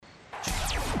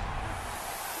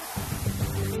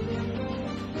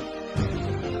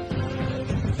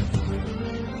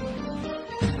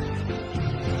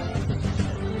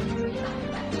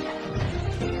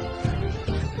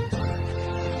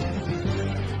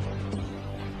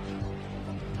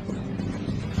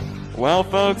Well,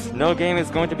 folks, no game is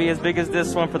going to be as big as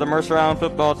this one for the Mercer Island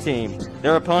football team.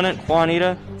 Their opponent,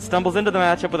 Juanita, stumbles into the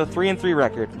matchup with a 3-3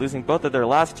 record, losing both of their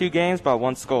last 2 games by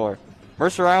 1 score.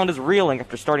 Mercer Island is reeling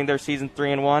after starting their season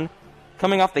 3-1,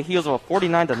 coming off the heels of a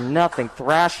 49-0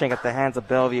 thrashing at the hands of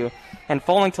Bellevue, and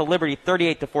falling to Liberty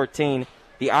 38-14.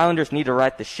 The Islanders need to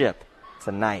right the ship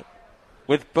tonight.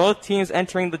 With both teams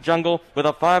entering the jungle with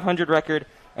a .500 record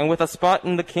and with a spot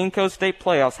in the Kinko State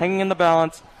playoffs hanging in the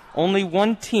balance, only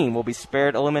one team will be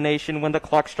spared elimination when the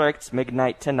clock strikes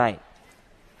midnight tonight.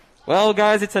 Well,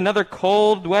 guys, it's another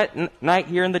cold, wet night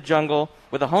here in the jungle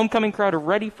with a homecoming crowd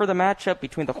ready for the matchup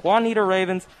between the Juanita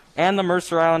Ravens and the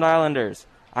Mercer Island Islanders.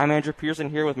 I'm Andrew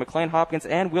Pearson here with McLean Hopkins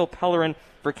and Will Pellerin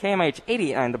for KMIH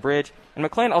 88.9 The Bridge. And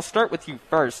McLean, I'll start with you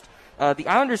first. The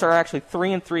Islanders are actually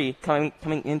 3-3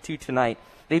 coming into tonight.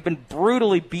 They've been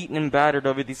brutally beaten and battered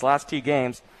over these last 2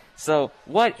 games. So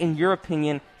what, in your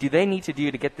opinion, do they need to do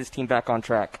to get this team back on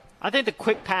track? I think the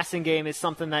quick passing game is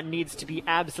something that needs to be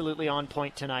absolutely on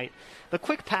point tonight. The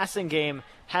quick passing game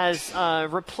has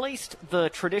replaced the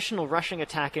traditional rushing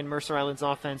attack in Mercer Island's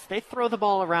offense. They throw the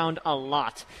ball around a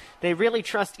lot. They really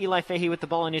trust Eli Fahey with the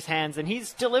ball in his hands, and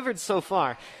he's delivered so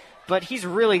far. But he's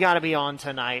really got to be on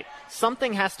tonight.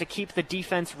 Something has to keep the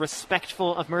defense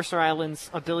respectful of Mercer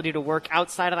Island's ability to work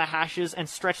outside of the hashes and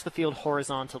stretch the field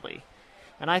horizontally.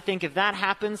 And I think if that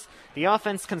happens, the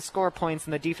offense can score points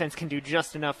and the defense can do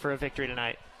just enough for a victory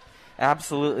tonight.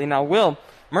 Absolutely. Now, Will,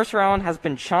 Mercer Island has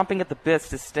been chomping at the bits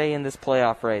to stay in this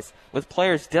playoff race. With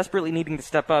players desperately needing to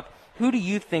step up, who do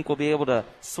you think will be able to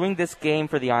swing this game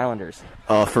for the Islanders?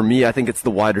 For me, I think it's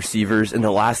the wide receivers. In the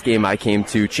last game I came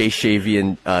to, Chase Shavy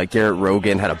and Garrett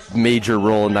Rogan had a major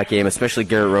role in that game, especially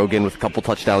Garrett Rogan with a couple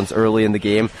touchdowns early in the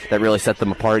game that really set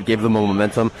them apart, gave them a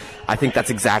momentum. I think that's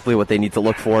exactly what they need to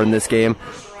look for in this game,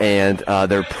 and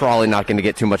they're probably not going to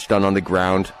get too much done on the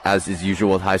ground. As is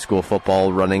usual with high school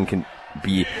football, running can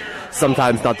be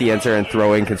sometimes not the answer, and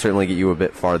throwing can certainly get you a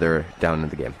bit farther down in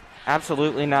the game.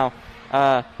 Absolutely. Now,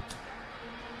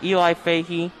 Eli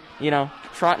Fahey,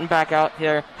 trotting back out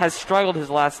here, has struggled his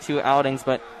last 2 outings,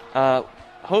 but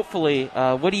hopefully,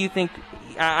 what do you think?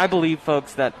 I believe,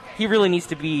 folks, that he really needs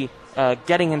to be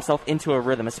getting himself into a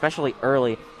rhythm, especially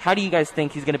early. How do you guys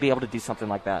think he's going to be able to do something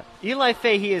like that? Eli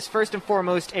Fahey is first and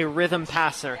foremost a rhythm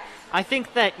passer. I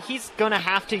think that he's going to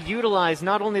have to utilize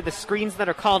not only the screens that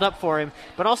are called up for him,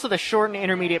 but also the short and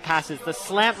intermediate passes, the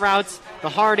slant routes, the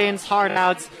hard ins, hard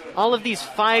outs, all of these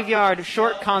 5-yard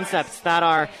short concepts that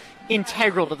are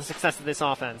integral to the success of this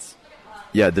offense.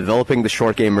 Yeah, developing the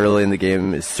short game early in the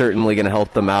game is certainly going to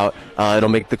help them out. It'll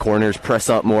make the corners press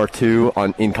up more, too,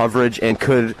 in coverage, and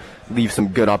could leave some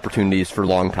good opportunities for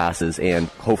long passes and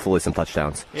hopefully some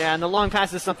touchdowns. Yeah, and the long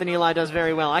pass is something Eli does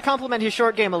very well. I compliment his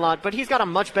short game a lot, but he's got a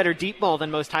much better deep ball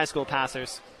than most high school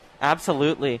passers.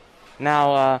 Absolutely.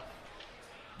 Now,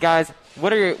 guys,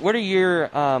 what are your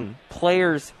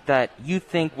players that you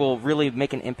think will really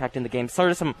make an impact in the game?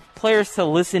 Sort of some players to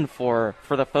listen for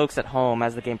the folks at home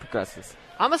as the game progresses.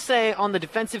 I'm going to say on the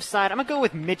defensive side, I'm going to go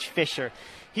with Mitch Fisher.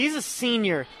 He's a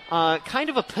senior, kind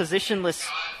of a positionless,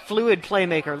 fluid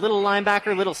playmaker, little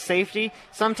linebacker, little safety.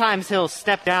 Sometimes he'll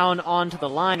step down onto the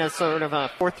line as sort of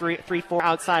a 4-3-4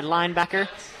 outside linebacker.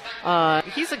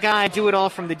 He's a guy do it all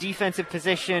from the defensive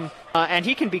position, and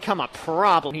he can become a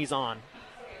problem he's on.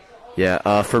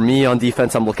 Yeah, for me on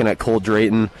defense, I'm looking at Cole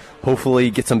Drayton. Hopefully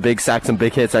get some big sacks and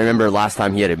big hits. I remember last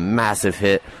time he had a massive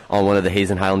hit on one of the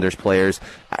Hazen Highlanders players.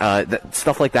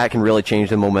 Stuff like that can really change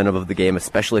the momentum of the game,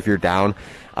 especially if you're down.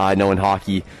 I know in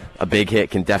hockey, a big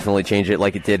hit can definitely change it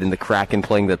like it did in the Kraken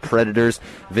playing the Predators.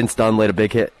 Vince Dunn laid a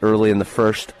big hit early in the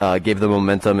first, gave them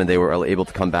momentum, and they were able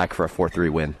to come back for a 4-3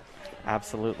 win.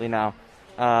 Absolutely. Now,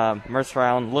 Mercer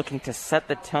Island looking to set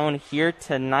the tone here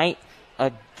tonight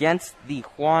against the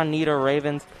Juanita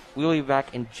Ravens. We will be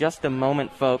back in just a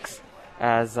moment, folks,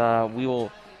 as we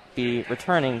will be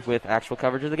returning with actual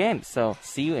coverage of the game. So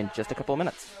see you in just a couple of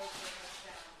minutes.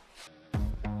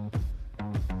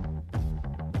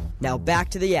 Now back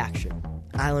to the action.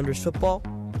 Islanders football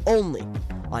only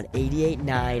on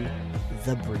 88.9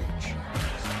 The Bridge.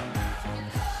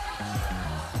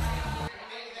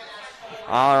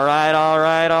 All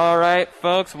right,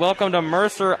 folks. Welcome to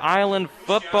Mercer Island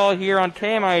football here on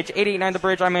KMIH 88.9 The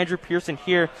Bridge. I'm Andrew Pearson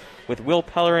here with Will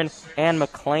Pellerin and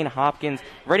McLean Hopkins,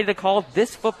 ready to call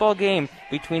this football game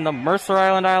between the Mercer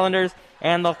Island Islanders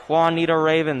and the Juanita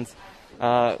Ravens.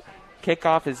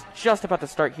 Kickoff is just about to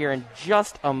start here in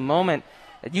just a moment.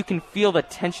 You can feel the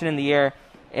tension in the air,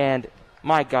 and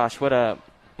my gosh, what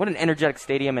an energetic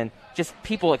stadium, and just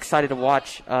people excited to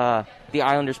watch the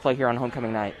Islanders play here on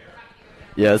homecoming night.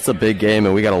 Yeah, it's a big game,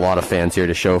 and we got a lot of fans here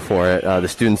to show for it. The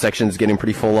student section is getting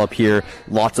pretty full up here.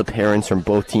 Lots of parents from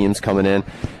both teams coming in.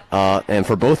 And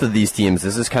for both of these teams,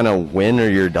 this is kind of win or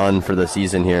you're done for the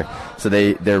season here. So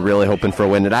they're really hoping for a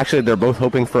win. And actually, they're both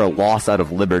hoping for a loss out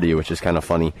of Liberty, which is kind of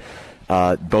funny.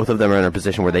 Both of them are in a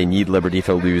position where they need Liberty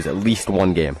to lose at least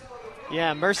one game.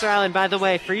 Yeah, Mercer Island, by the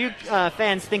way, for you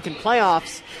fans thinking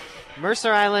playoffs,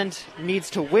 Mercer Island needs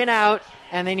to win out,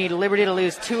 and they need Liberty to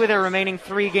lose 2 of their remaining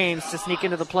 3 games to sneak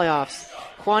into the playoffs.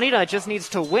 Juanita just needs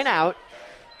to win out,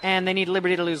 and they need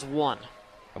Liberty to lose 1.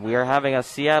 We are having a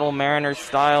Seattle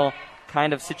Mariners-style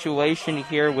kind of situation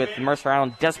here with Mercer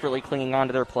Island desperately clinging on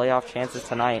to their playoff chances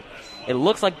tonight. It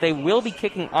looks like they will be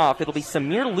kicking off. It'll be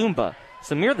Samir Lumba,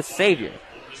 Samir the Savior,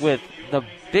 with the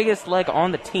biggest leg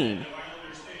on the team.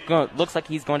 Looks like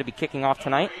he's going to be kicking off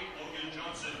tonight.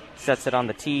 Sets it on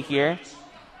the tee here.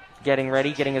 Getting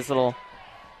ready, getting his little...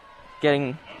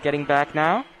 Getting back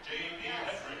now.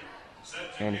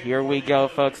 And here we go,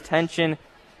 folks. Tension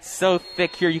so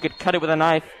thick here you could cut it with a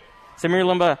knife. Samir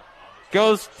Lumba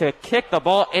goes to kick the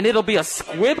ball, and it'll be a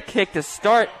squib kick to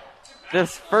start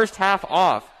this first half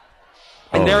off.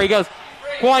 And there he goes.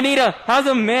 Juanita has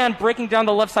a man breaking down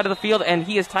the left side of the field, and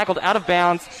he is tackled out of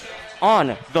bounds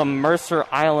on the Mercer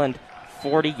Island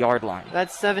 40-yard line.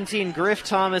 That's 17, Griff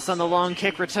Thomas on the long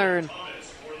kick return.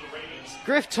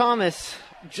 Griff Thomas,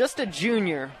 just a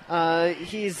junior.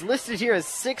 He's listed here as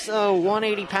 6'0",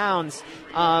 180 pounds,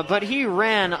 but he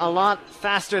ran a lot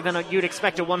faster than you'd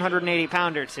expect a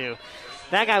 180-pounder to.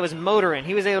 That guy was motoring.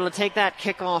 He was able to take that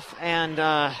kickoff and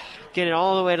get it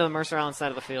all the way to the Mercer Island side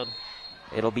of the field.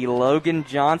 It'll be Logan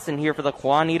Johnson here for the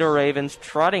Juanita Ravens,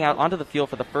 trotting out onto the field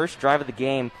for the first drive of the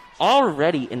game,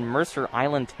 already in Mercer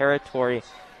Island territory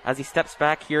as he steps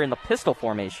back here in the pistol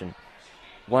formation.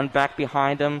 One back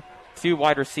behind him, 2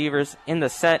 wide receivers in the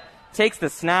set, takes the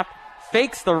snap,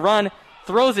 fakes the run,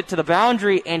 throws it to the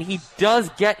boundary, and he does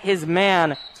get his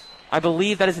man. I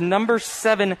believe that is number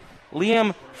 7,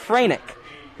 Liam Franick,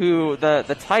 who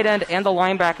the tight end and the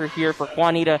linebacker here for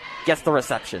Juanita gets the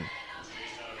reception.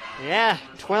 Yeah,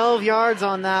 12 yards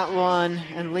on that one,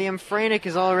 and Liam Franick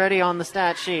is already on the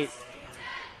stat sheet.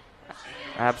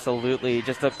 Absolutely.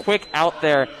 Just a quick out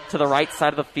there to the right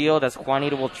side of the field as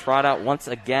Juanita will trot out once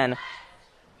again.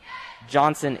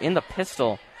 Johnson in the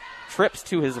pistol, trips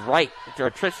to his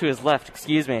left,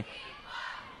 excuse me.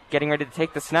 Getting ready to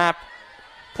take the snap.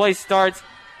 Play starts.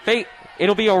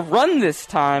 It'll be a run this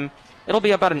time. It'll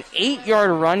be about an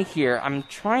 8-yard run here. I'm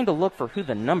trying to look for who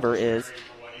the number is.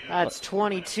 That's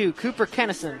 22, Cooper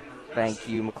Kennison. Thank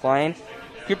you, McLean.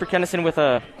 Cooper Kennison with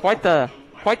quite the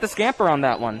scamper on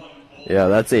that one. Yeah,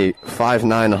 that's a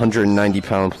 5'9",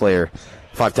 190-pound player.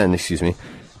 5'10", excuse me.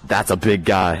 That's a big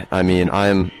guy. I mean,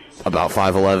 I'm about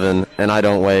 5'11", and I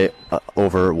don't weigh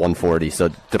over 140. So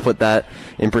to put that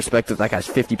in perspective, that guy's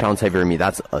 50 pounds heavier than me.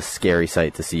 That's a scary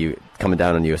sight to see you coming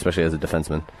down on you, especially as a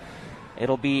defenseman.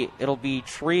 It'll be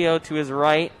trio to his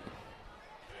right.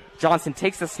 Johnson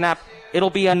takes the snap.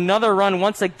 It'll be another run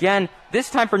once again,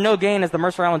 this time for no gain as the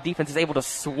Mercer Island defense is able to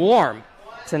swarm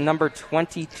to number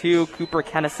 22, Cooper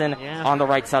Kennison, on the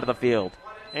right side of the field.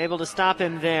 Able to stop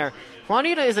him there.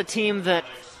 Juanita is a team that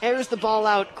airs the ball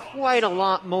out quite a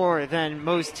lot more than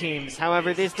most teams.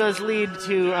 However, this does lead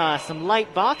to some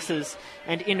light boxes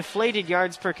and inflated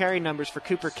yards per carry numbers for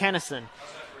Cooper Kennison.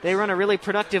 They run a really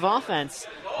productive offense,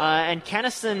 and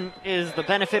Kennison is the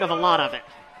benefit of a lot of it.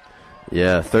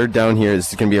 Yeah, third down here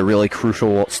is going to be a really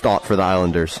crucial stop for the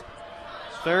Islanders.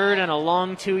 Third and a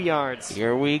long 2 yards.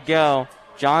 Here we go.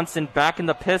 Johnson back in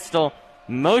the pistol.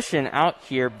 Motion out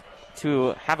here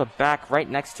to have a back right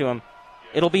next to him.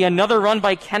 It'll be another run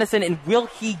by Kennison, and will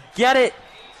he get it?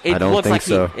 I don't think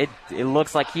so. It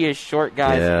looks like he is short,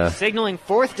 guys. Yeah. Signaling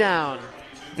 4th down.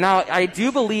 Now, I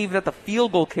do believe that the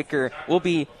field goal kicker will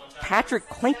be Patrick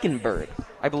Klinkenberg.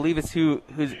 I believe is who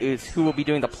will be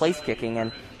doing the place kicking,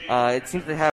 and it seems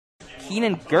to have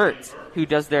Keenan Gertz who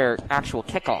does their actual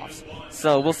kickoffs.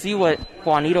 So we'll see what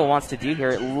Juanita wants to do here.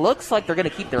 It looks like they're going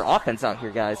to keep their offense out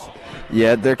here, guys.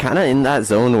 Yeah, they're kind of in that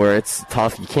zone where it's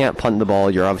tough. You can't punt the ball.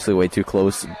 You're obviously way too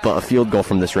close. But a field goal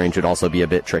from this range would also be a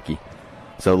bit tricky.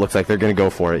 So it looks like they're going to go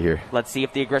for it here. Let's see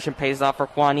if the aggression pays off for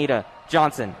Juanita.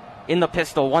 Johnson in the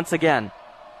pistol once again.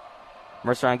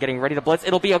 Mercer Island getting ready to blitz.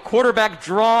 It'll be a quarterback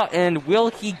draw, and will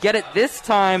he get it this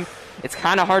time? It's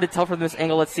kind of hard to tell from this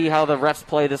angle. Let's see how the refs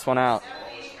play this one out.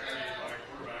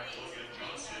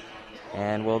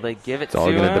 And will they give it to him?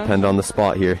 It's all going to depend on the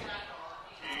spot here.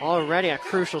 Already a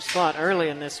crucial spot early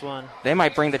in this one. They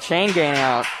might bring the chain gang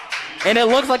out. And it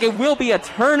looks like it will be a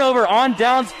turnover on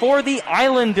downs for the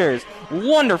Islanders.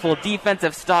 Wonderful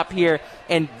defensive stop here,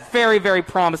 and very, very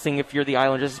promising if you're the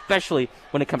Islanders, especially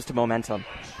when it comes to momentum.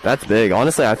 That's big.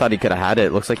 Honestly, I thought he could have had it.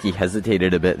 It looks like he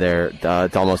hesitated a bit there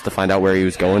to almost to find out where he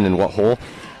was going and what hole.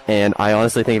 And I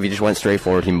honestly think if he just went straight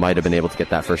forward, he might have been able to get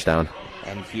that first down.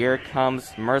 And here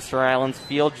comes Mercer Island's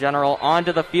field general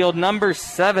onto the field. Number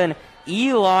 7,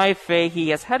 Eli Fahey. He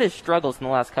has had his struggles in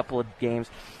the last couple of games,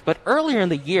 but earlier in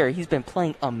the year, he's been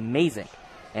playing amazing.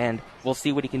 And we'll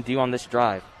see what he can do on this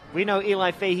drive. We know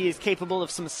Eli Fahey is capable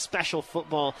of some special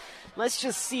football. Let's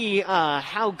just see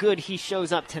how good he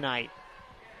shows up tonight.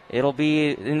 It'll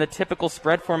be in the typical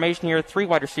spread formation here. 3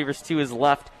 wide receivers to his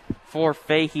left for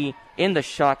Fahey in the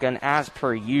shotgun as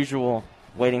per usual.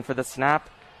 Waiting for the snap.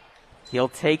 He'll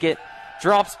take it,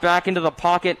 drops back into the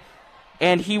pocket,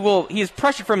 and he is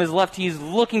pressured from his left. He's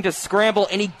looking to scramble,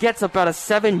 and he gets about a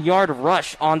 7-yard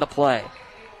rush on the play.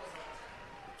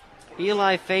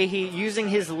 Eli Fahey using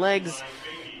his legs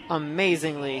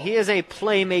amazingly. He is a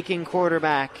playmaking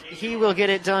quarterback. He will get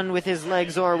it done with his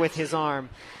legs or with his arm.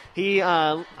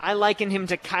 I liken him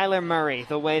to Kyler Murray,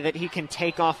 the way that he can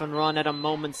take off and run at a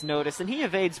moment's notice, and he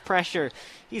evades pressure.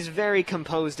 He's very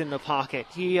composed in the pocket.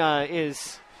 He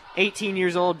is 18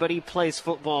 years old, but he plays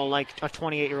football like a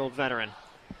 28-year-old veteran.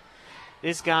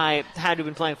 This guy had to have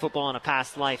been playing football in a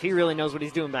past life. He really knows what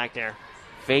he's doing back there.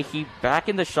 Fahey back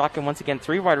in the shotgun once again.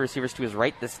 3 wide receivers to his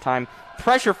right this time.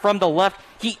 Pressure from the left.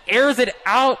 He airs it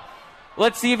out.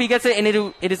 Let's see if he gets it,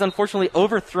 and it is unfortunately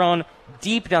overthrown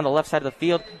deep down the left side of the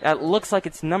field. That looks like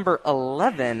it's number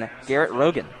 11, Garrett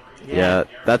Rogan. Yeah,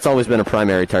 that's always been a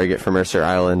primary target for Mercer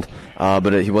Island,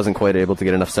 but he wasn't quite able to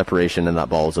get enough separation, and that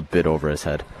ball was a bit over his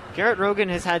head. Garrett Rogan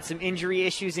has had some injury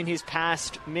issues in his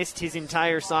past, missed his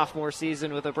entire sophomore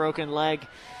season with a broken leg.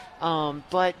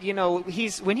 But, you know,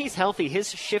 when he's healthy,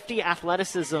 his shifty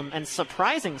athleticism and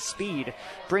surprising speed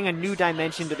bring a new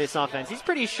dimension to this offense. He's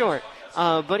pretty short,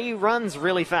 but he runs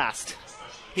really fast.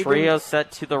 Trio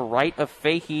set to the right of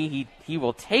Fahey. He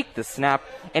will take the snap,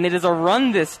 and it is a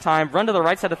run this time. Run to the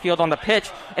right side of the field on the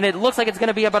pitch, and it looks like it's going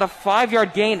to be about a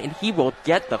 5-yard gain, and he will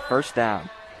get the first down.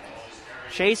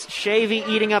 Chase Shavy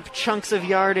eating up chunks of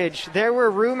yardage. There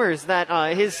were rumors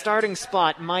that his starting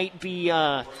spot might be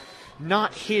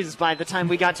not his by the time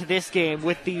we got to this game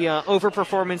with the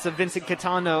overperformance of Vincent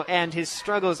Catano and his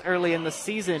struggles early in the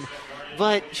season.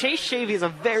 But Chase Shavy is a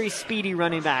very speedy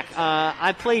running back.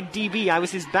 I played DB. I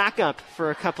was his backup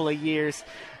for a couple of years.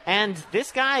 And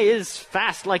this guy is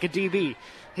fast like a DB.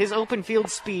 His open field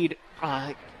speed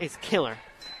is killer.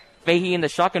 Fahey in the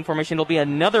shotgun formation. It'll be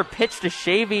another pitch to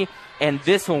Shavy, and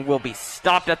this one will be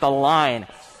stopped at the line.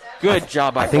 Good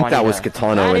job by Juanita. I think that was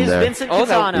Catano in there. That is Vincent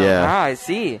Catano. Yeah. I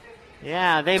see.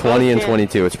 Yeah, they 20 both and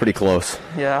 22. It's pretty close.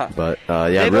 Yeah. But,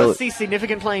 they both see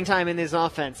significant playing time in this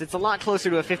offense. It's a lot closer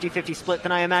to a 50-50 split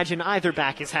than I imagine either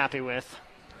back is happy with.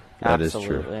 That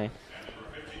Absolutely. is true.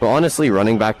 But honestly,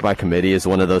 running back by committee is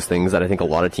one of those things that I think a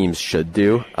lot of teams should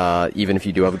do. Even if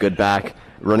you do have a good back,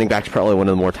 running back's probably one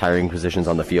of the more tiring positions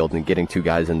on the field, and getting 2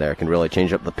 guys in there can really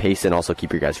change up the pace and also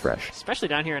keep your guys fresh. Especially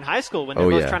down here in high school when they're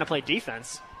both trying to play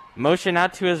defense. Motion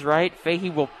out to his right. Fahey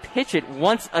will pitch it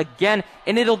once again,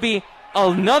 and it'll be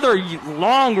another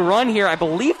long run here. I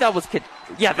believe that was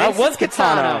that was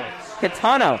Catano.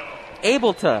 Catano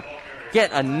able to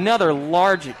get another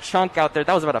large chunk out there.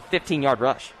 That was about a 15-yard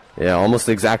rush. Yeah, almost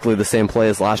exactly the same play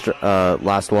as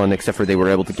last one, except for they were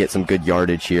able to get some good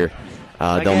yardage here.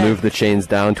 They'll move the chains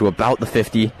down to about the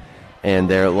 50, and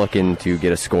they're looking to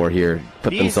get a score here,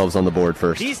 put themselves on the board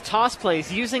first. These toss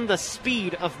plays, using the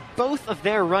speed of both of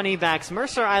their running backs,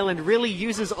 Mercer Island really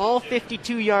uses all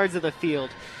 52 yards of the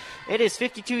field. It is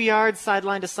 52 yards,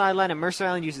 sideline to sideline, and Mercer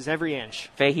Island uses every inch.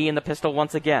 Fahey in the pistol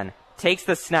once again. Takes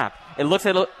the snap. It looks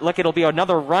like it'll be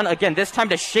another run again, this time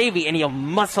to Shavy, and he'll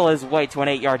muscle his way to an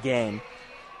 8-yard gain.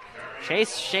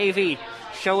 Chase Shavy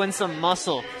showing some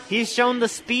muscle. He's shown the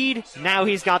speed, now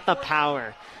he's got the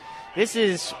power. This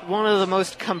is one of the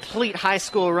most complete high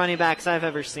school running backs I've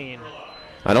ever seen.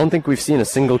 I don't think we've seen a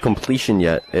single completion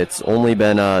yet. It's only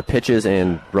been pitches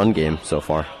and run game so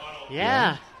far.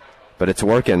 Yeah. But it's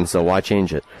working, so why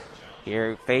change it?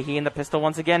 Here, Fahey in the pistol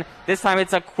once again. This time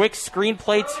it's a quick screen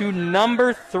play to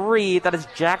number 3. That is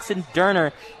Jackson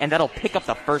Durner, and that'll pick up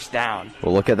the first down.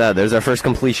 Well, look at that. There's our first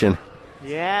completion.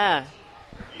 Yeah.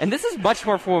 And this is much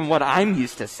more from what I'm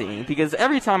used to seeing, because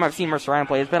every time I've seen Mercer Island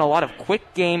play, it's been a lot of quick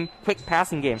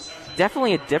passing games.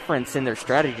 Definitely a difference in their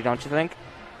strategy, don't you think?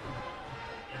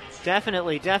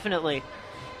 Definitely.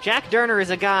 Jack Durner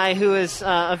is a guy who is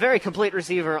a very complete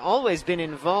receiver, always been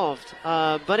involved.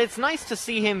 But it's nice to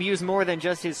see him use more than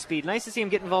just his speed. Nice to see him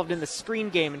get involved in the screen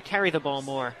game and carry the ball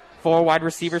more. 4 wide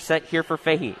receiver set here for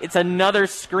Fahey. It's another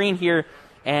screen here,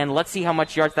 and let's see how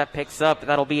much yards that picks up.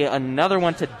 That'll be another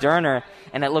one to Durner,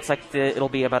 and it looks like it'll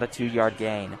be about a 2-yard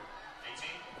gain.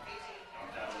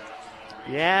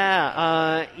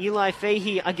 Yeah, Eli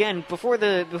Fahey, again, before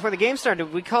the game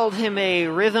started, we called him a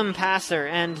rhythm passer,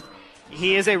 and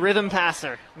he is a rhythm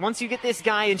passer. Once you get this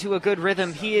guy into a good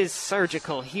rhythm, he is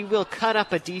surgical. He will cut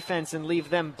up a defense and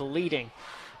leave them bleeding.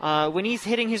 When he's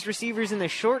hitting his receivers in the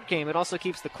short game, it also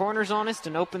keeps the corners honest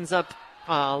and opens up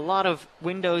a lot of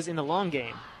windows in the long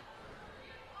game.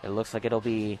 It looks like it'll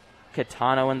be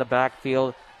Catano in the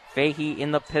backfield. Fahey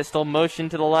in the pistol, motion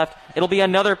to the left. It'll be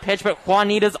another pitch, but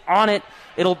Juanita's on it.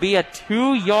 It'll be a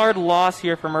 2-yard loss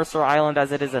here for Mercer Island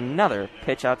as it is another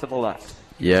pitch out to the left.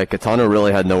 Yeah, Catano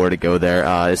really had nowhere to go there.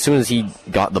 As soon as he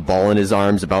got the ball in his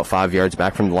arms about 5 yards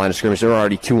back from the line of scrimmage, there were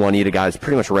already 2 Juanita guys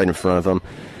pretty much right in front of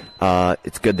him.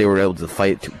 It's good they were able to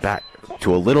fight back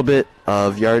to a little bit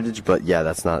of yardage, but yeah,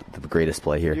 that's not the greatest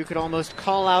play here. You could almost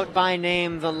call out by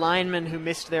name the linemen who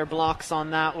missed their blocks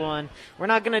on that one. We're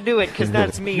not going to do it because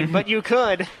that's mean, but you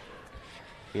could.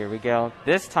 Here we go.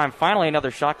 This time, finally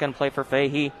another shotgun play for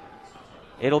Fahey.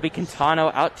 It'll be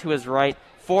Quintano out to his right.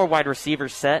 4 wide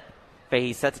receivers set.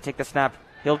 Fahey set to take the snap.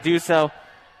 He'll do so.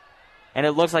 And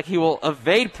it looks like he will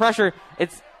evade pressure.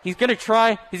 He's going to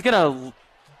try.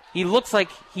 He looks like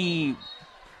he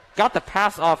got the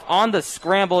pass off on the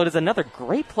scramble. It is another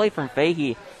great play from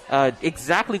Fahey.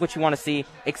 Exactly what you want to see.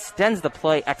 Extends the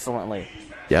play excellently.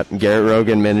 Yep, Garrett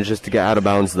Rogan manages to get out of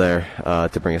bounds there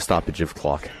to bring a stoppage of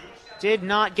clock. Did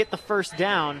not get the first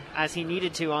down as he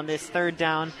needed to on this 3rd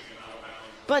down,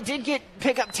 but did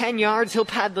pick up 10 yards. He'll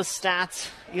pad the stats.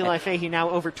 Eli Fahey now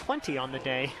over 20 on the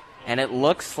day. And it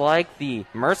looks like the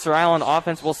Mercer Island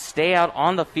offense will stay out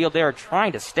on the field. They are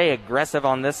trying to stay aggressive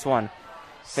on this one.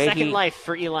 Second life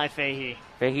for Eli Fahey.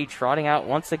 Fahey trotting out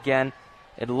once again.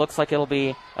 It looks like it'll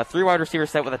be a 3 wide receiver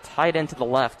set with a tight end to the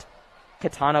left.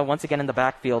 Catano once again in the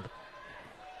backfield.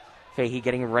 Fahey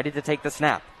getting ready to take the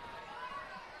snap.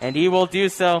 And he will do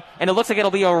so. And it looks like it'll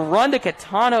be a run to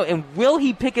Catano. And will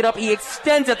he pick it up? He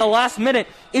extends at the last minute.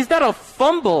 Is that a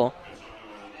fumble?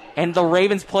 And the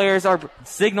Ravens players are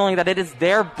signaling that it is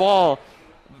their ball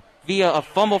via a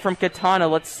fumble from Catano.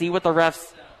 Let's see what the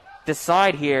refs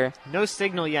decide here. No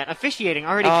signal yet. Officiating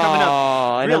already coming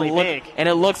up really big. And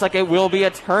it looks like it will be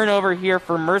a turnover here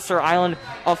for Mercer Island.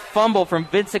 A fumble from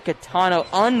Vincent Catano.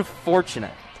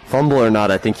 Unfortunate. Fumble or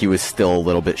not, I think he was still a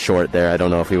little bit short there. I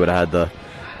don't know if he would have had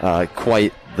the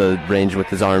quite the range with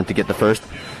his arm to get the first.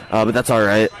 But that's all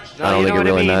right. I don't think it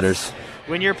really matters.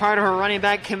 When you're part of a running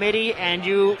back committee and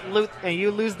you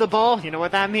lose the ball, you know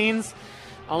what that means?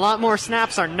 A lot more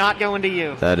snaps are not going to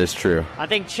you. That is true. I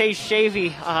think Chase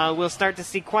Shavy will start to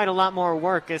see quite a lot more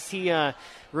work as he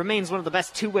remains one of the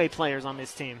best two-way players on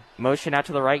this team. Motion out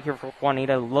to the right here for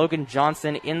Juanita. Logan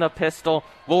Johnson in the pistol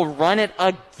will run it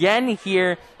again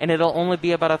here, and it'll only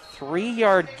be about a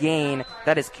 3-yard gain.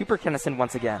 That is Cooper Kennison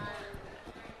once again.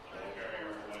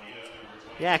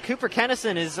 Yeah, Cooper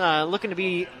Kennison is looking to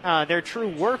be their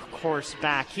true workhorse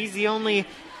back. He's the only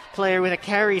player with a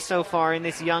carry so far in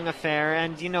this young affair,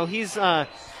 and he's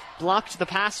blocked the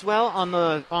pass well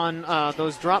on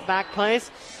those drop back plays.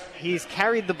 He's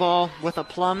carried the ball with a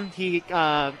plum. He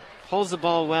holds the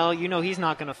ball well. He's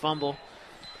not going to fumble.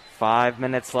 5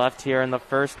 minutes left here in the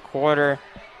first quarter.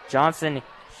 Johnson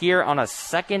here on a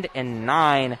 2nd and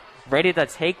 9, ready to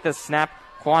take the snap.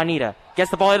 Juanita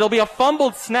gets the ball. It'll be a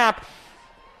fumbled snap.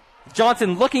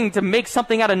 Johnson looking to make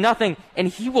something out of nothing, and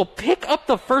he will pick up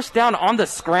the first down on the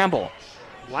scramble.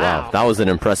 Wow, that was an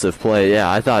impressive play. Yeah,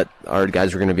 I thought our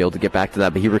guys were going to be able to get back to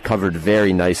that, but he recovered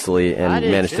very nicely and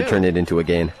managed to turn it into a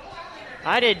gain.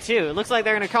 I did too. It looks like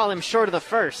they're going to call him short of the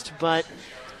first, but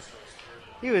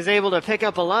he was able to pick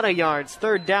up a lot of yards.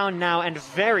 3rd down now and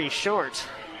very short.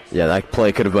 Yeah, that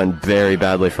play could have went very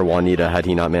badly for Juanita had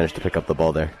he not managed to pick up the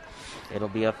ball there. It'll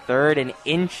be a 3rd and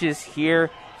inches here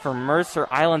for Mercer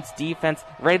Island's defense,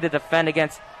 ready to defend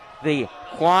against the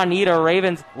Juanita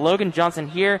Ravens. Logan Johnson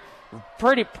here,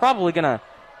 probably going to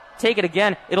take it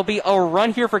again. It'll be a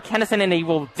run here for Kennison, and he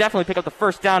will definitely pick up the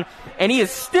first down. And he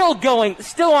is still going,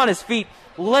 still on his feet,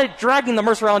 dragging the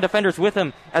Mercer Island defenders with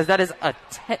him, as that is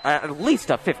at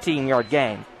least a 15-yard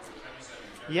gain.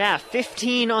 Yeah,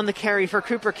 15 on the carry for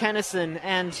Cooper Kennison,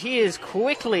 and he is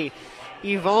quickly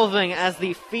evolving as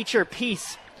the feature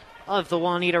piece of the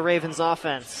Juanita Ravens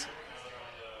offense.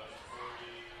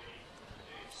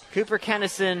 Cooper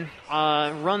Kennison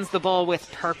runs the ball with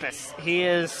purpose. He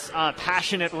is a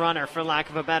passionate runner, for lack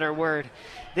of a better word.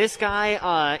 This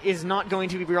guy is not going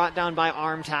to be brought down by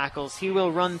arm tackles. He will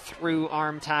run through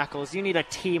arm tackles. You need a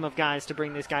team of guys to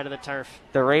bring this guy to the turf.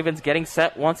 The Ravens getting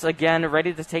set once again,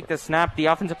 ready to take the snap. The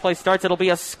offensive play starts. It'll be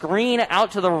a screen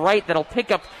out to the right that'll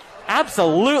pick up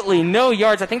absolutely no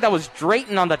yards. I think that was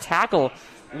Drayton on the tackle.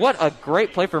 What a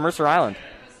great play for Mercer Island.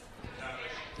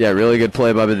 Yeah, really good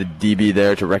play by the DB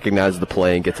there to recognize the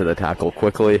play and get to the tackle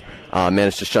quickly.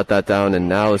 Managed to shut that down, and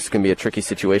now it's going to be a tricky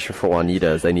situation for Juanita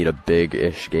as they need a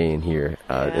big-ish gain here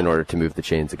in order to move the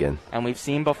chains again. And we've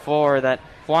seen before that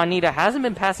Juanita hasn't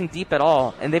been passing deep at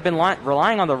all, and they've been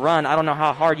relying on the run. I don't know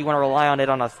how hard you want to rely on it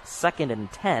on a 2nd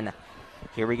and 10.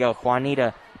 Here we go,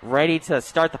 Juanita ready to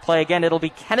start the play again. It'll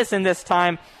be Kennison this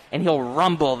time, and he'll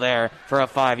rumble there for a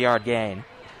 5-yard gain.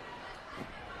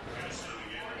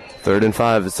 3rd and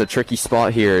 5. It's a tricky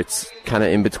spot here. It's kind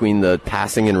of in between the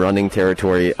passing and running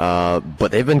territory.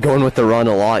 But they've been going with the run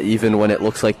a lot, even when it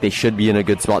looks like they should be in a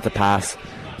good spot to pass.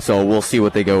 So we'll see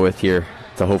what they go with here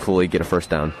to hopefully get a first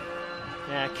down.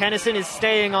 Yeah, Kennison is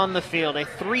staying on the field. A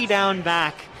 3-down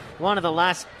back. One of the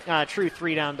last true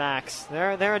 3-down backs.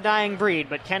 They're a dying breed,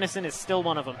 but Kennison is still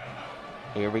one of them.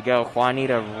 Here we go.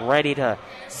 Juanita ready to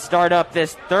start up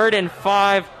this 3rd and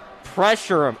 5.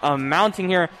 Pressure mounting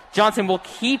here. Johnson will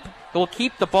keep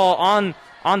the ball on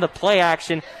the play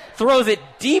action. Throws it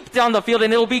deep down the field,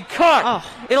 and it'll be caught.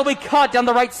 It'll be caught down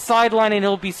the right sideline, and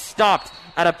it'll be stopped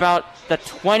at about the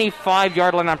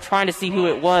 25-yard line. I'm trying to see who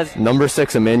it was. Number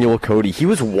 6, Emmanuel Cody. He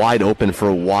was wide open for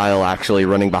a while, actually,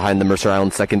 running behind the Mercer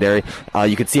Island secondary.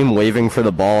 You could see him waving for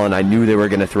the ball, and I knew they were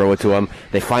going to throw it to him.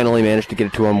 They finally managed to get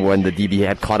it to him when the DB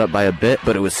had caught up by a bit,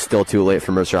 but it was still too late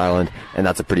for Mercer Island, and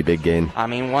that's a pretty big gain. I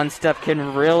mean, one step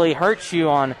can really hurt you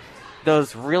on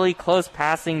those really close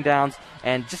passing downs,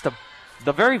 and just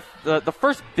the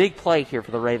first big play here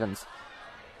for the Ravens.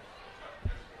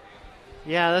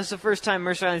 Yeah, that's the first time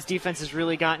Mercer Island's defense has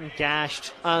really gotten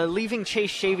gashed. Leaving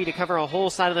Chase Shavy to cover a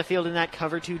whole side of the field in that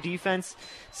cover 2 defense,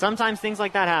 sometimes things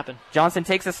like that happen. Johnson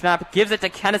takes a snap, gives it to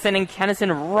Kennison, and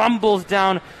Kennison rumbles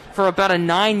down for about a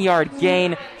 9-yard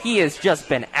gain. He has just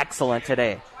been excellent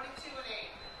today.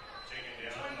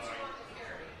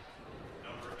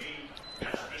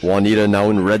 Juanita now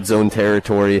in red zone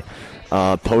territory,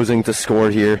 posing to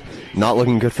score here. Not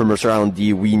looking good for Mercer Island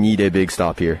D. We need a big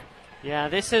stop here. Yeah,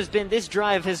 this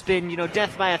drive has been,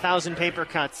 death by 1,000 paper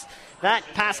cuts. That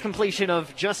pass completion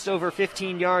of just over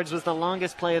 15 yards was the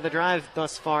longest play of the drive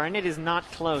thus far, and it is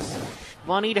not close.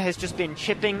 Juanita has just been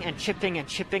chipping and chipping and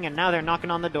chipping, and now they're knocking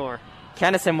on the door.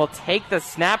 Kennison will take the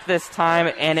snap this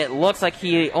time, and it looks like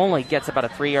he only gets about a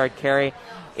 3-yard carry.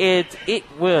 It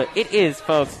is,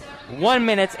 folks, 1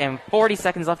 minute and 40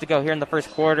 seconds left to go here in the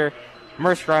first quarter.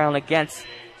 Mercer Island against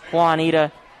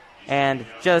Juanita. And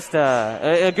just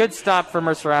a good stop for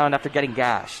Mercer Island after getting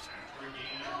gashed.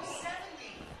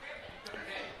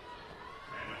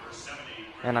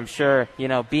 And I'm sure,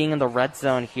 being in the red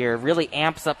zone here really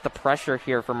amps up the pressure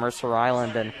here for Mercer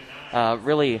Island and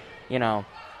really,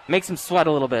 makes them sweat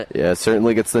a little bit. Yeah, it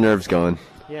certainly gets the nerves going.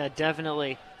 Yeah,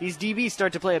 definitely. These DBs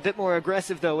start to play a bit more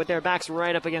aggressive, though, with their backs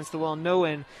right up against the wall,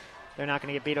 knowing they're not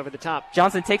going to get beat over the top.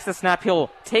 Johnson takes the snap. He'll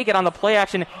take it on the play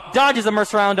action, dodges a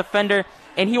Mercer Island defender,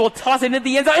 and he will toss it into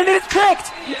the end zone, and it is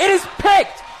picked! It is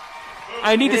picked!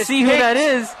 I need to see who that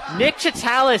is. Nick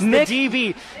Chitalis, the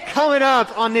DB, coming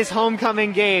up on this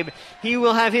homecoming game. He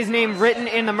will have his name written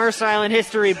in the Mercer Island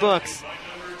history books.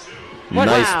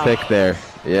 Nice pick there.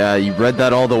 Yeah, you read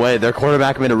that all the way. Their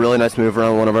quarterback made a really nice move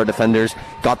around one of our defenders,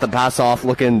 got the pass off,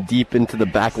 looking deep into the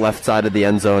back left side of the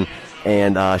end zone,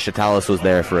 and Chitalis was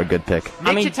there for a good pick.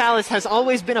 Nick Chitalis has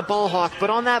always been a ball hawk,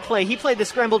 but on that play, he played the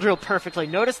scramble drill perfectly.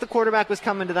 Noticed the quarterback was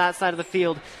coming to that side of the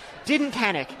field, didn't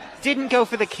panic, didn't go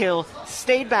for the kill,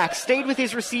 stayed back, stayed with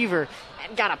his receiver,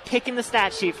 and got a pick in the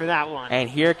stat sheet for that one. And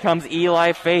here comes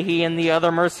Eli Fahey and the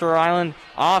other Mercer Island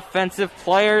offensive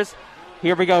players.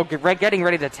 Here we go, getting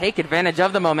ready to take advantage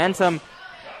of the momentum.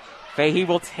 Fahey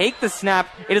will take the snap.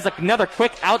 It is another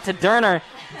quick out to Durner.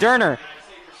 Durner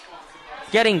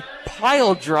getting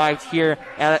pile drived here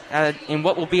in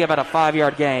what will be about a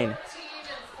 5-yard gain.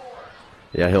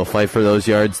 Yeah, he'll fight for those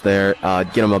yards there,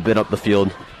 get him a bit up the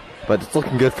field. But it's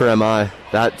looking good for MI.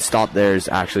 That stop there is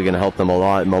actually going to help them a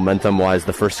lot. Momentum-wise,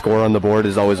 the first score on the board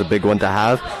is always a big one to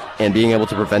have, and being able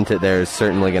to prevent it there is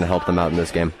certainly going to help them out in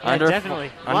this game. Yeah,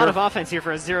 definitely. A lot of offense here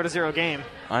for a 0-0 game.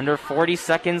 Under 40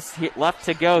 seconds left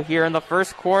to go here in the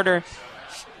first quarter.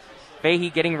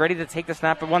 Fahey getting ready to take the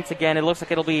snap, but once again, it looks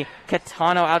like it'll be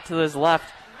Catano out to his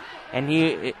left.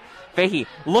 And Fahey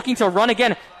looking to run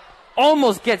again.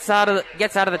 almost gets out of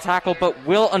the tackle, but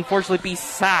will unfortunately be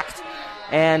sacked.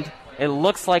 And it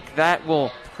looks like that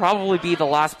will probably be the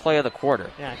last play of the quarter.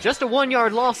 Yeah, just a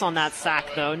 1-yard loss on that sack,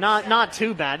 though. Not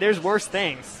too bad. There's worse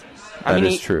things. That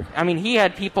is true. I mean, he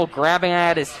had people grabbing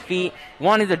at his feet,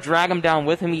 wanted to drag him down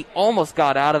with him. He almost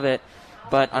got out of it,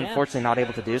 but unfortunately not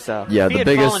able to do so. Yeah, if he had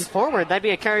fallen forward, that'd be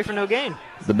a carry for no gain.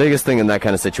 The biggest thing in that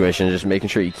kind of situation is just making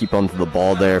sure you keep onto the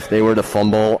ball there. If they were to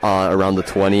fumble around the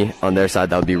 20 on their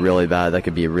side, that would be really bad. That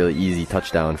could be a really easy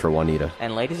touchdown for Juanita.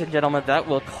 And ladies and gentlemen, that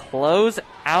will close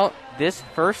out this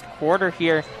first quarter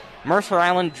here. Mercer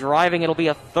Island driving. It'll be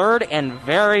a third and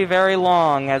very, very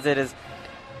long, as it is.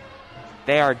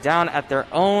 They are down at their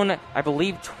own, I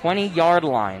believe, 20-yard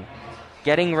line,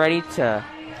 getting ready to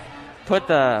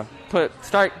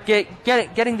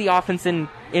getting the offense in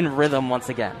rhythm once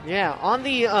again. Yeah, on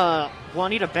the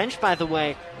Juanita bench, by the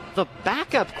way, the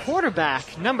backup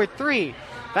quarterback, number 3,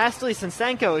 Vasily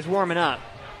Sensenko, is warming up.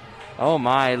 Oh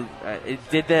my!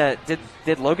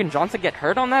 Did Logan Johnson get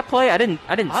hurt on that play? I didn't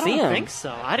see him. I don't think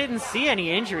so. I didn't see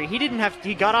any injury.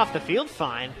 He got off the field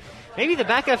fine. Maybe the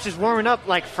backup's just warming up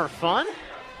like for fun.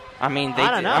 I mean, I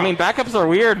don't know. I mean, backups are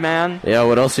weird, man. Yeah,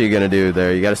 what else are you gonna do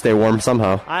there? You got to stay warm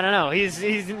somehow. I don't know.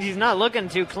 He's not looking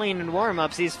too clean in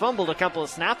warm-ups. He's fumbled a couple of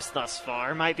snaps thus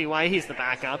far. Might be why he's the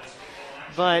backup.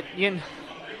 But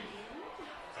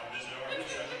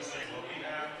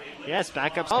yes,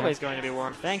 backup's always going to be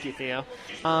warm. Thank you, Theo.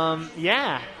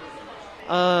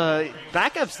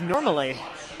 Backups normally.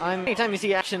 Anytime you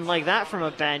see action like that from a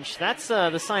bench, that's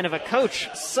the sign of a coach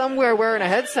somewhere wearing a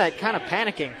headset, kind of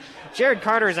panicking. Jared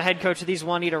Carter is a head coach of these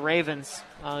Juanita Ravens.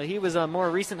 He was a more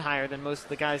recent hire than most of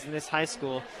the guys in this high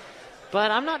school.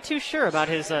 But I'm not too sure about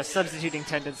his substituting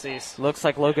tendencies. Looks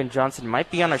like Logan Johnson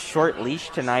might be on a short leash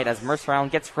tonight as Mercer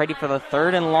Island gets ready for the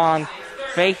third and long.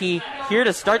 Fahey here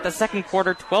to start the second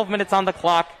quarter, 12 minutes on the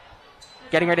clock.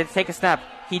 Getting ready to take a snap.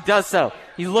 He does so.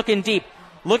 He's looking deep,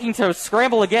 looking to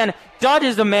scramble again,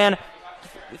 dodges the man,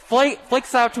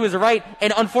 flicks out to his right,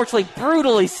 and unfortunately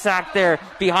brutally sacked there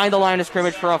behind the line of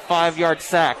scrimmage for a 5-yard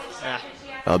sack. Yeah.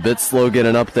 A bit slow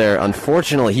getting up there.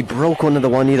 Unfortunately, he broke one of the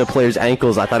Juanita players'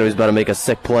 ankles. I thought he was about to make a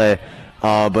sick play,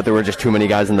 but there were just too many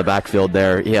guys in the backfield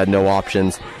there. He had no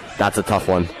options. That's a tough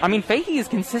one. I mean, Fahey is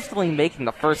consistently making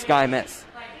the first guy miss.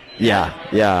 Yeah,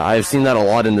 I've seen that a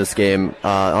lot in this game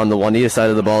on the Juanita side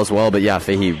of the ball as well, but yeah,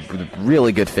 Fahey,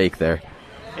 really good fake there.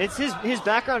 It's his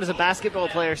background as a basketball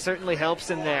player certainly helps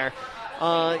him there.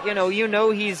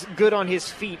 He's good on his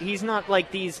feet. He's not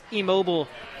like these immobile,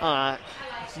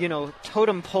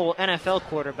 totem pole NFL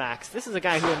quarterbacks. This is a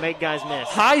guy who will make guys miss.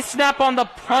 High snap on the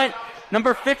punt.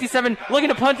 Number 57 looking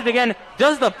to punt it again.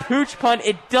 Does the pooch punt.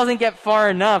 It doesn't get far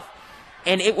enough.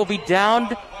 And it will be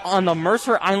downed on the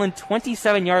Mercer Island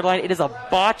 27-yard line. It is a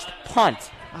botched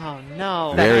punt. Oh,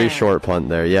 no. Very short punt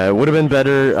there. Yeah, it would have been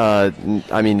better.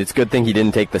 It's a good thing he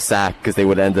didn't take the sack because they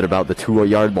would have ended about the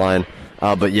 2-yard line.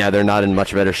 But yeah, they're not in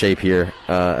much better shape here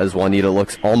as Juanita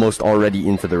looks almost already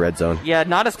into the red zone. Yeah,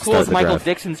 not as cool as Michael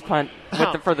Dixon's punt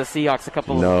for the Seahawks a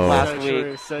couple last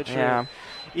week. So true.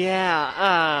 Yeah,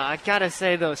 I gotta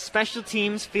say though, special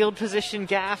teams, field position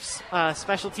gaffes,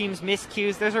 special teams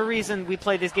miscues. There's a reason we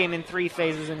play this game in 3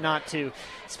 phases and not 2.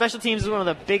 Special teams is one of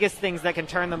the biggest things that can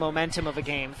turn the momentum of a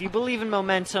game. If you believe in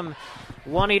momentum,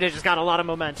 Juanita just got a lot of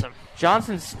momentum.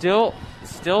 Johnson's still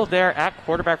there at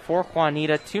quarterback for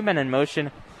Juanita. 2 men in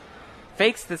motion.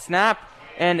 Fakes the snap,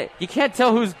 and you can't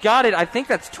tell who's got it. I think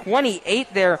that's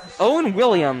 28 there. Owen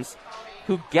Williams,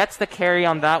 who gets the carry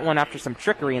on that one after some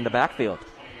trickery in the backfield.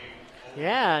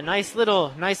 Yeah, nice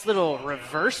little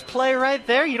reverse play right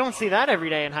there. You don't see that every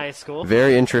day in high school.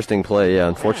 Very interesting play. Yeah,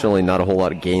 unfortunately, not a whole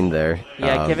lot of gain there.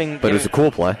 Yeah, but it was a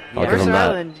cool play. I'll give him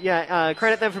that. Island,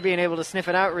 credit them for being able to sniff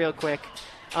it out real quick.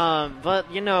 But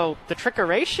the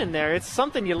trickeration there, it's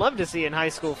something you love to see in high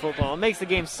school football. It makes the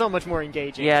game so much more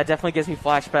engaging. Yeah, it definitely gives me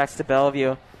flashbacks to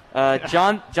Bellevue.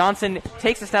 Johnson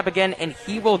takes the snap again, and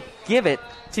he will give it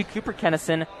to Cooper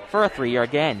Kennison for a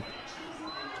 3-yard gain.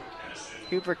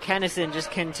 Cooper Kennison just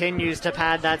continues to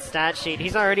pad that stat sheet.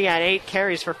 He's already at 8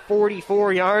 carries for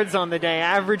 44 yards on the day,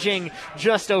 averaging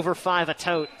just over 5 a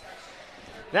tote.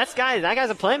 That guy's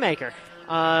a playmaker.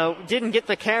 Didn't get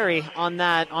the carry on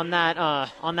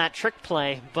that trick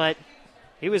play, but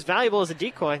he was valuable as a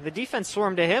decoy. The defense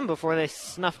swarmed to him before they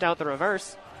snuffed out the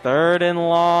reverse. 3rd and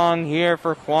long here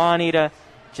for Juanita.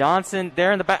 Johnson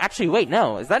there in the back. Actually, wait,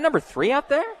 no. Is that number 3 out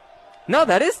there? No,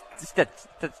 that is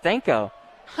Stenko.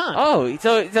 Huh. Oh,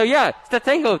 so yeah,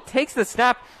 Statenko takes the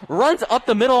snap, runs up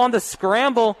the middle on the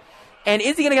scramble, and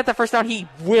is he going to get the first down? He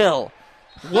will.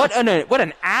 What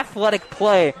an athletic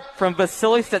play from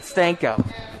Vasily Setstenko.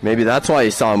 Maybe that's why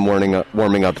you saw him warming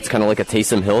up. It's kind of like a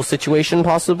Taysom Hill situation,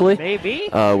 possibly. Maybe.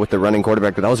 With the running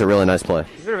quarterback, but that was a really nice play.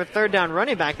 He's a bit of a third down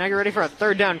running back. Now you're ready for a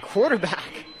third down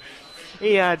quarterback.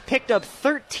 He picked up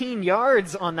 13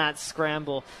 yards on that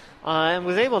scramble and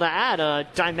was able to add a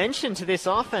dimension to this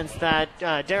offense that,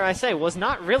 dare I say, was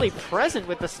not really present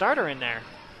with the starter in there.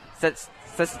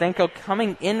 Setstenko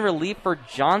coming in relief for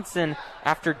Johnson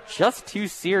after just 2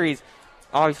 series.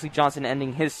 Obviously, Johnson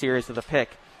ending his series with a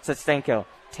pick. Setstenko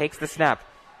takes the snap,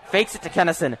 fakes it to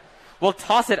Kennison, will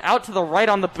toss it out to the right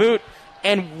on the boot,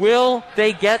 and will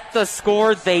they get the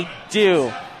score? They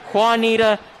do.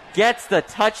 Juanita gets the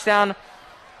touchdown,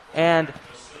 and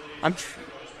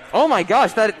oh my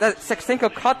gosh, that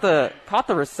Setstenko caught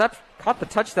the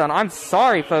touchdown. I'm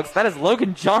sorry, folks. That is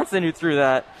Logan Johnson who threw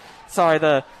that.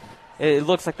 Sorry, it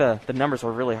looks like the numbers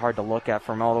were really hard to look at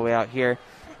from all the way out here.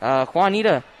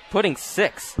 Juanita putting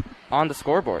 6 on the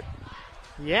scoreboard.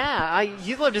 Yeah,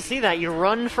 you'd love to see that. You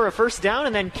run for a first down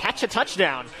and then catch a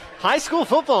touchdown. High school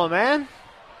football, man.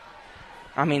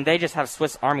 I mean, they just have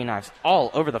Swiss Army knives all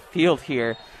over the field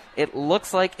here. It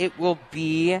looks like it will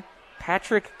be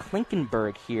Patrick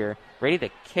Klinkenberg here, ready to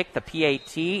kick the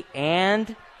PAT,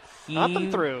 and up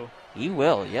and through. He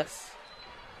will, yes.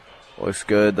 Looks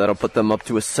good. That'll put them up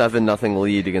to a 7-0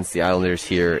 lead against the Islanders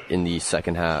here in the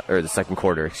second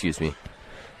quarter, excuse me.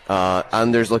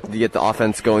 Islanders looking to get the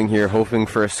offense going here, hoping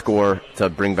for a score to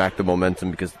bring back the momentum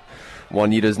because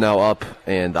Juanita's now up,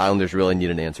 and the Islanders really need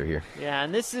an answer here. Yeah,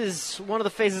 and this is one of the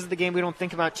phases of the game we don't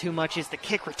think about too much is the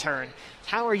kick return.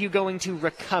 How are you going to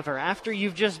recover? After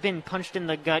you've just been punched in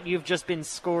the gut, you've just been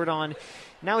scored on,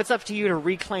 now it's up to you to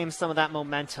reclaim some of that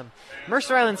momentum.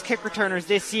 Mercer Island's kick returners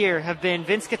this year have been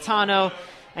Vince Catano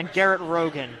and Garrett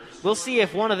Rogan. We'll see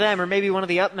if one of them, or maybe one of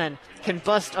the upmen, can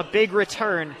bust a big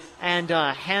return and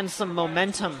hand some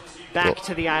momentum back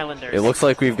to the Islanders. It looks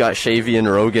like we've got Shavy and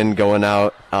Rogan going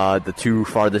out, the 2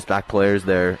 farthest back players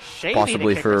there, Shavy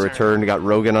possibly for a return. We got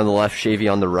Rogan on the left,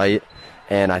 Shavy on the right,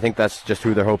 and I think that's just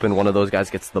who they're hoping one of those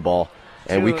guys gets the ball,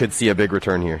 and we could see a big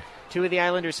return here. 2 of the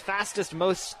Islanders' fastest,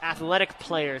 most athletic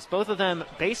players, both of them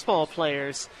baseball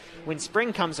players when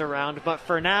spring comes around, but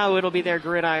for now it'll be their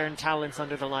gridiron talents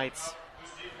under the lights.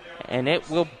 And it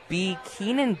will be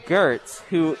Keenan Gertz,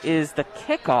 who is the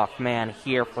kickoff man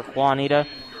here for Juanita,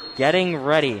 getting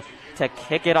ready to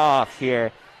kick it off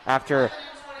here after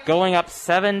going up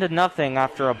 7-0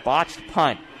 after a botched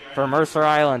punt for Mercer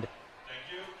Island.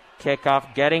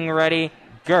 Kickoff getting ready.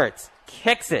 Gertz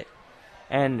kicks it.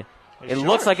 And it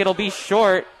looks like it'll be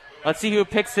short. Let's see who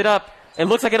picks it up. It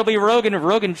looks like it'll be Rogan.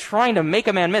 Rogan trying to make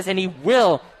a man miss, and he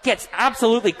will. Gets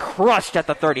absolutely crushed at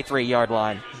the 33-yard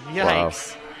line.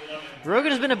 Yikes. Wow.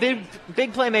 Rogan has been a big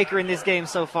playmaker in this game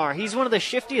so far. He's one of the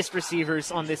shiftiest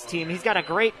receivers on this team. He's got a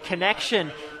great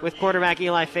connection with quarterback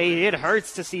Eli Fahey. It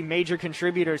hurts to see major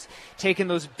contributors taking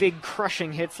those big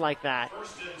crushing hits like that.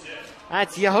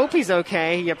 You hope he's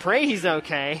okay. You pray he's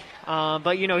okay.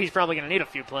 But he's probably going to need a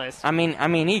few plays. I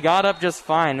mean, he got up just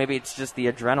fine. Maybe it's just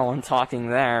the adrenaline talking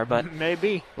there, but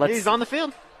maybe. He's on the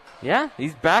field. Yeah,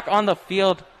 he's back on the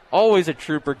field. Always a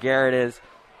trooper, Garrett is.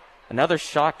 Another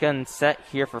shotgun set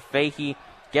here for Fahey,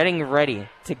 getting ready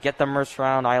to get the Mercer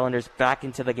Island Islanders back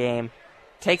into the game.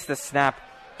 Takes the snap,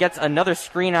 gets another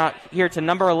screen out here to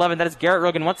number 11. That is Garrett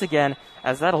Rogan once again,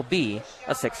 as that'll be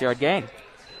a 6-yard gain.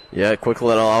 Yeah, quick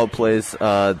little out plays.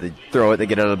 They throw it, they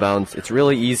get out of bounds. It's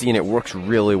really easy, and it works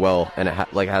really well, and it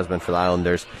has been for the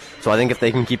Islanders. So I think if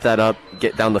they can keep that up,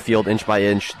 get down the field inch by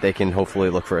inch, they can hopefully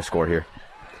look for a score here.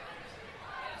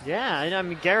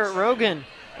 Yeah, Garrett Rogan,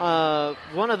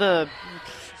 one of the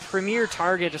premier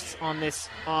targets on this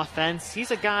offense.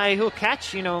 He's a guy who'll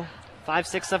catch, 5,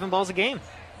 6, 7 balls a game.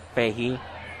 Fahey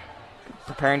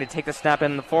preparing to take the snap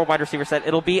in the 4 wide receiver set.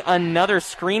 It'll be another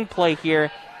screen play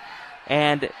here,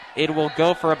 and it will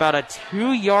go for about a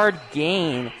 2-yard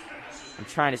gain. I'm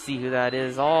trying to see who that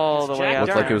is all the way out.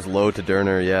 Looks like it was low to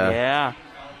Durner, yeah. Yeah.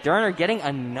 Durner getting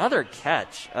another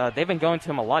catch. They've been going to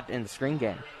him a lot in the screen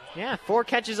game. Yeah, 4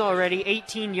 catches already,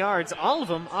 18 yards, all of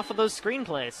them off of those screen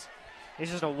plays. It's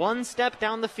just a one step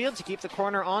down the field to keep the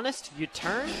corner honest. You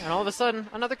turn, and all of a sudden,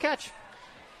 another catch.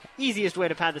 Easiest way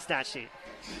to pad the stat sheet.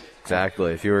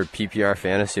 Exactly. If you were PPR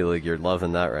Fantasy League, you're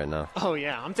loving that right now. Oh,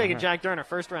 yeah. I'm taking Jack Durner,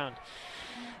 first round.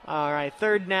 All right,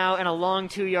 3rd now, and a long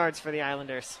 2 yards for the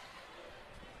Islanders.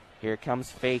 Here comes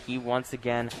Fahey once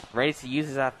again, ready to use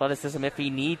his athleticism if he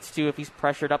needs to, if he's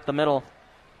pressured up the middle.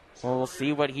 Well, we'll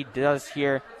see what he does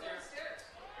here.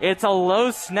 It's a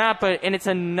low snap, and it's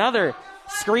another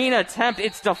screen attempt.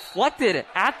 It's deflected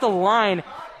at the line,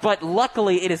 but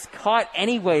luckily it is caught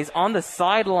anyways on the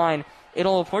sideline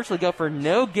It'll unfortunately go for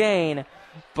no gain,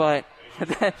 but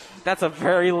that's a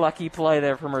very lucky play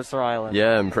there for Mercer Island.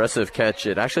 Yeah, impressive catch.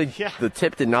 The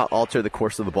tip did not alter the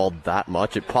course of the ball that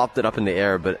much. It popped it up in the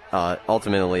air, but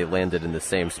ultimately it landed in the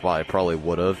same spot it probably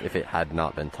would have if it had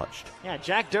not been touched. Yeah,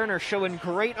 Jack Durner showing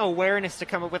great awareness to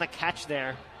come up with a catch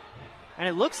there. And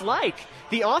it looks like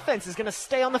the offense is going to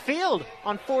stay on the field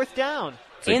on 4th down.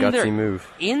 It's a gutsy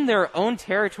move. In their own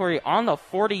territory on the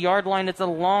 40-yard line. It's a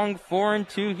long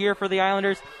 4-2 here for the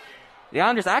Islanders. The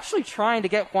Islanders actually trying to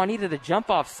get Juanita to jump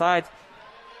off sides.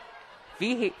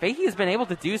 Fahey has been able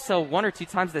to do so 1 or 2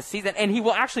 times this season, and he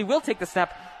will take the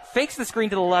snap, fakes the screen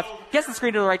to the left, gets the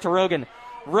screen to the right to Rogan.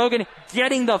 Rogan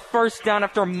getting the first down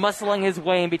after muscling his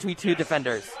way in between 2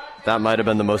 defenders. That might have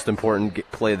been the most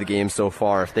important play of the game so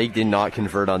far. If they did not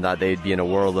convert on that, they'd be in a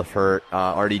world of hurt.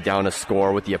 Already down a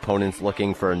score with the opponents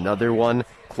looking for another one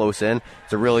close in.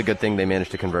 It's a really good thing they managed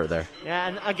to convert there. Yeah,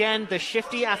 and again, the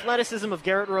shifty athleticism of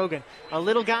Garrett Rogan. A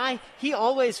little guy, he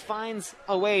always finds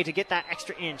a way to get that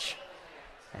extra inch.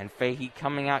 And Fahey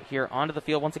coming out here onto the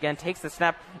field once again, takes the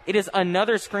snap. It is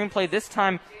another screenplay, this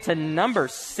time to number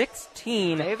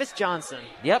 16. Davis Johnson.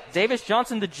 Yep, Davis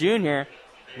Johnson, the junior,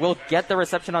 will get the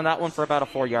reception on that one for about a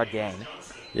 4-yard gain.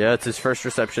 Yeah, it's his first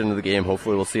reception of the game.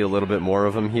 Hopefully we'll see a little bit more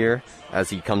of him here as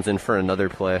he comes in for another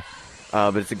play.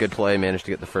 But it's a good play, managed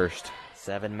to get the first.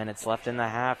 7 minutes left in the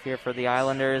half here for the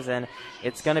Islanders, and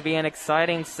it's going to be an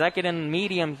exciting 2nd and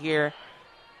medium here.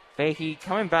 Fahey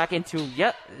coming back into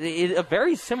yet a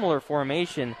very similar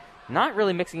formation, not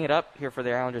really mixing it up here for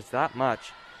the Islanders that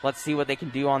much. Let's see what they can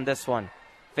do on this one.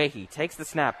 Fahey takes the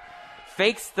snap,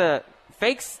 fakes the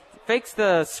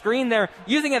screen there,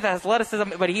 using it as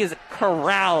athleticism, but he is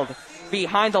corralled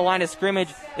behind the line of scrimmage.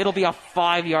 It'll be a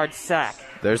 5-yard sack.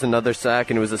 There's another sack,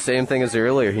 and it was the same thing as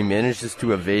earlier. He manages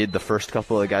to evade the first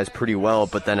couple of guys pretty well,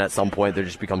 but then at some point there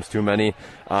just becomes too many.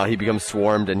 He becomes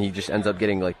swarmed, and he just ends up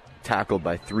getting tackled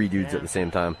by 3 dudes at the same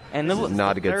time. And this is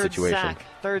not a good situation.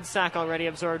 Third sack already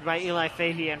absorbed by Eli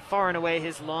Fahey, and far and away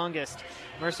his longest.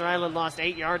 Mercer Island lost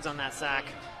 8 yards on that sack.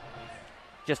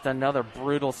 Just another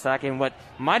brutal sack in what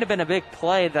might have been a big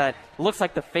play that looks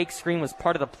like the fake screen was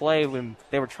part of the play when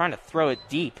they were trying to throw it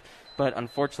deep, but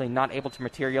unfortunately not able to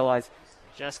materialize.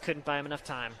 Just couldn't buy him enough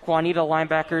time. Juanita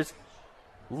linebackers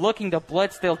looking to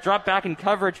blitz. They'll drop back in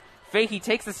coverage. Fahey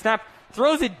takes the snap,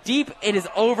 throws it deep. It is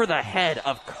over the head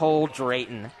of Cole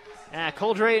Drayton. Yeah,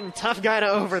 Cole Drayton, tough guy to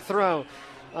overthrow.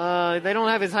 They don't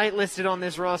have his height listed on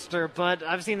this roster, but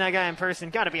I've seen that guy in person.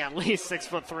 Got to be at least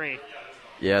 6'3".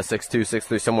 Yeah, 6'2",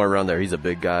 6'3", somewhere around there. He's a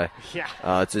big guy. Yeah.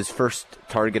 It's his first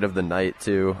target of the night,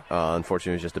 too.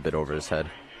 Unfortunately, it was just a bit over his head.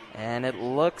 And it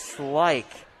looks like...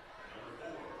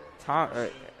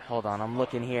 hold on, I'm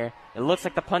looking here. It looks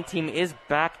like the punt team is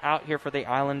back out here for the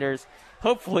Islanders.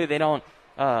 Hopefully they don't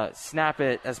snap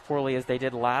it as poorly as they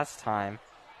did last time.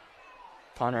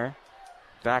 Punter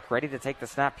back ready to take the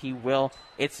snap. He will.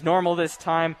 It's normal this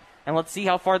time. And let's see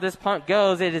how far this punt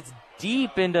goes. It is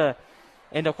deep into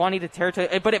Juanita territory,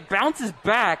 but it bounces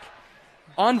back.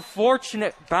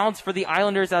 Unfortunate bounce for the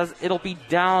Islanders as it'll be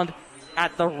downed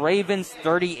at the Ravens'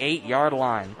 38-yard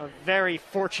line. A very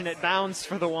fortunate bounce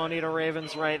for the Juanita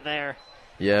Ravens right there.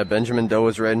 Yeah, Benjamin Doe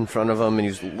was right in front of him, and he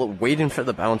was waiting for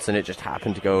the bounce, and it just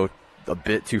happened to go a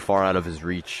bit too far out of his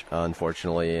reach,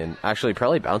 unfortunately. And actually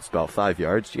probably bounced about 5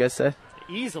 yards, did you guys say?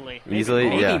 Easily.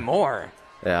 Maybe more.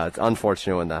 Yeah, it's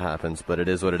unfortunate when that happens, but it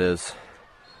is what it is.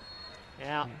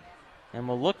 Yeah. And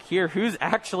we'll look here who's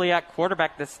actually at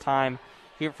quarterback this time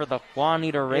here for the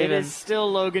Juanita Ravens. It is still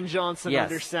Logan Johnson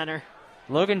under center.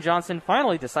 Logan Johnson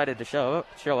finally decided to show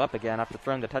up again after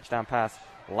throwing the touchdown pass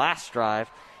last drive.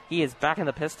 He is back in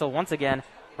the pistol once again,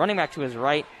 running back to his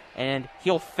right, and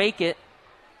he'll fake it.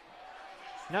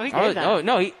 No, he gave that. Oh,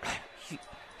 no,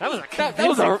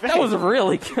 that was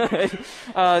really good.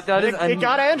 It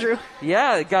got Andrew.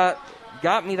 Yeah, it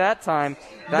got me that time.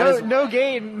 No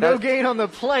gain on the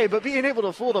play, but being able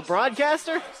to fool the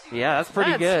broadcaster? Yeah, that's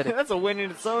pretty good. That's a win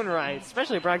in its own right,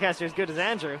 especially a broadcaster as good as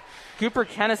Andrew. Cooper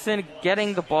Kennison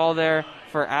getting the ball there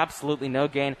for absolutely no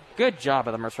gain. Good job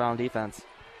of the Mercer Island defense.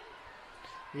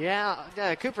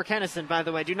 Yeah, Cooper Kennison, by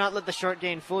the way, do not let the short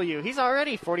gain fool you. He's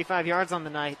already 45 yards on the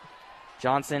night.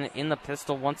 Johnson in the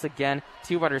pistol once again.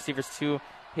 2 wide receivers to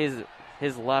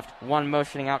his left, one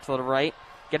motioning out to the right,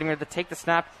 getting ready to take the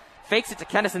snap. Fakes it to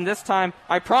Kennison this time.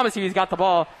 I promise you he's got the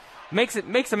ball. Makes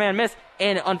a man miss,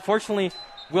 and unfortunately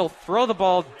will throw the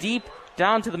ball deep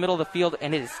down to the middle of the field,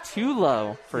 and it is too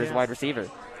low for his wide receiver.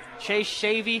 Chase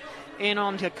Shavy in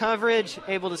onto coverage,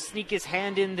 able to sneak his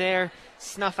hand in there,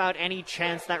 snuff out any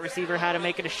chance that receiver had to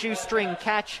make it a shoestring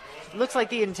catch. It looks like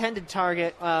the intended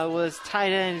target was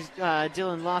tight end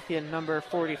Dylan Lothian, number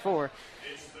 44.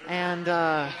 And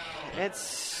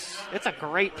it's a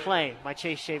great play by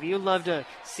Chase Shavy. You love to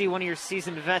see one of your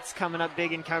seasoned vets coming up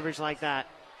big in coverage like that.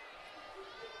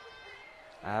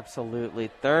 Absolutely.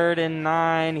 3rd and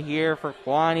 9 here for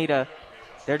Juanita.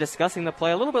 They're discussing the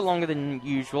play a little bit longer than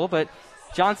usual, but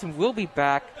Johnson will be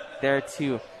back there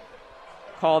to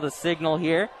call the signal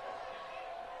here.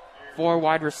 4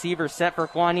 wide receivers set for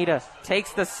Juanita.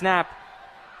 Takes the snap.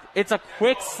 It's a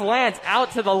quick slant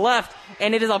out to the left,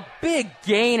 and it is a big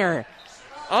gainer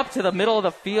up to the middle of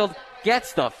the field.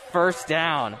 Gets the first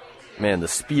down. Man, the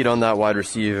speed on that wide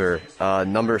receiver,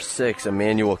 number 6,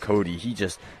 Emmanuel Cody, he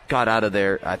just got out of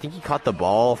there. I think he caught the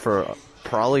ball for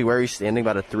probably where he's standing,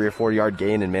 about a 3 or 4 yard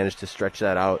gain, and managed to stretch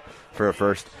that out for a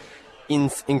first.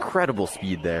 Incredible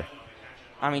speed there.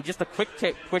 I mean, just the quick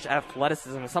twitch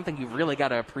athleticism is something you really got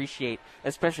to appreciate,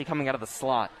 especially coming out of the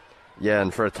slot. Yeah,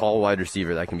 and for a tall wide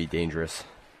receiver, that can be dangerous.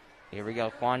 Here we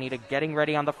go. Juanita getting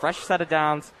ready on the fresh set of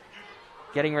downs,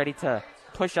 getting ready to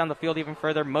push down the field even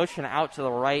further. Motion out to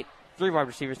the right. 3 wide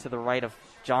receivers to the right of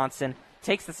Johnson.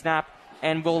 Takes the snap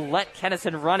and will let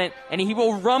Kennison run it, and he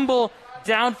will rumble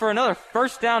down for another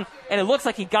first down, and it looks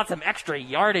like he got some extra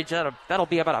yardage. That'll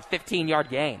be about a 15-yard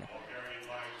gain.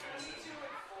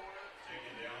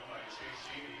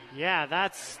 Yeah,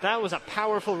 that was a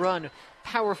powerful run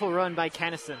by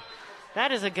Kennison.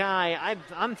 That is a guy,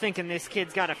 I'm thinking this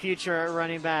kid's got a future at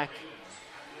running back.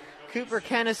 Cooper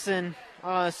Kennison,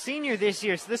 senior this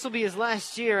year, so this will be his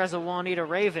last year as a Juanita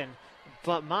Raven.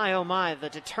 But my, oh my, the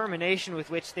determination with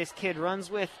which this kid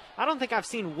runs with, I don't think I've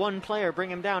seen one player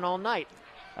bring him down all night.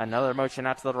 Another motion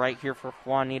out to the right here for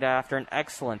Juanita after an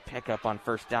excellent pickup on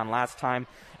first down last time.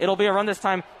 It'll be a run this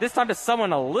time to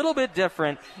someone a little bit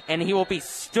different, and he will be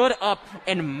stood up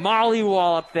and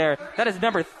mollywall up there. That is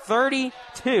number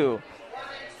 32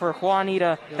 for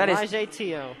Juanita. Elijah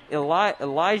Teo.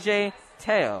 Elijah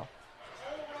Teo.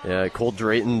 Yeah, Cole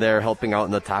Drayton there helping out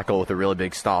in the tackle with a really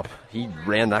big stop. He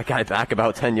ran that guy back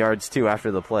about 10 yards, too,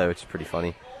 after the play, which is pretty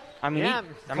funny. I mean,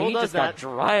 he just got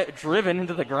driven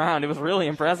into the ground. It was really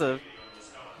impressive.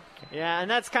 Yeah,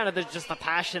 and that's kind of just the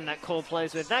passion that Cole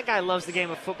plays with. That guy loves the game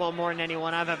of football more than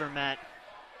anyone I've ever met.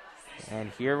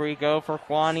 And here we go for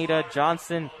Juanita.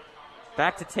 Johnson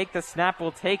back to take the snap.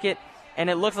 Will take it. And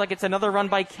it looks like it's another run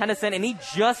by Kennison, and he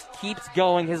just keeps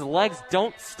going. His legs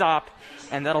don't stop.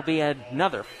 And that'll be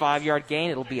another 5-yard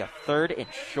gain. It'll be a 3rd and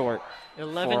short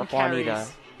 11 for Juanita.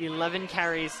 11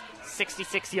 carries,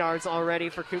 66 yards already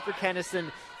for Cooper Kennison.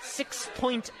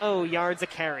 6.0 yards a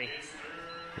carry.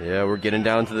 Yeah, we're getting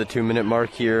down to the 2-minute mark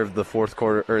here of the fourth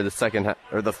quarter, or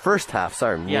the first half.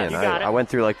 Sorry, man, I went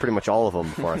through like pretty much all of them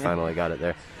before I finally got it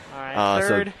there. All right,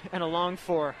 3rd and a long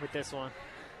 4 with this one.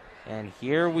 And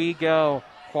here we go.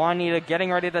 Juanita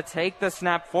getting ready to take the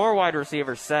snap. 4 wide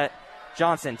receivers set.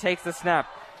 Johnson takes the snap,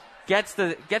 gets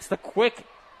the quick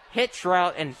hitch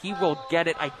route, and he will get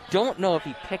it. I don't know if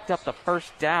he picked up the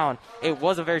first down. It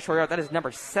was a very short route. That is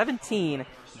number 17,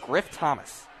 Griff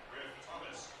Thomas.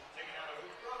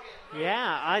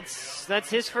 Yeah, that's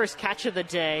his first catch of the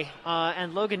day.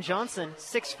 And Logan Johnson,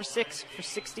 6 for 6 for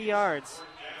 60 yards.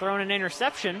 Thrown an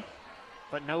interception,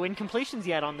 but no incompletions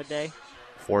yet on the day.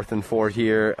 4th and 4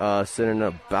 here, sitting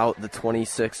about the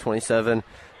 26, 27.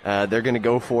 They're going to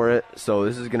go for it, so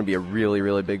this is going to be a really,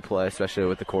 really big play, especially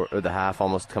with the half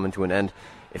almost coming to an end.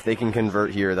 If they can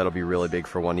convert here, that'll be really big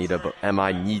for Juanita, but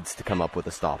MI needs to come up with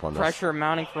a stop on this. Pressure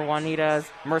mounting for Juanita as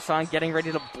Mercer getting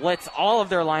ready to blitz all of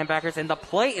their linebackers, and the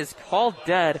play is called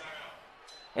dead.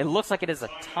 It looks like it is a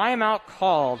timeout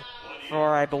called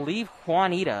for, I believe,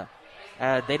 Juanita.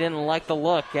 They didn't like the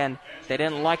look, and they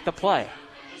didn't like the play.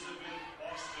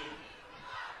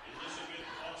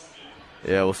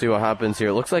 Yeah, we'll see what happens here.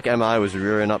 It looks like MI was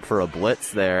rearing up for a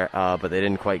blitz there, but they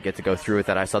didn't quite get to go through with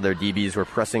that. I saw their DBs were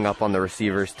pressing up on the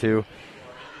receivers too.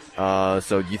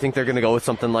 So do you think they're going to go with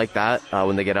something like that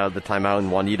when they get out of the timeout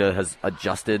and Juanita has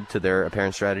adjusted to their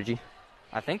apparent strategy?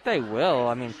 I think they will.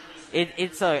 I mean,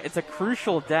 it's a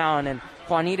crucial down, and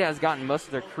Juanita has gotten most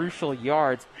of their crucial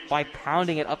yards by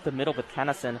pounding it up the middle with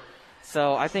Kennison.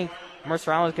 So I think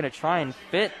Mercer Island is going to try and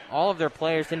fit all of their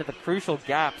players into the crucial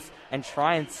gaps and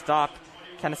try and stop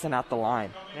Kennison out the line.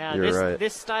 Yeah, right.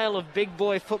 This style of big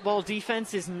boy football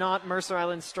defense is not Mercer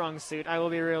Island's strong suit. I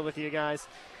will be real with you guys.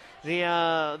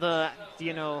 The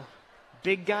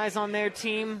big guys on their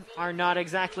team are not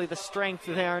exactly the strength.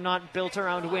 They are not built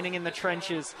around winning in the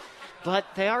trenches, but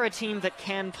they are a team that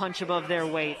can punch above their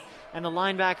weight. and the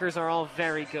linebackers are all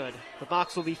very good. The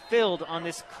box will be filled on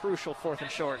this crucial 4th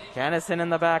and short. Kennison in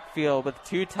the backfield with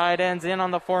 2 tight ends in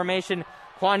on the formation.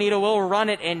 Juanita will run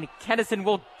it, and Kennison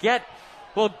will get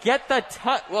the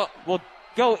will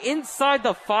go inside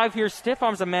the 5 here. Stiff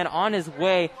arms a man on his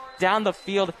way down the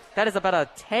field. That is about a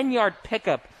 10-yard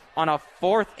pickup on a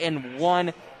 4th and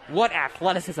 1. What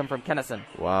athleticism from Kennison.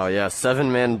 Wow, yeah,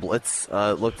 7-man blitz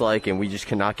looked like, and we just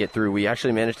cannot get through. We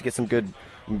actually managed to get some good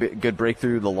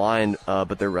breakthrough the line,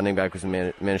 but their running back was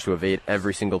managed to evade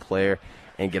every single player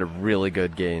and get a really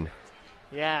good gain.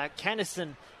 Yeah,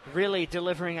 Kennison really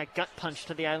delivering a gut punch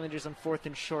to the Islanders on 4th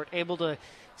and short, able to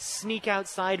sneak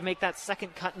outside, make that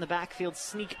second cut in the backfield,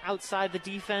 sneak outside the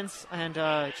defense, and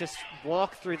just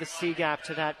walk through the C gap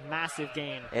to that massive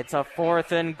gain. It's a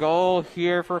 4th and goal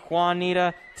here for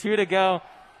Juanita. 2 to go.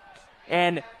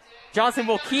 And Johnson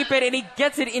will keep it, and he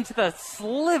gets it into the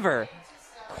sliver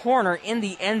corner in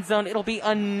the end zone. It'll be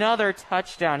another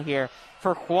touchdown here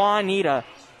for Juanita.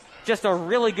 Just a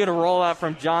really good rollout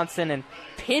from Johnson and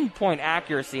pinpoint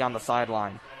accuracy on the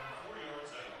sideline.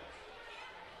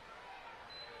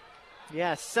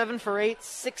 Yeah, 7 for 8,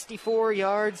 64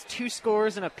 yards, 2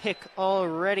 scores, and a pick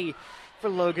already for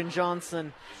Logan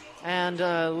Johnson. And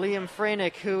Liam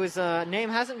Franick, whose name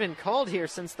hasn't been called here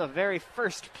since the very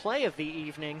first play of the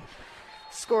evening,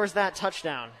 scores that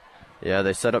touchdown. Yeah,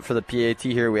 they set up for the PAT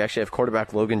here. We actually have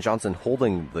quarterback Logan Johnson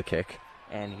holding the kick.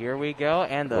 And here we go.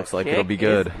 And the looks like it'll be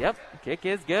good. Kick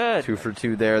is good. 2 for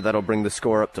 2 there. That'll bring the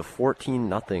score up to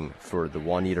 14-0 for the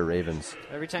Juanita Ravens.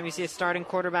 Every time you see a starting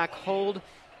quarterback hold,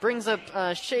 brings up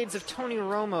shades of Tony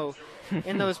Romo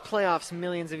in those playoffs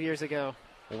millions of years ago.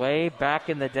 Way back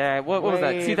in the day. What was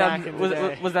that? 2000,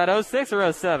 was that 06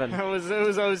 or 07? It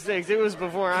was 06. It was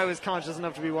before I was conscious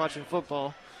enough to be watching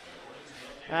football.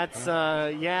 That's,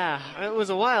 it was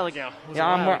a while ago.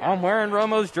 I'm wearing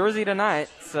Romo's jersey tonight,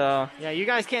 so. Yeah, you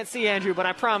guys can't see Andrew, but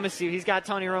I promise you, he's got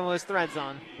Tony Romo's threads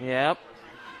on. Yep.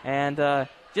 And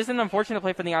just an unfortunate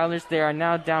play for the Islanders. They are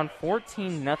now down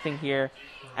 14-0 here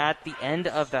at the end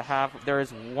of the half. There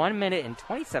is 1 minute and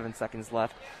 27 seconds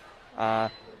left.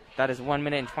 That is 1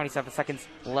 minute and 27 seconds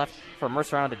left for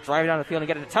Mercer Island to drive down the field and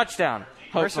get a touchdown.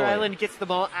 Hopefully. Mercer Island gets the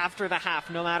ball after the half,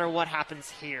 no matter what happens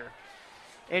here.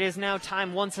 It is now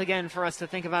time once again for us to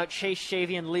think about Chase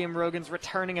Shavy and Liam Rogan's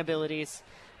returning abilities.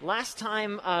 Last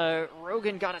time,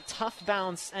 Rogan got a tough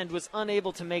bounce and was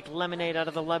unable to make lemonade out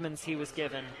of the lemons he was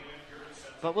given.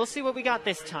 But we'll see what we got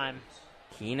this time.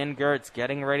 Keenan Gertz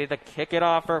getting ready to kick it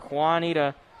off for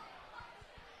Juanita.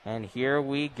 And here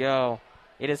we go.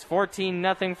 It is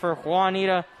 14-0 for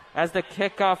Juanita as the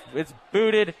kickoff is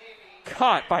booted,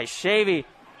 caught by Shavy.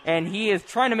 And he is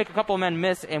trying to make a couple of men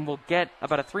miss and will get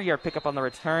about a 3-yard pickup on the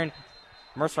return.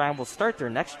 Mercer Island will start their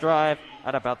next drive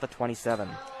at about the 27.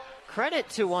 Credit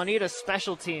to Juanita's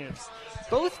special teams.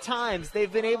 Both times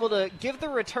they've been able to give the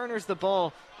returners the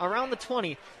ball around the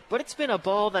 20, but it's been a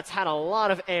ball that's had a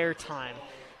lot of air time.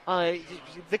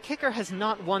 The kicker has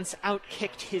not once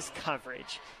outkicked his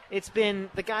coverage. It's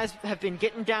been, the guys have been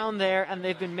getting down there and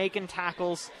they've been making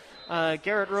tackles.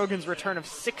 Garrett Rogan's return of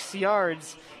 6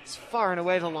 yards is far and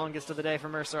away the longest of the day for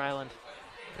Mercer Island.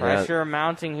 Pressure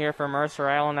mounting here for Mercer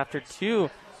Island after 2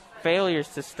 failures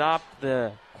to stop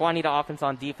the Juanita offense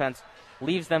on defense.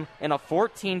 Leaves them in a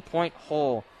 14-point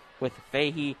hole with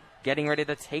Fahey getting ready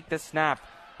to take the snap.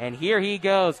 And here he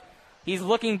goes. He's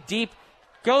looking deep,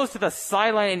 goes to the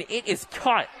sideline, and it is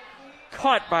caught.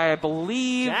 Caught by, I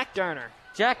believe, Jack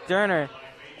Durner.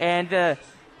 And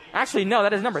actually, no,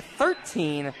 that is number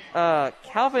 13,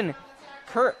 Calvin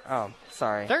Kurt. Oh,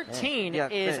 sorry. 13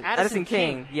 is Addison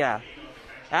King. Yeah.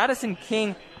 Addison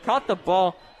King caught the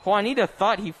ball. Juanita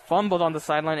thought he fumbled on the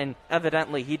sideline, and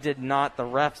evidently he did not. The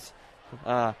refs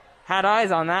had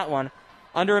eyes on that one.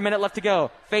 Under a minute left to go.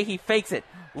 Fahey fakes it,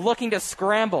 looking to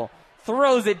scramble.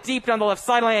 Throws it deep down the left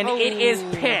sideline, and it is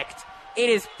picked. It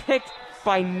is picked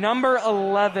by number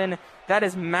 11. That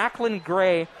is McLean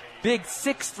Gray. Big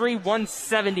 6'3",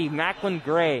 170 McLean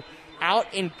Gray.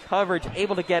 Out in coverage,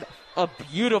 able to get a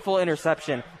beautiful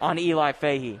interception on Eli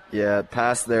Fahey. Yeah,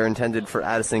 pass there intended for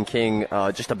Addison King,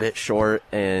 just a bit short,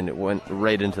 and went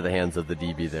right into the hands of the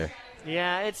DB there.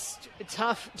 Yeah, it's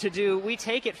tough to do. We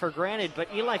take it for granted, but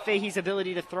Eli Fahey's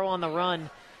ability to throw on the run,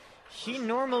 he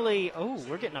normally... Oh,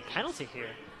 we're getting a penalty here.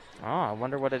 Oh, I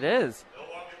wonder what it is.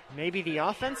 Maybe the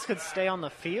offense could stay on the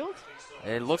field?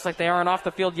 It looks like they aren't off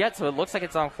the field yet, so it looks like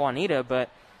it's on Juanita,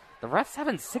 but the refs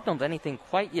haven't signaled anything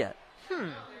quite yet.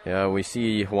 Yeah, we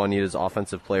see Juanita's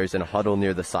offensive players in a huddle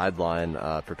near the sideline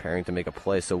preparing to make a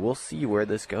play, so we'll see where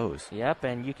this goes. Yep,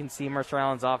 and you can see Mercer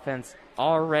Island's offense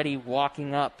already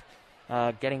walking up,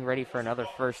 getting ready for another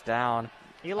first down.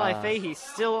 Eli Fahey's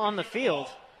still on the field.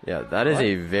 Yeah, that is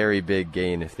a very big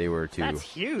gain if they were to. That's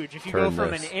huge. If you go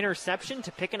from this. an interception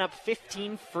to picking up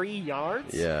 15 free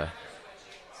yards. Yeah.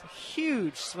 It's a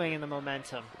huge swing in the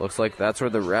momentum. Looks like that's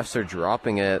where the refs are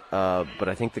dropping it, but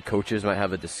I think the coaches might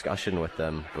have a discussion with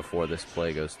them before this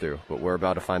play goes through, but we're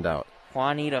about to find out.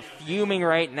 Juanita fuming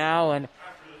right now, and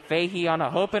Fahey on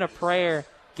a hope and a prayer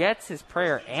gets his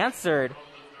prayer answered.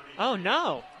 Oh,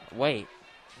 no. Wait.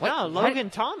 No,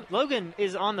 Logan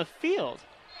is on the field.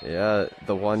 Yeah,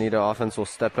 the Juanita offense will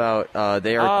step out.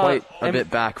 They are quite a bit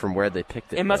back from where they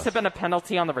picked it. It must have been a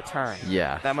penalty on the return.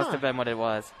 Yeah. That must have been what it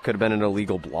was. Could have been an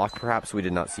illegal block, perhaps. We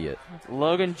did not see it.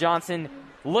 Logan Johnson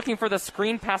looking for the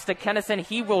screen pass to Kennison.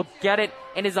 He will get it.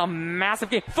 It is a massive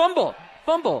game. Fumble!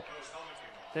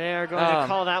 They're going to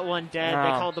call that one dead. They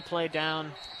called the play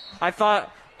down. I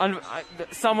thought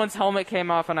someone's helmet came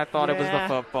off, and I thought it was the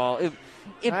football.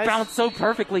 It bounced so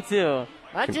perfectly, too.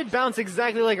 That did bounce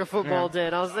exactly like a football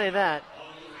did. I'll say that.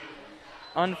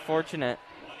 Unfortunate.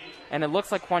 And it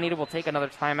looks like Juanita will take another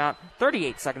timeout.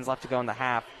 38 seconds left to go in the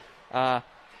half.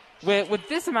 With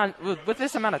this amount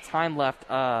of time left,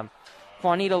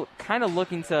 Juanita kind of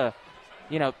looking to,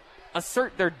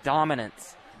 assert their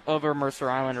dominance over Mercer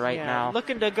Island now.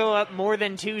 Looking to go up more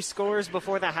than 2 scores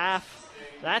before the half.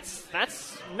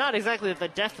 That's not exactly the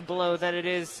death blow that it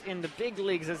is in the big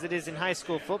leagues as it is in high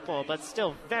school football, but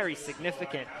still very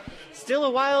significant. Still a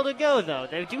while to go, though.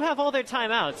 They do have all their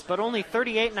timeouts, but only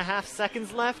 38 and a half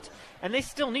seconds left, and they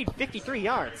still need 53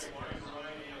 yards.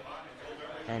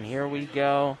 And here we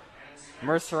go.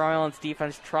 Mercer Island's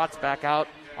defense trots back out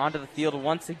onto the field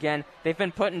once again. They've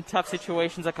been put in tough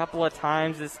situations a couple of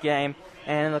times this game,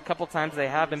 and a couple of times they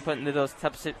have been put into those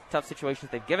tough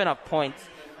situations. They've given up points.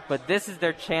 But this is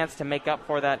their chance to make up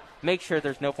for that. Make sure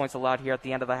there's no points allowed here at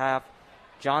the end of the half.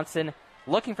 Johnson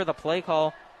looking for the play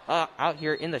call out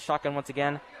here in the shotgun once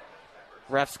again.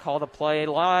 Refs call the play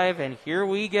live, and here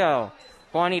we go.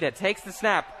 Juanita takes the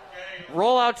snap.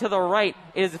 Roll out to the right.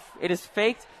 It is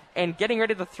faked and getting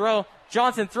ready to throw.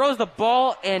 Johnson throws the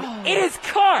ball, and it is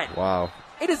caught. Wow.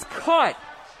 It is caught.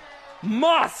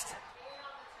 Must.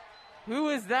 Who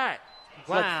is that?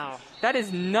 Wow. That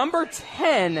is number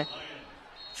 10.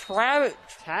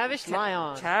 Tavish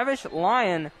Lyon. Tavish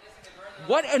Lyon.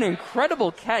 What an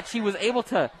incredible catch. He was able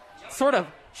to sort of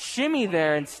shimmy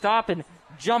there and stop and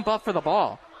jump up for the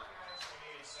ball.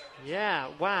 Yeah,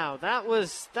 wow.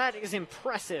 That is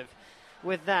impressive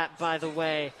with that, by the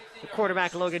way. The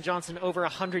quarterback, Logan Johnson, over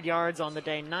 100 yards on the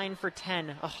day. 9 for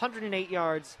 10, 108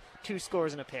 yards, 2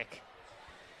 scores and a pick.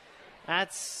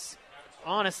 That's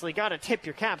honestly got to tip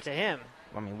your cap to him.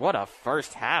 I mean, what a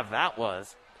first half that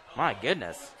was. My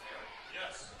goodness.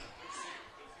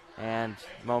 And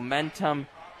momentum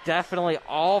definitely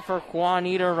all for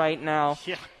Juanita right now.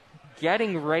 Yeah.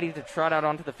 Getting ready to trot out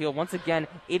onto the field. Once again,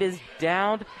 it is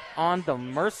down on the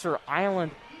Mercer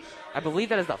Island. I believe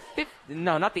that is the 5th.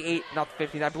 No, not the 8th, not the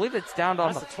 15th. I believe it's down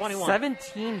on the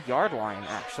 17-yard line,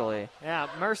 actually. Yeah,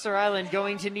 Mercer Island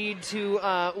going to need to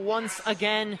once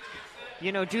again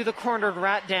do the cornered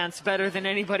rat dance better than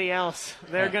anybody else.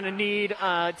 They're going to need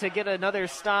to get another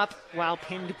stop while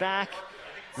pinned back.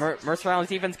 Mercer Island's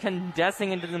defense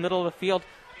condensing into the middle of the field.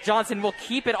 Johnson will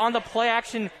keep it on the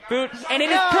play-action boot, and it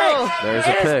is picked. There's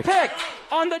a pick.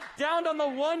 It is picked down on the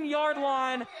 1-yard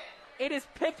line. It is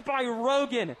picked by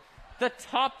Rogan, the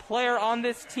top player on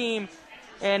this team,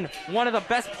 and one of the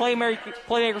best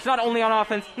playmakers, not only on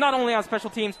offense, not only on special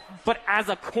teams, but as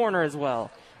a corner as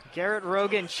well. Garrett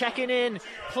Rogan checking in,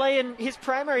 playing his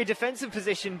primary defensive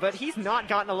position, but he's not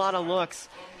gotten a lot of looks.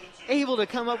 Able to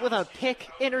come up with a pick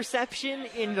interception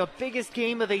in the biggest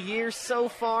game of the year so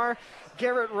far.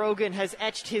 Garrett Rogan has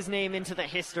etched his name into the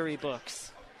history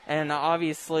books. And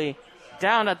obviously,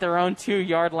 down at their own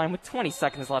 2-yard line with 20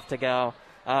 seconds left to go.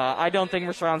 I don't think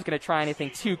Mercer Island's going to try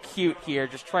anything too cute here.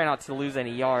 Just try not to lose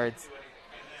any yards.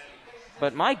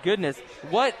 But my goodness,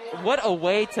 what a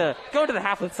way to go to the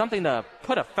half with something to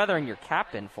put a feather in your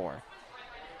cap in for.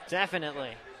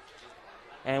 Definitely.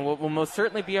 And what will most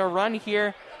certainly be a run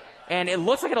here. And it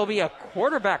looks like it'll be a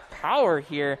quarterback power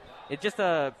here. It just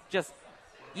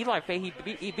Eli Fahey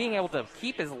being able to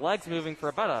keep his legs moving for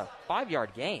about a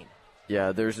 5-yard gain.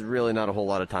 Yeah, there's really not a whole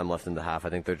lot of time left in the half. I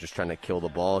think they're just trying to kill the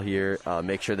ball here,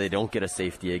 make sure they don't get a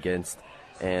safety against,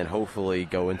 and hopefully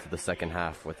go into the second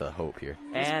half with a hope here.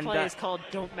 This play is called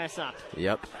Don't Mess Up.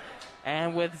 Yep.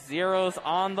 And with zeros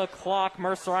on the clock,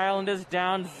 Mercer Island is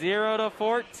down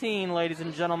 0-14, ladies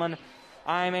and gentlemen.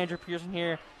 I'm Andrew Pearson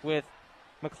here with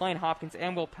McLean Hopkins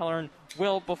and Will Pellerin.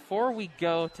 Will, before we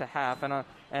go to half,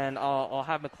 and I'll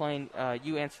have McLean,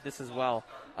 you answer this as well.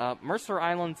 Mercer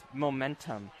Island's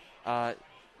momentum.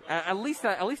 at least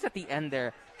at the end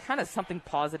there, kind of something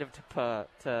positive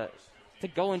to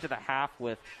go into the half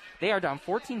with. They are down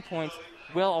 14 points.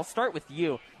 Will, I'll start with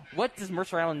you. What does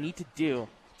Mercer Island need to do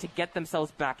to get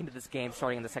themselves back into this game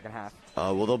starting in the second half?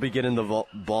 Well, they'll be getting the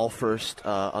ball first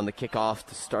on the kickoff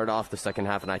to start off the second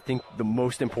half, and I think the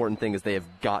most important thing is they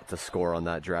have got to score on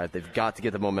that drive. They've got to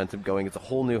get the momentum going. It's a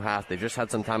whole new half. They've just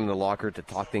had some time in the locker to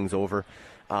talk things over,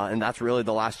 and that's really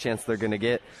the last chance they're going to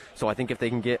get. So I think if they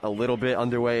can get a little bit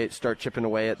underway, start chipping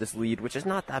away at this lead, which is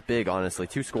not that big, honestly.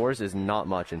 2 scores is not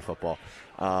much in football.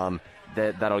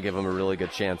 That'll give them a really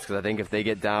good chance, because I think if they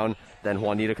get down, then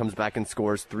Juanita comes back and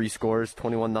scores 3 scores,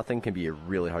 21-0 can be a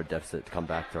really hard deficit to come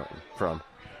back from.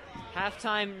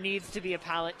 Halftime needs to be a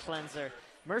palate cleanser.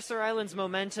 Mercer Island's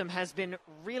momentum has been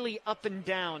really up and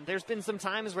down. There's been some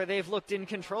times where they've looked in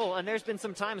control, and there's been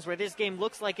some times where this game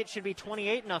looks like it should be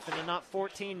 28-0 and not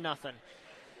 14-0.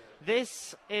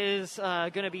 This is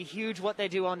going to be huge, what they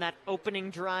do on that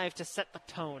opening drive to set the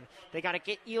tone. They got to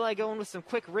get Eli going with some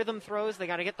quick rhythm throws. They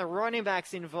got to get the running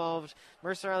backs involved.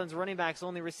 Mercer Island's running backs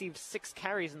only received 6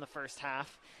 carries in the first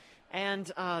half.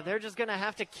 And they're just going to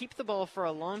have to keep the ball for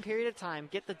a long period of time,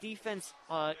 get the defense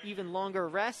even longer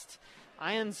rest,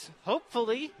 and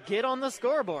hopefully get on the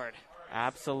scoreboard.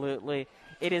 Absolutely.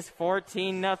 It is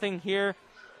 14-0 here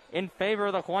in favor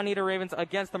of the Juanita Ravens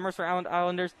against the Mercer Island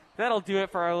Islanders. That'll do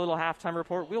it for our little halftime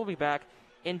report. We'll be back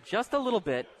in just a little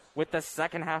bit with the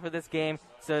second half of this game.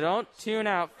 So don't tune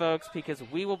out, folks, because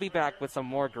we will be back with some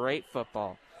more great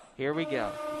football. Here we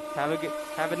go.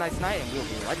 Have a nice night, and we'll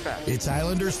be right back. It's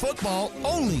Islanders football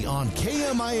only on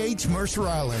KMIH Mercer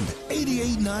Island,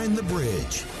 88.9 The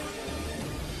Bridge.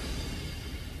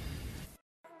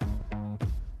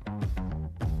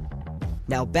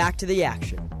 Now back to the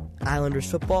action. Islanders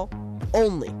football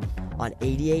only on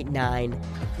 88.9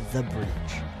 The Bridge.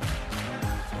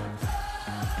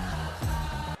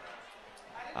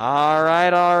 All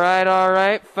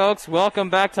right, folks.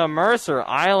 Welcome back to Mercer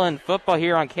Island football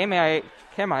here on KMIH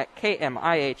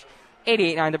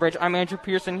 88.9 The Bridge. I'm Andrew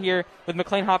Pearson here with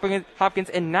McLean Hopkins,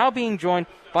 and now being joined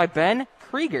by Ben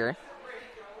Krieger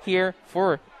here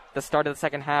for the start of the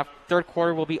second half. Third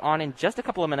quarter will be on in just a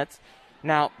couple of minutes.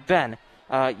 Now, Ben,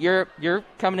 you're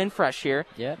coming in fresh here,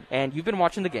 and you've been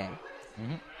watching the game.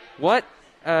 Mm-hmm. What?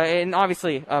 And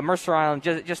obviously, Mercer Island.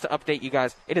 Just to update you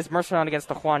guys, it is Mercer Island against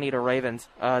the Juanita Ravens.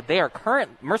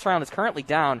 Mercer Island is currently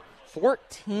down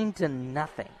 14-0.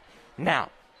 Now,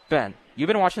 Ben, you've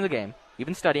been watching the game. You've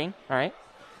been studying. All right.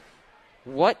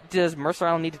 What does Mercer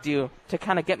Island need to do to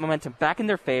kind of get momentum back in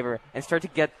their favor and start to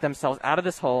get themselves out of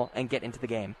this hole and get into the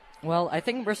game? Well, I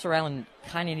think Mercer Island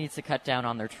kind of needs to cut down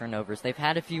on their turnovers. They've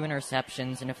had a few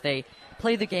interceptions, and if they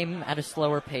play the game at a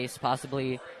slower pace,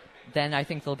 possibly, then I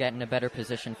think they'll get in a better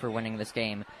position for winning this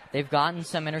game. They've gotten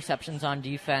some interceptions on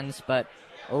defense, but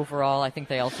overall, I think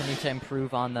they also need to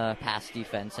improve on the pass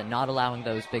defense and not allowing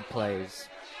those big plays.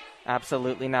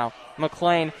 Absolutely. Now,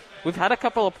 McLean, we've had a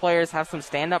couple of players have some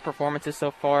stand-up performances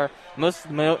so far, most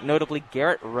notably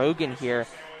Garrett Rogan here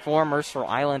for Mercer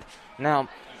Island. Now,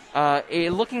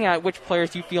 looking at which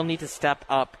players you feel need to step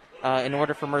up in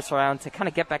order for Mercer Island to kind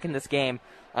of get back in this game,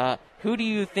 who do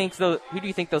you think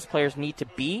those players need to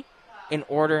be in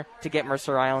order to get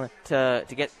Mercer Island to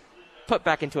get put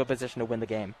back into a position to win the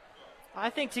game? I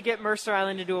think to get Mercer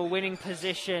Island into a winning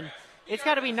position, it's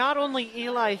got to be not only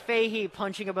Eli Fahey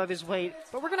punching above his weight,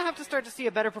 but we're going to have to start to see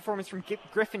a better performance from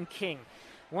Griffin King,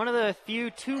 one of the few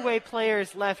two-way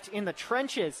players left in the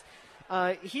trenches.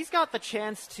 He's got the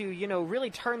chance to, really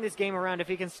turn this game around if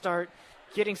he can start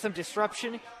getting some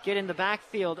disruption, get in the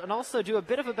backfield, and also do a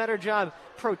bit of a better job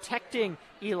protecting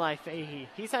Eli Fahey.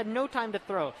 He's had no time to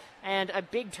throw, and a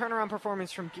big turnaround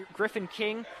performance from Griffin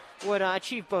King would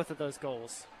achieve both of those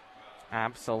goals.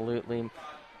 Absolutely.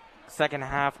 Second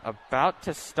half about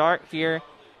to start here,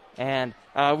 and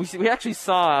we actually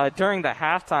saw during the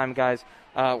halftime, guys,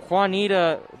 the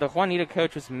Juanita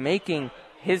coach was making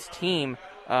his team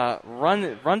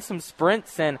run some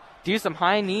sprints and do some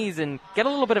high knees and get a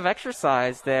little bit of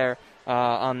exercise there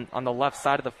on the left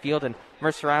side of the field, and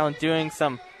Mercer Island doing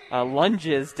some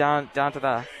lunges down to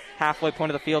the halfway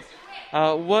point of the field.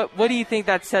 What do you think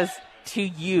that says to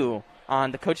you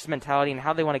on the coach's mentality and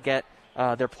how they want to get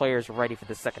their players ready for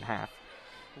the second half?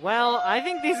 Well, I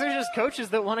think these are just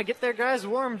coaches that want to get their guys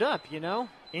warmed up,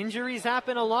 Injuries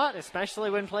happen a lot, especially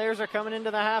when players are coming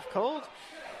into the half cold.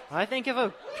 I think if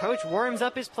a coach warms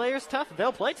up his players tough,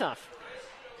 they'll play tough.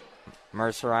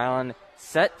 Mercer Island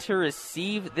set to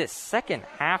receive this second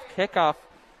half kickoff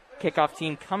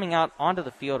team coming out onto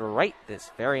the field right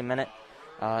this very minute.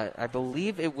 I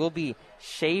believe it will be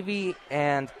Shavy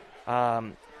and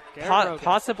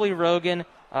possibly Rogan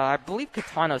I believe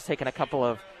Catano's taken a couple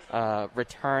of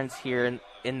returns here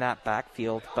in that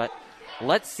backfield, but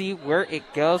let's see where it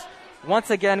goes.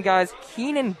 Once again, guys,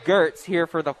 Keenan Gertz here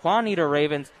for the Juanita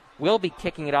Ravens will be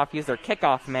kicking it off. He's their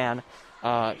kickoff man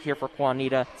here for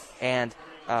Juanita, and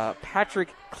Patrick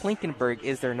Klinkenberg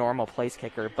is their normal place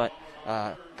kicker, but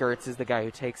Gertz is the guy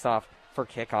who takes off for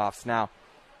kickoffs. Now,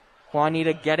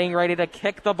 Juanita getting ready to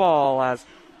kick the ball as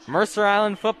Mercer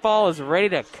Island football is ready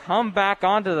to come back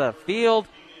onto the field.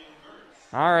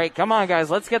 All right, come on, guys.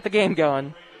 Let's get the game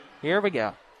going. Here we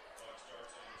go.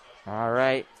 All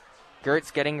right.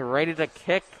 Gertz getting ready to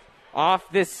kick off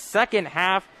this second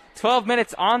half. 12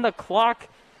 minutes on the clock.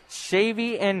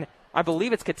 Shavy and I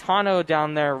believe it's Catano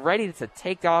down there ready to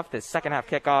take off this second half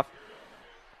kickoff.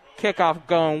 Kickoff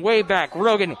going way back.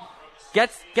 Rogan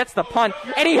gets the punt,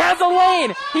 and he has a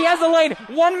lane. He has a lane.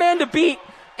 One man to beat,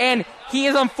 and he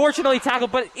is unfortunately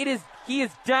tackled, but he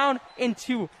is down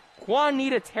into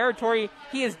Juanita territory.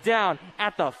 He is down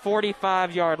at the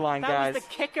 45-yard line, guys. That was the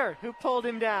kicker who pulled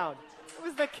him down. It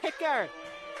was the kicker.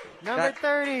 Number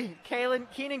 30,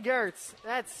 Keenan Gertz.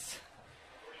 That's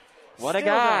what a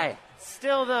guy.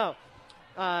 Still, though,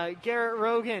 Garrett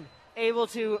Rogan able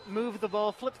to move the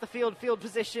ball, flip the field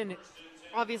position.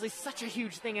 Obviously, such a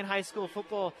huge thing in high school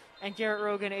football. And Garrett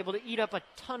Rogan able to eat up a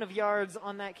ton of yards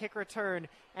on that kick return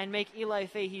and make Eli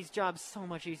Fahey's job so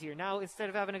much easier. Now, instead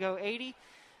of having to go 80,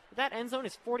 that end zone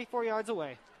is 44 yards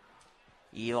away.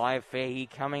 Eli Fahey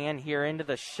coming in here into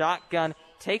the shotgun,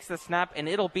 takes the snap, and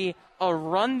it'll be a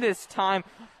run this time.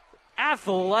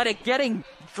 Athletic, getting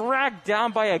dragged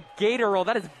down by a gator roll.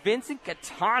 That is Vincent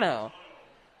Catano.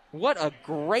 What a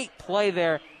great play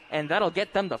there, and that'll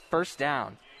get them the first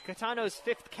down. Catano's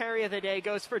 5th carry of the day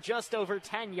goes for just over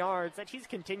 10 yards. That he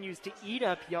continues to eat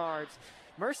up yards.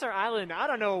 Mercer Island, I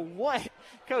don't know what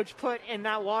Coach put in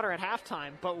that water at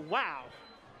halftime, but wow.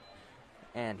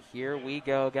 And here we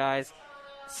go, guys.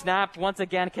 Snap once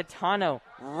again. Catano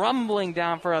rumbling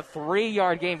down for a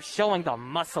 3-yard gain, showing the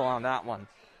muscle on that one.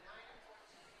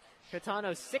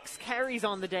 Catano, 6 carries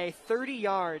on the day, 30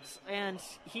 yards, and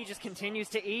he just continues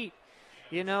to eat.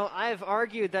 You know, I've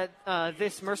argued that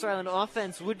this Mercer Island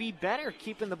offense would be better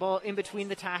keeping the ball in between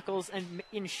the tackles and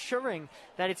ensuring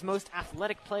that its most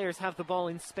athletic players have the ball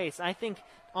in space. I think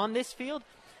on this field,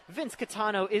 Vince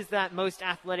Catano is that most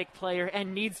athletic player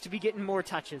and needs to be getting more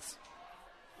touches.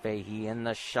 Fahey in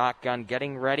the shotgun,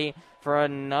 getting ready for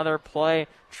another play.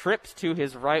 Trips to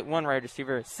his right, one wide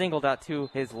receiver singled out to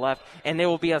his left, and there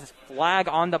will be a flag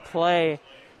on the play.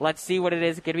 Let's see what it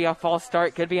is. It could be a false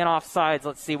start, could be an offsides.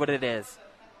 Let's see what it is.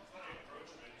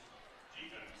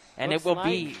 And it will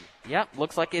be,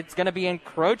 looks like it's going to be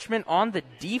encroachment on the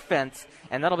defense,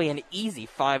 and that'll be an easy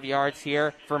 5 yards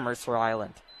here for Mercer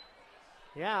Island.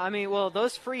 Yeah, I mean, well,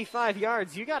 those free 5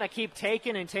 yards, you got to keep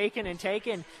taking and taking and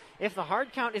taking. If the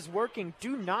hard count is working,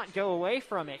 do not go away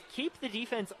from it. Keep the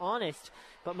defense honest,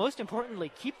 but most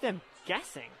importantly, keep them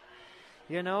guessing.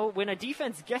 You know, when a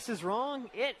defense guesses wrong,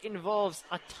 it involves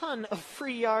a ton of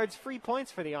free yards, free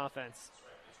points for the offense.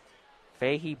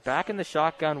 Fahey back in the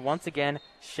shotgun once again.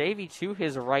 Shavy to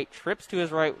his right, trips to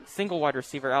his right, single wide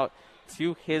receiver out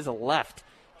to his left.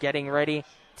 Getting ready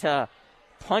to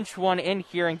punch one in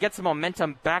here and get some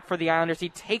momentum back for the Islanders. He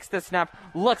takes the snap,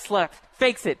 looks left,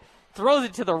 fakes it, throws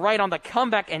it to the right on the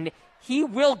comeback, and he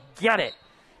will get it.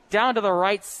 Down to the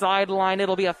right sideline.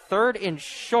 It'll be a 3rd and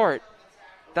short.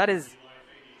 That is...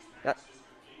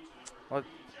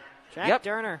 Jack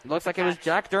Durner. Looks like it was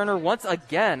Jack Durner once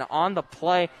again on the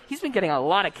play. He's been getting a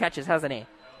lot of catches, hasn't he?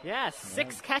 Yeah,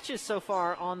 6 catches so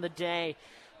far on the day.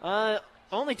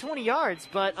 Only 20 yards,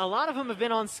 but a lot of them have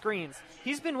been on screens.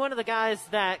 He's been one of the guys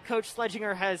that Coach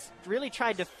Sledginger has really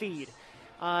tried to feed.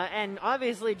 And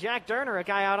obviously Jack Durner, a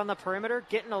guy out on the perimeter,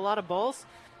 getting a lot of balls.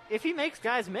 If he makes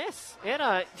guys miss,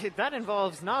 that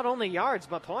involves not only yards,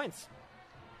 but points.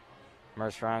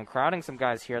 Mercer Island crowding some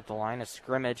guys here at the line of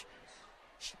scrimmage.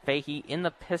 Fahey in the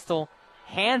pistol,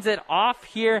 hands it off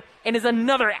here, and is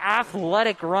another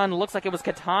athletic run. Looks like it was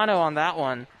Catano on that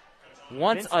one.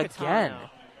 Once again,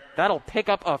 that'll pick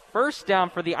up a first down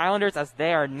for the Islanders as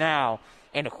they are now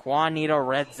in Juanita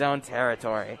red zone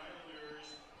territory.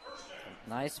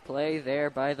 Nice play there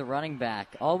by the running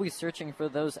back. Always searching for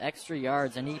those extra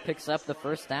yards, and he picks up the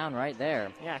first down right there.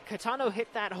 Yeah, Catano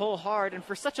hit that hole hard, and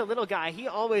for such a little guy, he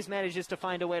always manages to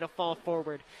find a way to fall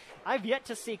forward. I've yet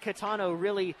to see Catano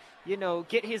really,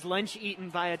 get his lunch eaten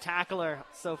by a tackler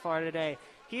so far today.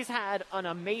 He's had an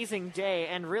amazing day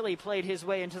and really played his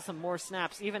way into some more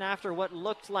snaps, even after what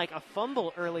looked like a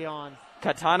fumble early on.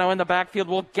 Catano in the backfield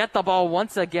will get the ball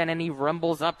once again, and he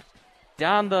rumbles up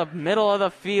down the middle of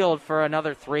the field for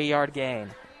another 3-yard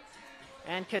gain.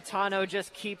 And Catano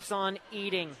just keeps on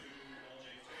eating.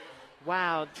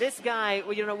 Wow, this guy,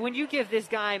 you know, when you give this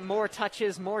guy more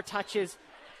touches,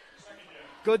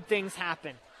 good things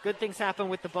happen. Good things happen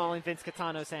with the ball in Vince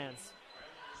Catano's hands.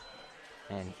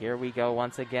 And here we go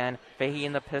once again. Fahey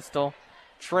in the pistol.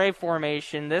 Tray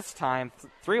formation this time.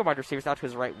 3 wide receivers out to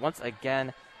his right once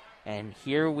again. And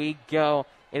here we go.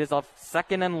 It is a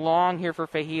 2nd and long here for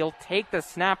Fahey. He'll take the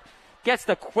snap, gets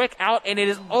the quick out, and it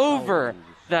is over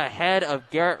the head of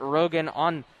Garrett Rogan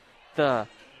on the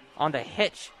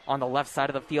hitch on the left side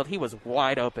of the field. He was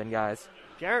wide open, guys.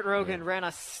 Garrett Rogan ran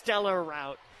a stellar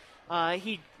route.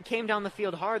 He came down the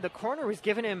field hard. The corner was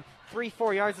giving him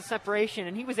 3-4 yards of separation,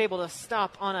 and he was able to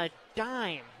stop on a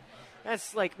dime.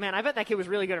 That's like, man, I bet that kid was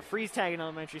really good at freeze tag in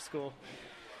elementary school.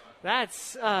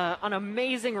 That's an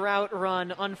amazing route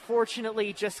run.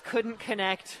 Unfortunately, just couldn't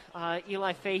connect.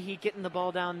 Eli Fahey getting the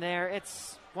ball down there.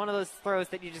 It's one of those throws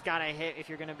that you just got to hit if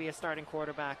you're going to be a starting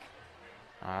quarterback.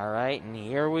 All right, and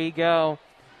here we go.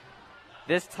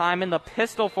 This time in the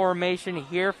pistol formation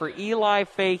here for Eli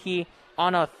Fahey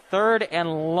on a 3rd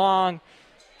and long,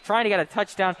 trying to get a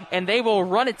touchdown, and they will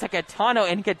run it to Catano,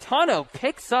 and Catano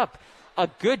picks up a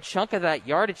good chunk of that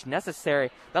yardage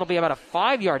necessary. That'll be about a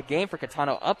 5-yard gain for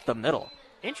Catano up the middle.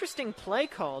 Interesting play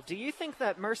call. Do you think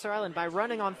that Mercer Island, by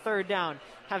running on 3rd down,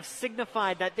 have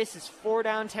signified that this is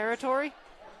 4-down territory?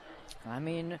 I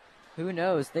mean, who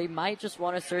knows? They might just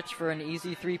want to search for an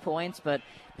easy 3 points, but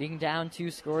being down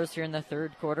 2 scores here in the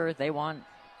 3rd quarter, they want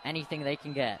anything they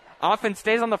can get. Offense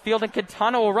stays on the field, and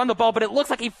Catano will run the ball, but it looks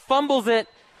like he fumbles it.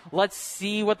 Let's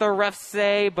see what the refs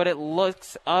say, but it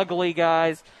looks ugly,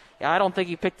 guys. I don't think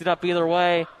he picked it up either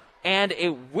way. And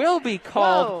it will be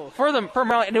called for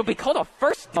Maryland, and it will be called a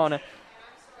first down.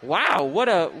 Wow, what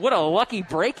a lucky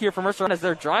break here for Mercer as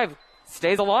their drive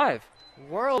stays alive.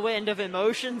 Whirlwind of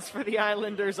emotions for the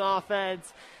Islanders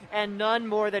offense, and none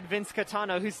more than Vince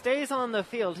Catano, who stays on the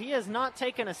field. He has not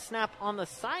taken a snap on the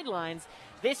sidelines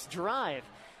this drive.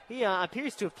 He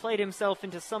appears to have played himself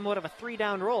into somewhat of a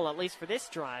 3-down role, at least for this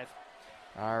drive.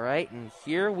 All right, and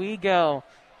here we go.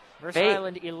 Mercer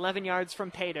Island 11 yards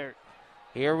from pay dirt.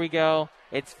 Here we go.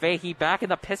 It's Fahey back in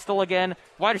the pistol again.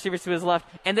 Wide receivers to his left,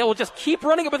 and they will just keep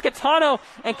running it with Catano,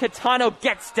 and Catano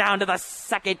gets down to the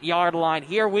 2nd-yard line.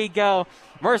 Here we go.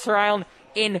 Mercer Island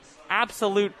in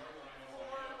absolute,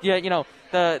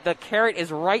 the carrot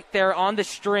is right there on the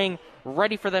string,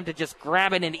 ready for them to just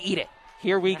grab it and eat it.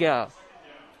 Here we go.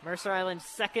 Mercer Island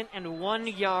 2nd and 1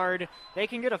 yard. They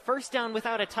can get a first down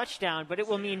without a touchdown, but it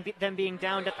will mean them being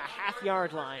downed at the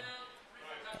half-yard line.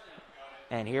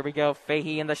 And here we go.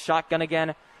 Fahey in the shotgun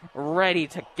again, ready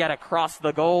to get across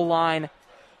the goal line.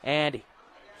 And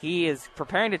he is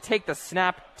preparing to take the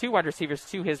snap. 2 wide receivers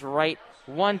to his right,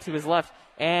 1 to his left,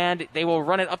 and they will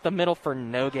run it up the middle for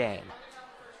no gain.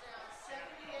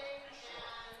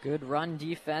 Good run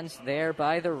defense there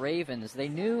by the Ravens. They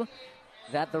knew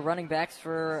that the running backs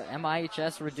for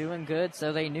MIHS were doing good,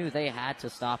 so they knew they had to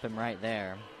stop him right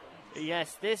there.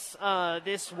 Yes, this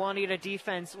Juanita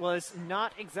defense was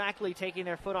not exactly taking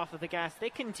their foot off of the gas. They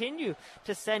continue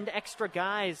to send extra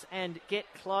guys and get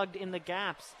clogged in the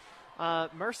gaps.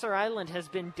 Mercer Island has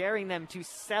been daring them to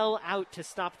sell out to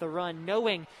stop the run,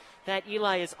 knowing that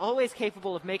Eli is always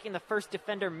capable of making the first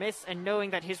defender miss and knowing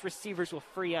that his receivers will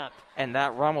free up. And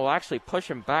that run will actually push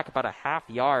him back about a half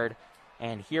yard.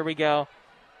 And here we go.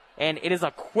 And it is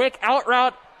a quick out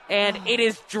route, and it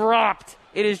is dropped.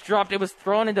 It is dropped. It was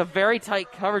thrown into very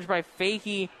tight coverage by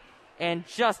Fahey, and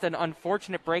just an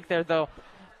unfortunate break there, though.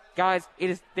 Guys,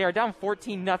 they are down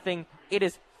 14-0. It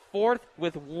is 4th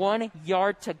with 1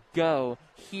 yard to go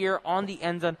here on the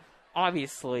end zone.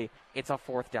 Obviously, it's a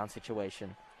 4th down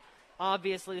situation.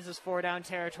 Obviously, this is 4-down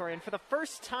territory, and for the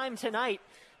first time tonight,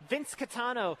 Vince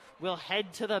Catano will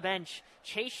head to the bench.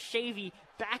 Chase Shavy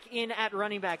back in at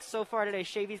running back. So far today,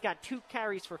 Shavy's got 2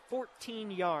 carries for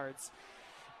 14 yards.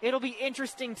 It'll be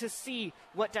interesting to see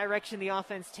what direction the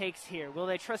offense takes here. Will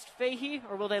they trust Fahey,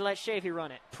 or will they let Shavy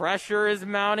run it? Pressure is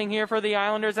mounting here for the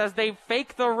Islanders as they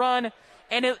fake the run,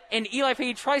 and Eli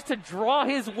Fahey tries to draw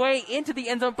his way into the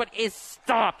end zone, but is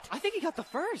stopped. I think he got the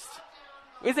first.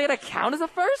 Is it going to count as a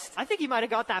first? I think he might have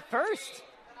got that first.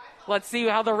 Let's see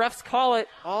how the refs call it.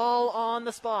 All on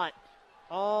the spot.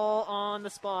 All on the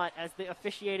spot, as the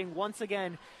officiating once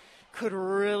again could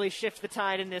really shift the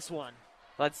tide in this one.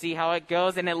 Let's see how it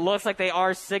goes, and it looks like they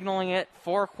are signaling it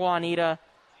for Juanita.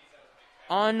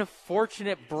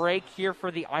 Unfortunate break here for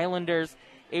the Islanders.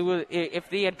 If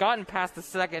they had gotten past the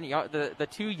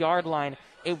 2-yard line,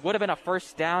 it would have been a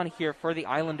first down here for the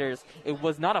Islanders. It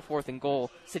was not a 4th and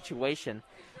goal situation.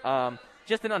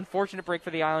 Just an unfortunate break for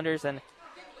the Islanders, and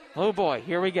oh boy,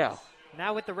 here we go.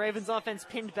 Now with the Ravens offense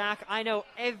pinned back, I know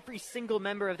every single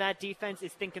member of that defense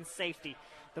is thinking safety.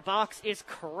 The box is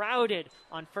crowded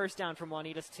on first down from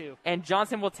Juanita's 2. And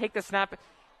Johnson will take the snap,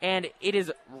 and it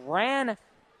is ran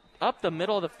up the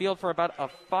middle of the field for about a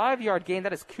 5-yard gain.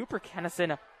 That is Cooper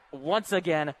Kennison, once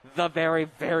again, the very,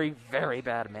 very, very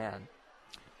bad man.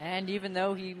 And even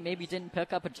though he maybe didn't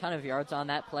pick up a ton of yards on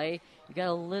that play, you got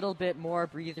a little bit more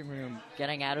breathing room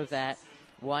getting out of that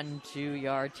 1-2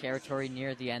 yard territory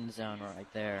near the end zone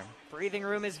right there. Breathing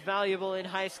room is valuable in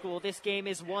high school. This game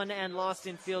is won and lost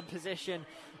in field position.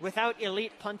 Without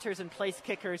elite punters and place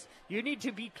kickers, you need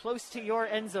to be close to your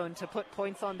end zone to put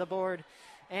points on the board.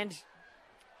 And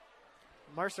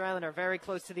Mercer Island are very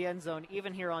close to the end zone,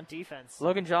 even here on defense.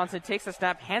 Logan Johnson takes the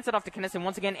snap, hands it off to Kennison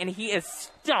once again, and he is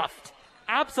stuffed,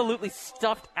 absolutely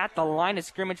stuffed at the line of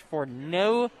scrimmage for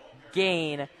no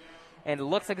gain. And it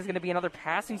looks like it's going to be another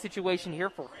passing situation here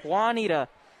for Juanita,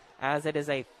 as it is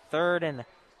a 3rd and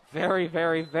very,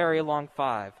 very, very long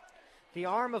 5. The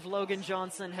arm of Logan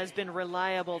Johnson has been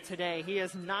reliable today. He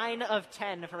is 9 of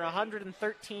 10 for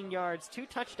 113 yards, 2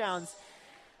 touchdowns,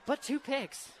 but 2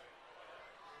 picks.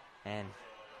 And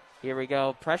here we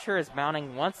go. Pressure is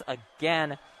mounting once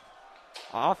again.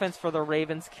 Offense for the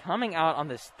Ravens coming out on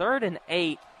this 3rd and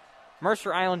 8.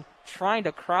 Mercer Island trying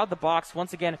to crowd the box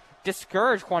once again,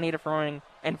 discourage Juanita from running,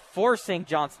 and forcing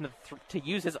Johnson to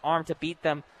use his arm to beat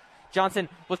them. Johnson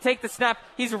will take the snap.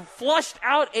 He's flushed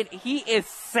out, and he is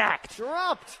sacked.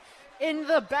 Dropped in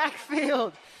the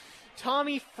backfield.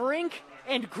 Tommy Frink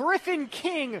and Griffin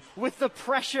King with the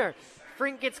pressure.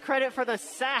 Frink gets credit for the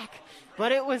sack,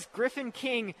 but it was Griffin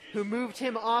King who moved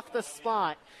him off the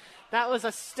spot. That was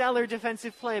a stellar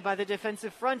defensive play by the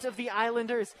defensive front of the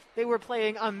Islanders. They were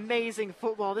playing amazing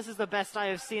football. This is the best I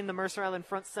have seen the Mercer Island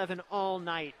front 7 all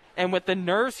night. And with the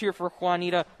nerves here for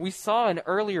Juanita, we saw an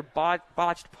earlier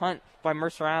botched punt by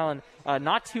Mercer Island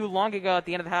not too long ago at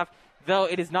the end of the half, though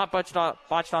it is not botched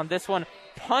on this one.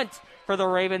 Punt for the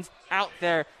Ravens out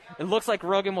there. It looks like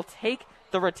Rogan will take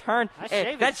the return.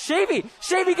 That's Shavy.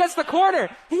 Shavy gets the corner.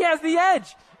 He has the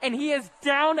edge. And he is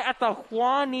down at the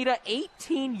Juanita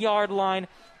 18-yard line.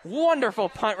 Wonderful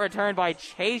punt return by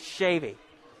Chase Shavy.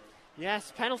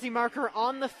 Yes, penalty marker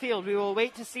on the field. We will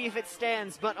wait to see if it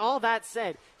stands. But all that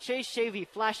said, Chase Shavy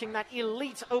flashing that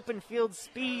elite open field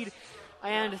speed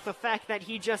and the fact that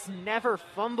he just never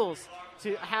fumbles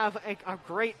to have a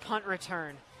great punt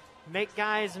return. Make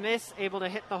guys miss, able to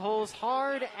hit the holes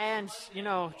hard, and,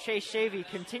 Chase Shavy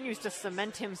continues to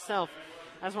cement himself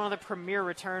as one of the premier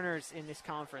returners in this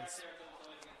conference.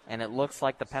 And it looks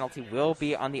like the penalty will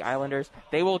be on the Islanders.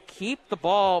 They will keep the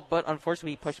ball, but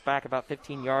unfortunately pushed back about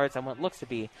 15 yards on what looks to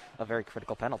be a very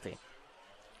critical penalty.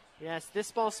 Yes,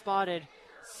 this ball spotted.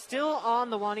 Still on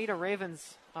the Juanita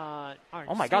Ravens. Oh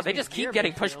my God, they just keep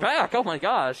getting pushed back. Oh my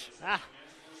gosh.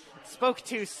 Spoke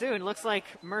too soon. Looks like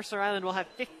Mercer Island will have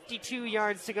 52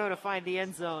 yards to go to find the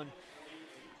end zone.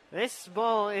 This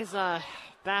ball is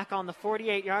back on the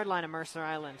 48-yard line of Mercer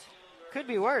Island. Could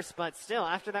be worse, but still,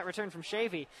 after that return from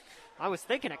Shavy, I was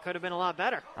thinking it could have been a lot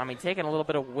better. I mean, taking a little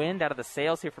bit of wind out of the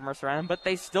sails here for Mercer Island, but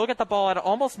they still get the ball at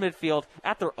almost midfield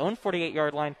at their own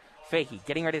 48-yard line. Fahey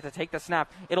getting ready to take the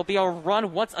snap. It'll be a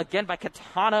run once again by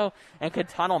Catano, and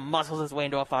Catano muscles his way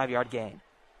into a 5-yard gain.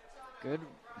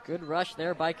 Good rush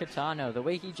there by Catano. The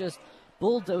way he just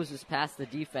bulldozes past the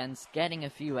defense, getting a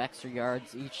few extra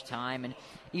yards each time, and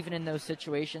even in those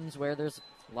situations where there's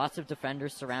lots of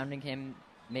defenders surrounding him,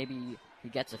 maybe he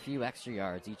gets a few extra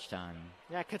yards each time.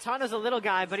 Yeah, Catano's a little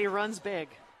guy, but he runs big.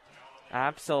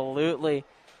 Absolutely.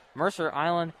 Mercer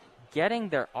Island getting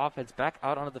their offense back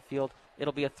out onto the field.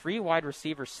 It'll be a 3-wide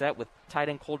receiver set with tight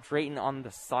end Cole Drayton on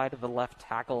the side of the left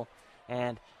tackle.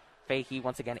 And Fahey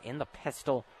once again in the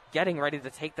pistol, getting ready to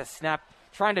take the snap,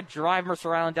 trying to drive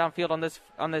Mercer Island downfield on this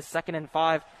 2nd and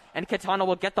 5. And Catano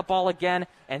will get the ball again,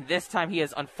 and this time he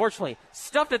is unfortunately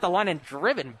stuffed at the line and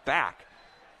driven back.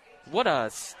 What a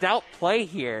stout play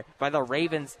here by the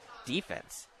Ravens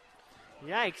defense.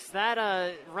 Yikes,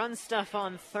 that run stuff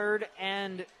on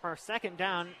 2nd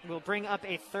down will bring up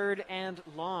a 3rd and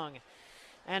long.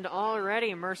 And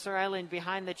already Mercer Island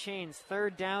behind the chains,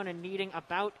 3rd down and needing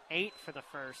about 8 for the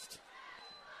first.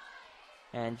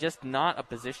 And just not a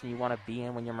position you want to be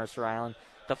in when you're Mercer Island.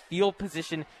 The field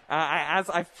position, as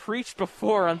I've preached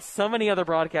before on so many other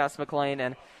broadcasts, McLean,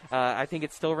 and I think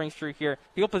it still rings true here.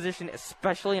 Field position,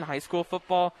 especially in high school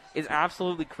football, is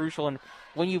absolutely crucial. And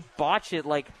when you botch it,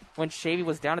 like when Shavy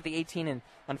was down at the 18, and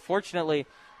unfortunately,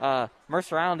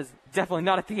 Mercer Island is definitely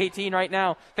not at the 18 right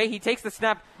now. Fahey takes the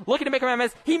snap, looking to make a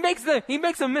miss. He makes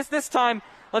a miss this time.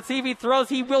 Let's see if he throws.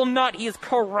 He will not. He is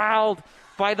corralled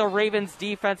by the Ravens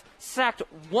defense. Sacked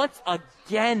once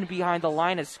again behind the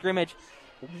line of scrimmage.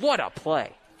 What a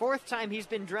play. 4th time he's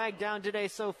been dragged down today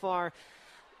so far.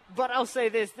 But I'll say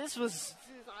this was,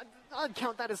 I'd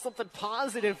count that as something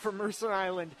positive for Mercer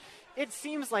Island. It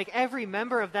seems like every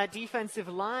member of that defensive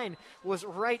line was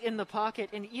right in the pocket,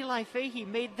 and Eli Fahey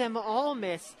made them all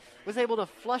miss, was able to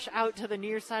flush out to the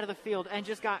near side of the field and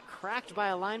just got cracked by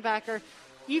a linebacker.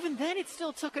 Even then, it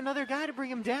still took another guy to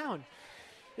bring him down.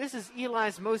 This is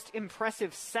Eli's most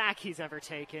impressive sack he's ever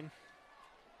taken.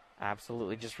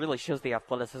 Absolutely. Just really shows the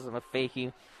athleticism of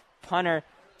Fahey. Punter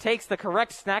takes the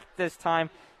correct snap this time,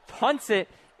 punts it.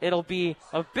 It'll be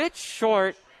a bit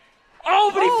short.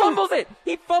 Oh, but he fumbles it.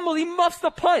 He muffs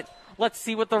the punt. Let's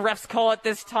see what the refs call it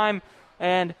this time.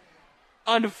 And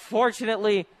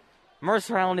unfortunately,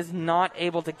 Mercer Island is not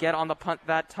able to get on the punt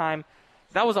that time.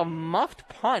 That was a muffed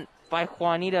punt by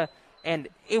Juanita, and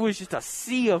it was just a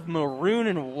sea of maroon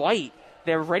and white.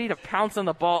 They're ready to pounce on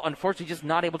the ball. Unfortunately, just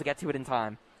not able to get to it in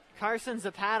time. Carson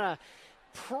Zapata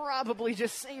probably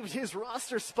just saved his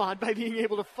roster spot by being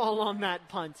able to fall on that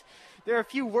punt. There are a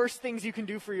few worse things you can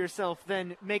do for yourself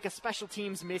than make a special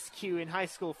teams miscue in high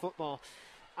school football.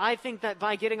 I think that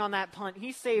by getting on that punt,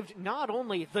 he saved not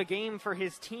only the game for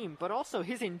his team, but also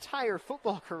his entire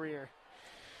football career.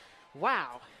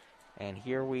 Wow. And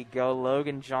here we go.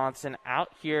 Logan Johnson out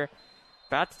here,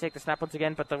 about to take the snap once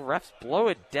again, but the refs blow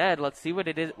it dead. Let's see what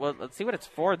it is. Well, let's see what it's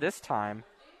for this time.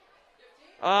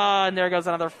 Oh, and there goes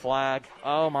another flag.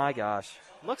 Oh, my gosh.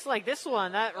 Looks like this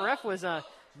one, that ref was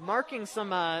marking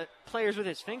some players with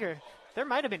his finger. There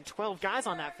might have been 12 guys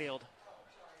on that field.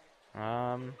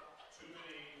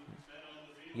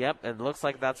 Yep, it looks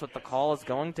like that's what the call is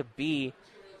going to be.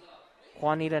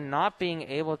 Juanita not being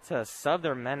able to sub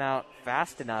their men out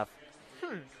fast enough.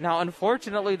 Now,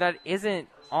 unfortunately, that isn't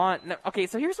on. No, okay,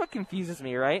 so here's what confuses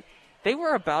me, right? They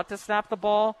were about to snap the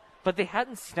ball, but they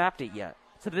hadn't snapped it yet.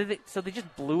 So they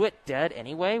just blew it dead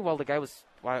anyway while the guy was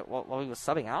while he was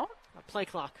subbing out? A play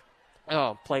clock.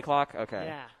 Oh, play clock? Okay.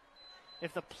 Yeah.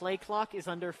 If the play clock is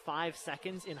under 5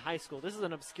 seconds in high school, this is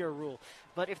an obscure rule,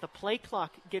 but if the play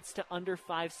clock gets to under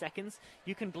 5 seconds,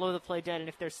 you can blow the play dead, and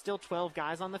if there's still 12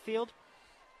 guys on the field,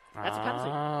 that's a penalty.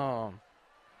 Oh.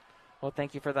 Well,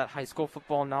 thank you for that high school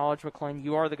football knowledge, McLean.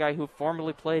 You are the guy who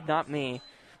formerly played, not me.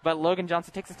 But Logan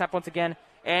Johnson takes a snap once again,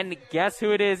 and guess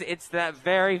who it is? It's that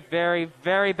very, very,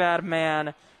 very bad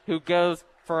man who goes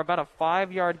for about a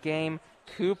 5-yard gain,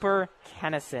 Cooper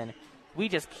Kennison. We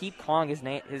just keep calling his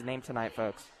name tonight,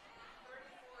 folks.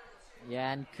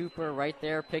 Yeah, and Cooper right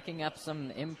there picking up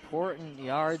some important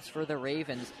yards for the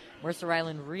Ravens. Mercer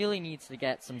Island really needs to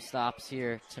get some stops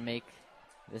here to make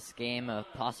this game a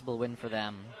possible win for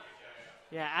them.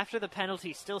 Yeah, after the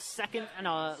penalty, still second and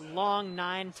a long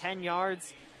 9-10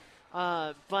 yards.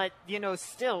 But,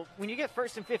 still, when you get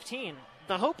 1st and 15,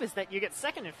 the hope is that you get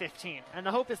 2nd and 15. And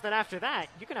the hope is that after that,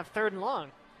 you can have 3rd and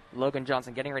long. Logan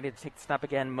Johnson getting ready to take the snap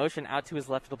again. Motion out to his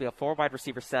left. It'll be a 4 wide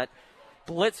receiver set.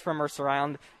 Blitz from Mercer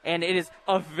Island. And it is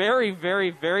a very, very,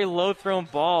 very low thrown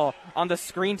ball on the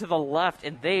screen to the left.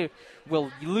 And they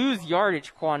will lose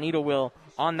yardage, Juanita will,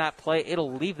 on that play.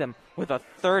 It'll leave them with a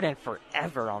 3rd and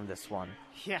forever on this one.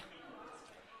 Yeah.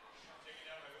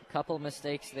 Couple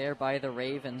mistakes there by the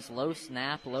Ravens. Low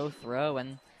snap, low throw,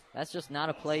 and that's just not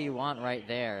a play you want right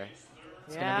there.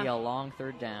 It's going to be a long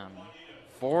 3rd down.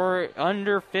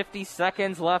 Under 50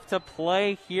 seconds left to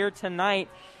play here tonight.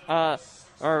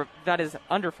 Or that is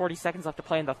under 40 seconds left to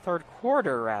play in the 3rd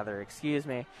quarter, rather. Excuse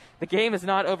me. The game is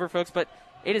not over, folks, but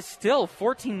it is still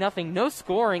 14-0. No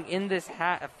scoring in this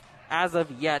half as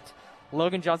of yet.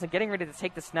 Logan Johnson getting ready to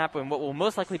take the snap in what will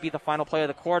most likely be the final play of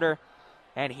the quarter.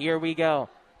 And here we go.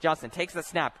 Johnson takes the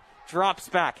snap, drops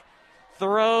back,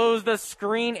 throws the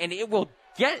screen, and it will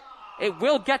get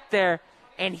there.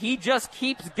 And he just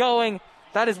keeps going.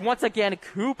 That is once again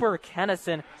Cooper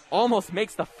Kennison almost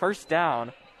makes the 1st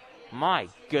down. My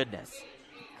goodness.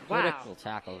 Wow. Critical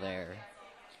tackle there.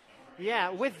 Yeah,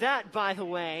 with that, by the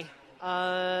way,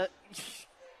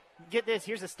 get this,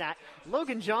 here's a stat.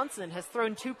 Logan Johnson has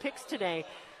thrown 2 picks today,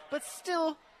 but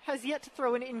still has yet to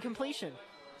throw an incompletion.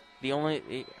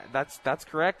 That's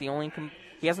correct. He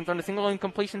hasn't thrown a single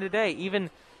incompletion today. Even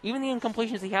the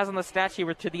incompletions he has on the stat sheet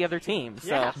were to the other team.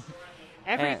 So.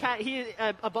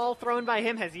 Yeah. A ball thrown by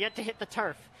him has yet to hit the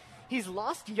turf. He's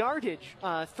lost yardage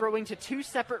throwing to 2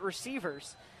 separate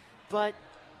receivers, but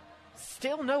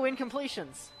still no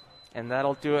incompletions. And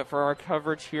that'll do it for our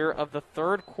coverage here of the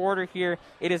 3rd quarter here.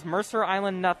 It is Mercer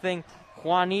Island 0,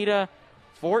 Juanita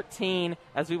 14,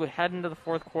 as we would head into the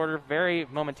 4th quarter very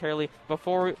momentarily.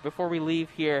 Before we leave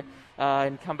here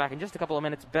and come back in just a couple of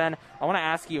minutes, Ben, I want to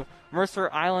ask you, Mercer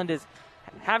Island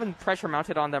having pressure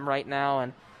mounted on them right now.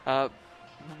 And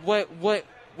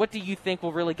what do you think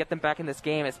will really get them back in this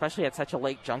game, especially at such a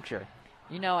late juncture?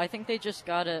 I think they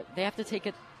have to take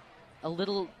it a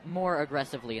little more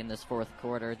aggressively in this fourth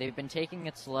quarter. They've been taking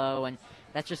it slow, and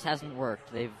that just hasn't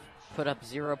worked. They've put up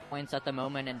 0 points at the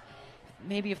moment, and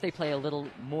maybe if they play a little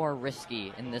more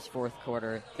risky in this fourth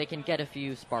quarter, they can get a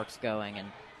few sparks going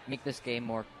and make this game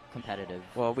more competitive.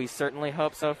 Well, we certainly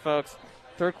hope so, folks.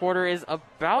 Third quarter is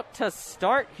about to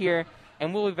start here,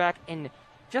 and we'll be back in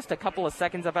just a couple of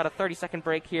seconds, about a 30-second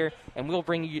break here, and we'll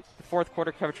bring you the fourth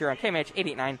quarter coverage here on KMIH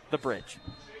 889 The Bridge.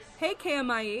 Hey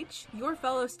KMIH, your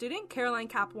fellow student Caroline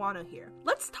Capuano here.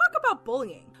 Let's talk about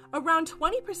bullying. Around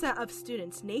 20% of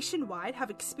students nationwide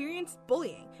have experienced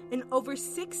bullying, and over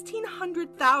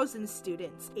 1,600,000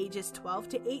 students ages 12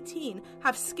 to 18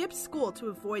 have skipped school to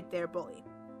avoid their bully.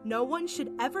 No one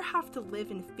should ever have to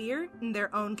live in fear in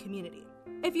their own community.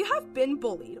 If you have been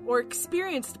bullied or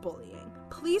experienced bullying,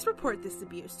 please report this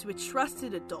abuse to a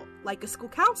trusted adult, like a school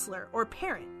counselor or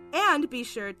parent, and be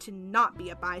sure to not be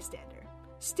a bystander.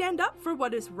 Stand up for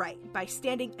what is right by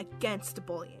standing against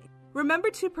bullying.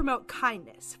 Remember to promote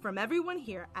kindness from everyone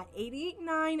here at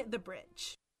 889 The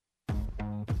Bridge.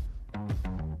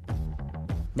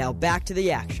 Now back to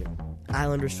the action.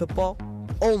 Islanders football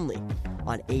only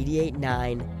on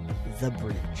 88.9 The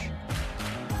Bridge.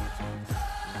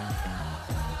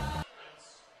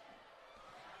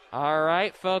 All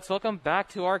right, folks, welcome back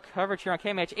to our coverage here on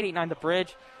KMH 889 The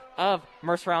Bridge of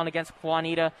Mercer Island against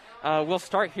Juanita. We'll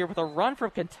start here with a run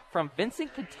from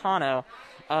Vincent Quintano.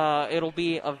 It'll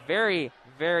be a very,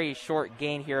 very short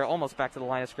gain here, almost back to the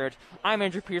line of scrimmage. I'm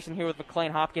Andrew Pearson here with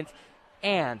McLean Hopkins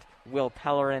and Will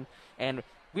Pellerin, and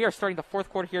we are starting the fourth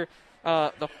quarter here.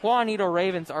 The Juanita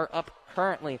Ravens are up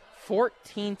currently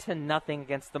 14-0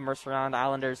 against the Mercer Island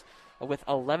Islanders with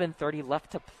 11:30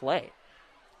 left to play.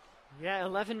 Yeah,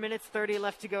 11 minutes 30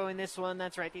 left to go in this one.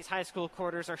 That's right, these high school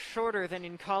quarters are shorter than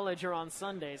in college or on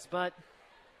Sundays, but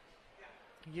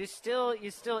you still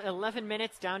 11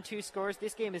 minutes down 2 scores.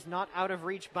 This game is not out of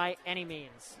reach by any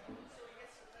means.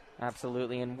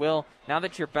 Absolutely. And Will, now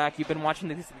that you're back, you've been watching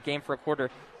this game for a quarter.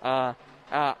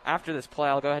 After this play,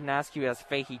 I'll go ahead and ask you as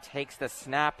Fahey takes the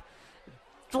snap,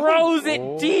 throws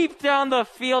it deep down the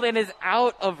field, and is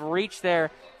out of reach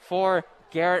there for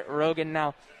Garrett Rogan.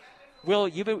 Now, Will,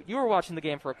 you were watching the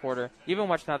game for a quarter. You've been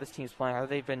watching how this team's playing.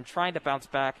 They've been trying to bounce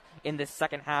back in this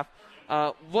second half.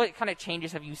 What kind of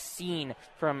changes have you seen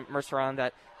from Mercer Island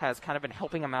that has kind of been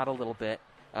helping them out a little bit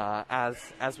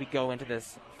as we go into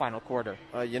this final quarter?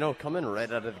 Coming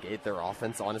right out of the gate, their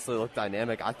offense honestly looked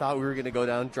dynamic. I thought we were going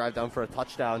to drive down for a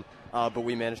touchdown, but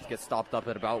we managed to get stopped up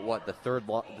at about, the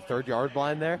third yard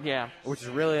line there? Yeah. Which is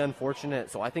really unfortunate.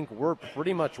 So I think we're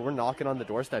knocking on the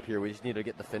doorstep here. We just need to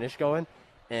get the finish going.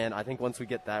 And I think once we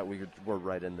get that, we're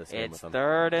right in this game with them. It's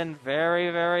third and very,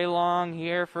 very long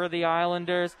here for the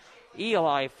Islanders.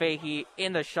 Eli Fahey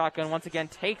in the shotgun once again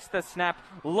takes the snap,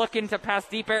 looking to pass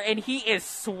deep air, and he is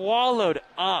swallowed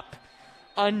up.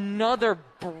 Another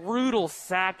brutal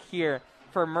sack here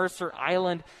for Mercer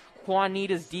Island.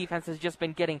 Juanita's defense has just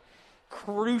been getting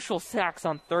crucial sacks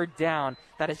on third down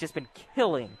that has just been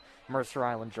killing Mercer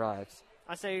Island drives.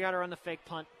 I say you got to run the fake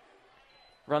punt.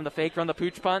 Run the fake, run the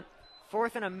pooch punt.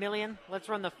 4th and 1,000,000. Let's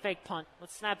run the fake punt.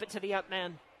 Let's snap it to the up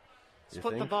man. Let's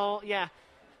put the ball. Yeah.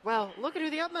 Well, look at who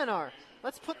the up men are.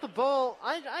 Let's put the ball.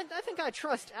 I think I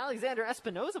trust Alexander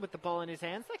Espinoza with the ball in his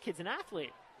hands. That kid's an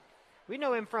athlete. We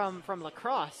know him from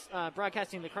lacrosse,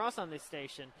 broadcasting lacrosse on this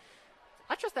station.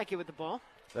 I trust that kid with the ball.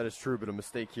 That is true, but a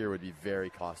mistake here would be very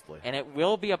costly. And it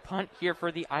will be a punt here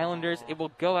for the Islanders. It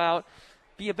will go out,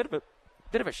 be a bit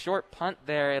of a short punt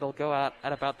there. It'll go out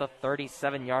at about the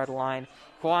 37-yard line.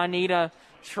 Juanita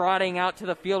trotting out to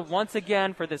the field once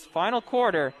again for this final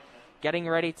quarter, getting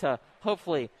ready to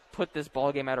hopefully put this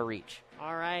ball game out of reach.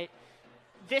 All right.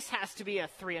 This has to be a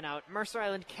 3-and-out. Mercer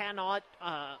Island cannot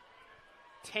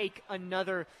take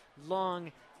another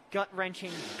long,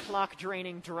 gut-wrenching,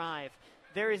 clock-draining drive.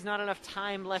 There is not enough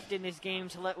time left in this game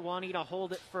to let Juanita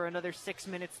hold it for another 6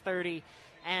 minutes 30.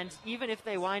 And even if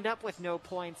they wind up with no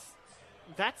points,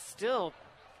 that's still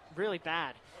really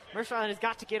bad. Mercer Island has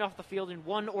got to get off the field in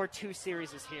 1 or 2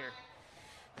 series here.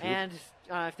 And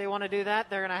if they want to do that,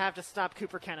 they're going to have to stop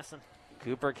Cooper Kennison.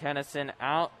 Cooper Kennison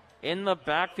out in the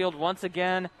backfield once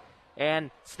again.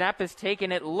 And snap is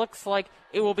taken. It looks like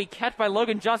it will be catched by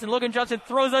Logan Johnson. Logan Johnson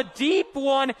throws a deep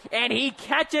one, and he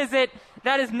catches it.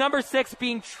 That is number 6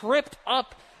 being tripped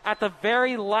up at the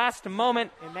very last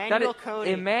moment.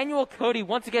 Emmanuel Cody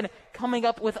once again coming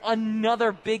up with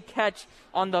another big catch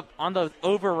on the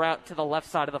over route to the left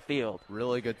side of the field.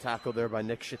 Really good tackle there by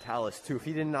Nick Chitalis, too. If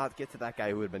he did not get to that guy,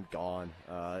 he would have been gone,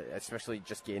 especially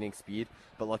just gaining speed.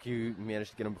 But lucky he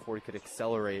managed to get him before he could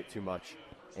accelerate too much,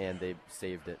 and they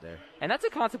saved it there. And that's a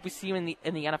concept we see in the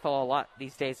NFL a lot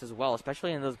these days as well,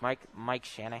 especially in those Mike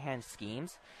Shanahan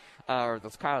schemes, or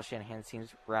those Kyle Shanahan schemes,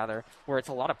 rather, where it's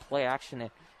a lot of play action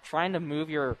and trying to move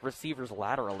your receivers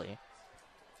laterally.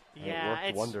 Yeah, it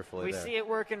worked wonderfully. We see it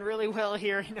working really well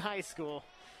here in high school.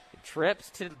 Trips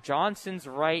to Johnson's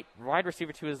right, wide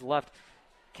receiver to his left.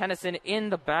 Kennison in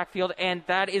the backfield, and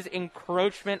that is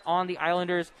encroachment on the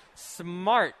Islanders.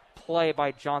 Smart play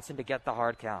by Johnson to get the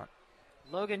hard count.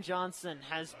 Logan Johnson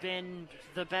has been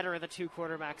the better of the two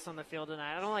quarterbacks on the field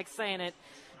tonight. I don't like saying it,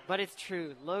 but it's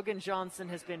true. Logan Johnson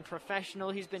has been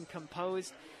professional. He's been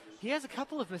composed. He has a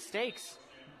couple of mistakes,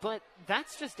 but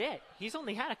that's just it. He's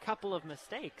only had a couple of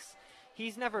mistakes.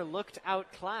 He's never looked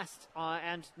outclassed,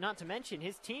 and not to mention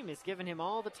his team has given him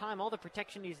all the time, all the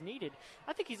protection he's needed.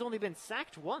 I think he's only been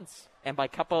sacked once. And by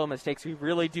couple of mistakes, we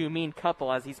really do mean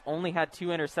couple, as he's only had 2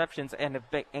 interceptions and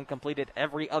completed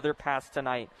every other pass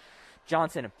tonight.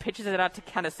 Johnson pitches it out to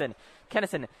Kennison.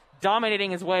 Kennison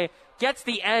dominating his way, gets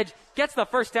the edge, gets the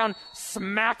first down,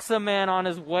 smacks a man on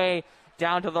his way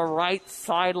down to the right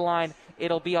sideline.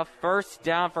 It'll be a first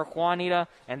down for Juanita,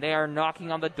 and they are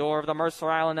knocking on the door of the Mercer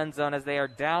Island end zone as they are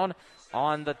down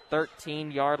on the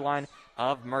 13-yard line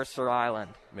of Mercer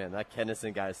Island. Man, that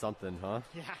Kennison guy is something, huh?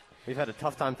 Yeah. We've had a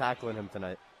tough time tackling him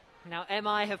tonight. Now,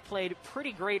 MI have played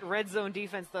pretty great red zone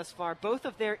defense thus far. Both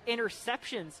of their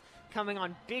interceptions coming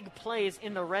on big plays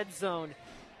in the red zone.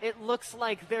 It looks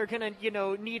like they're going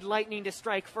to, need lightning to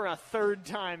strike for a third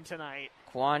time tonight.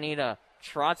 Juanita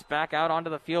trots back out onto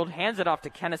the field, hands it off to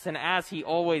Kennison as he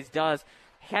always does.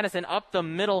 Kennison up the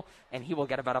middle, and he will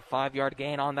get about a 5-yard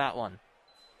gain on that one.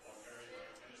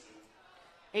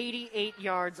 88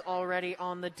 yards already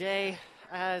on the day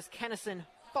as Kennison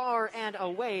far and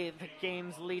away the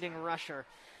game's leading rusher.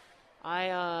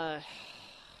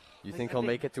 You think he'll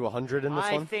make it to 100 in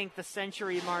this one? I think the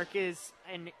century mark is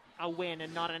a win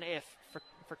and not an if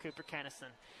for Cooper Kennison.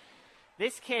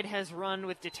 This kid has run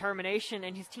with determination,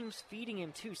 and his team's feeding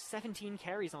him, too. 17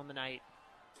 carries on the night.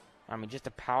 I mean, just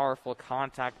a powerful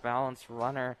contact balance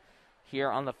runner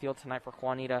here on the field tonight for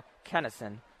Juanita.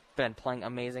 Kennison been playing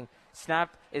amazing.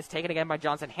 Snap is taken again by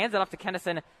Johnson. Hands it off to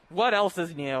Kennison. What else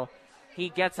is new? He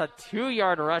gets a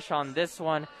 2-yard rush on this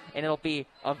one, and it'll be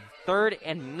a 3rd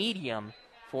and medium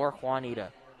for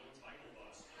Juanita.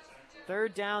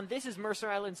 3rd down. This is Mercer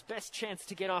Island's best chance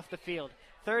to get off the field.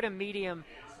 3rd and medium.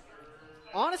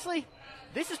 Honestly,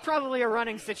 this is probably a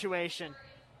running situation.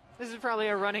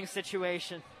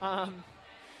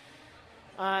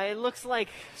 It looks like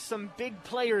some big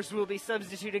players will be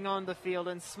substituting on the field,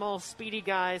 and small, speedy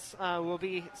guys will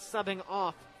be subbing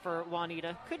off for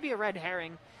Juanita. Could be a red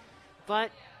herring, but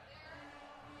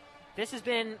this has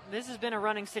been a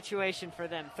running situation for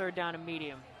them. 3rd down and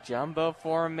medium. Jumbo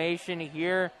formation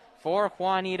here for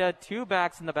Juanita. 2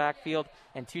 backs in the backfield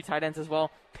and 2 tight ends as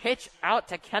well. Pitch out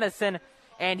to Kennison,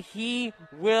 and he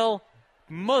will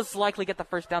most likely get the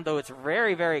first down, though it's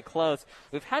very, very close.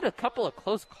 We've had a couple of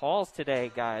close calls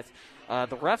today, guys.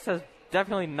 The refs have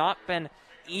definitely have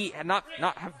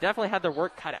definitely had their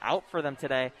work cut out for them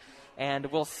today,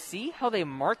 and we'll see how they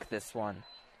mark this one.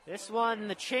 This one,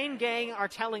 the chain gang are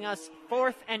telling us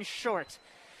 4th and short.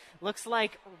 Looks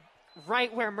like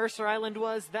right where Mercer Island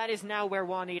was, that is now where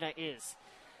Juanita is.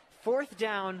 4th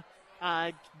down,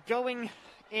 going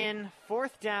in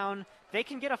 4th down. They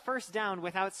can get a first down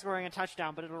without scoring a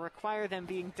touchdown, but it'll require them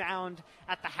being downed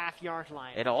at the half-yard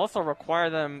line. It'll also require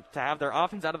them to have their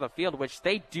offense out of the field, which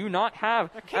they do not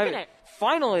have. They're kicking it.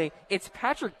 Finally, it's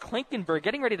Patrick Klinkenberg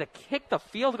getting ready to kick the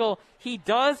field goal. He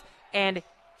does, and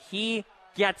he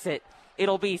gets it.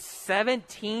 It'll be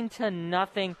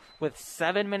 17-0 with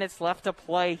 7 minutes left to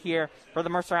play here for the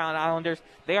Mercer Island Islanders.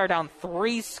 They are down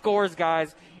 3 scores,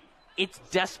 guys. It's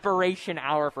desperation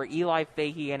hour for Eli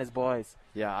Fahey and his boys.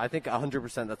 Yeah, I think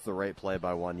 100% that's the right play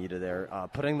by Juanita there.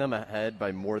 Putting them ahead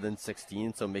by more than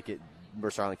 16, so make it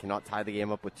Mercer Island cannot tie the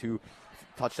game up with 2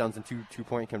 touchdowns and 2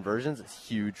 two-point conversions. It's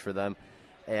huge for them.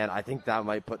 And I think that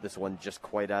might put this one just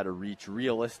quite out of reach.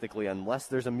 Realistically, unless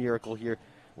there's a miracle here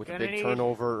with a big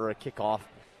turnover or a kickoff,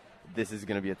 this is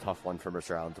going to be a tough one for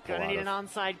Mercer Island to pull out of. Gonna need an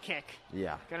onside kick.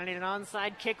 Yeah. Gonna need an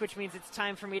onside kick, which means it's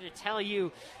time for me to tell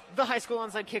you the high school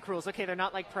onside kick rules. Okay, they're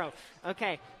not like pro.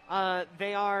 Okay,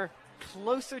 they are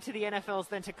closer to the NFLs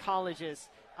than to colleges.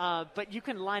 but you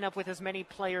can line up with as many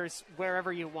players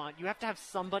wherever you want. You have to have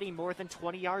somebody more than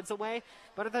 20 yards away.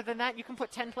 But other than that, you can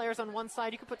put 10 players on one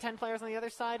side. You can put 10 players on the other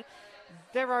side.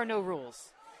 There are no rules.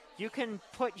 You can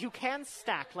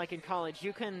stack like in college.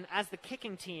 You can, as the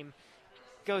kicking team,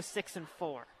 go 6-4.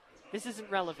 This isn't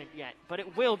relevant yet, but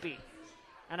it will be.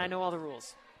 And I know all the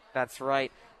rules. That's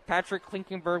right. Patrick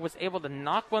Klinkenberg was able to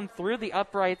knock one through the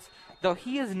uprights, though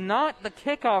he is not the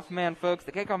kickoff man, folks.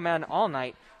 The kickoff man all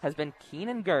night has been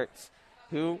Keenan Gertz,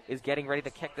 who is getting ready to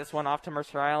kick this one off to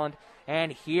Mercer Island.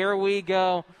 And here we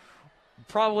go.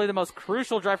 Probably the most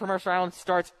crucial drive for Mercer Island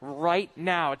starts right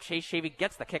now. Chase Shavy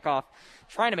gets the kickoff,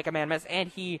 trying to make a man miss, and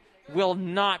he will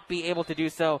not be able to do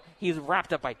so. He's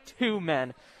wrapped up by 2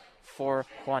 men for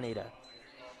Juanita.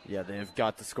 Yeah, they've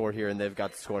got to score here, and they've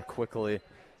got to score quickly.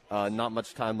 Not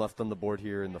much time left on the board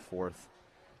here in the 4th.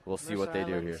 We'll see what they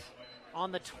do here.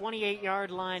 On the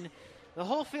 28-yard line, the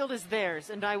whole field is theirs,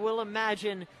 and I will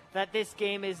imagine that this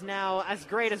game is now, as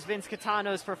great as Vince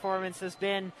Catano's performance has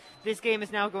been, this game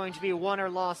is now going to be won or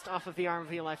lost off of the arm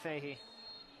of Eli Fahey.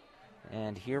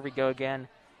 And here we go again.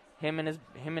 Him and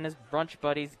his brunch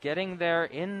buddies getting there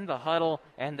in the huddle,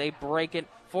 and they break it.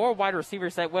 4 wide receiver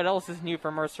set. What else is new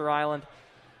for Mercer Island?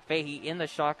 Fahey in the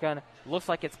shotgun. Looks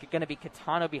like it's going to be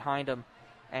Catano behind him.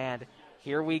 And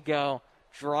here we go.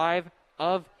 Drive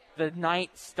of the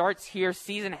night starts here.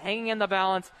 Season hanging in the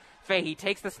balance. Fahey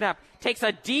takes the snap, takes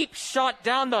a deep shot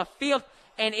down the field,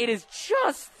 and it is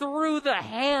just through the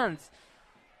hands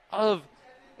of...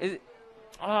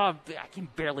 I can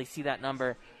barely see that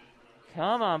number.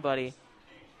 Come on, buddy.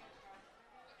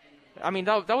 I mean,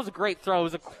 that was a great throw. It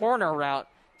was a corner route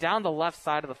down the left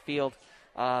side of the field.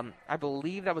 I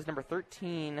believe that was number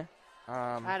 13.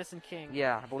 Addison King.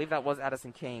 Yeah, I believe that was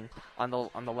Addison King on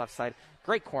the left side.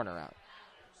 Great corner route.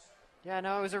 Yeah,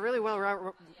 no, it was a really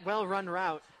well-run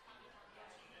route.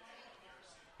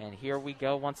 And here we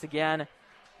go once again.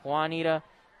 Juanita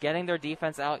getting their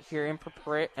defense out here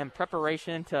in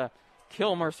preparation to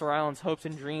kill Mercer Island's hopes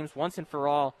and dreams once and for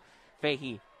all.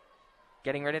 Fahey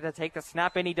getting ready to take the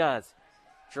snap, and he does.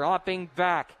 Dropping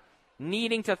back,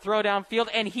 needing to throw downfield,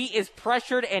 and he is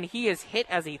pressured, and he is hit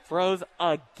as he throws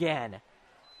again.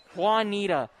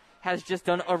 Juanita has just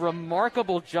done a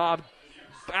remarkable job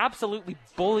absolutely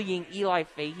bullying Eli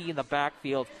Fahey in the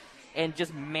backfield and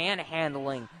just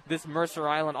manhandling this Mercer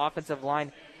Island offensive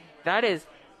line. That is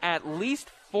at least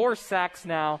 4 sacks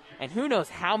now, and who knows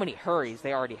how many hurries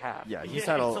they already have. Yeah, he's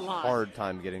had a hard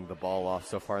time getting the ball off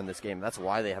so far in this game. That's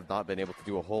why they have not been able to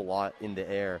do a whole lot in the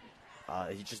air.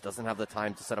 He just doesn't have the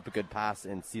time to set up a good pass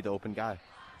and see the open guy.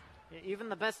 Even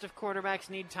the best of quarterbacks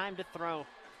need time to throw.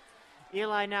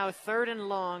 Eli now 3rd and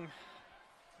long.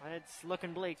 It's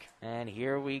looking bleak. And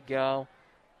here we go.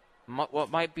 What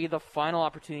might be the final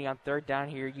opportunity on 3rd down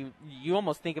here. You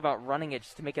almost think about running it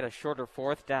just to make it a shorter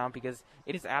 4th down because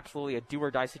it is absolutely a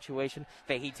do-or-die situation.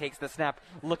 Fahey takes the snap,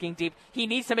 looking deep. He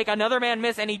needs to make another man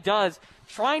miss, and he does.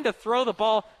 Trying to throw the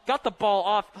ball, got the ball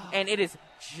off, and it is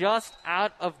just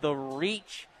out of the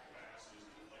reach.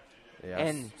 Yeah,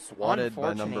 and swatted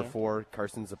by number 4,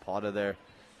 Carson Zapata there.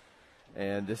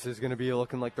 And this is going to be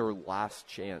looking like their last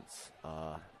chance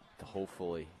to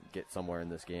hopefully get somewhere in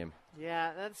this game.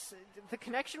 Yeah, that's the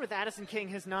connection with Addison King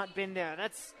has not been there.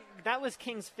 That was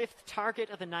King's 5th target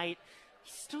of the night.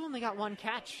 He still only got 1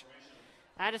 catch.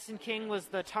 Addison King was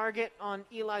the target on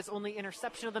Eli's only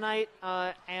interception of the night,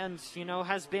 and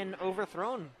has been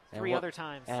overthrown 3 other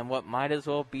times. And what might as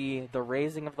well be the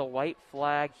raising of the white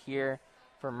flag here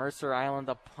for Mercer Island,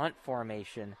 the punt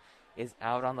formation is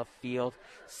out on the field.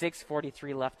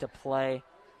 6:43 left to play.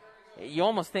 You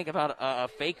almost think about a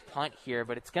fake punt here,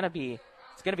 but it's gonna be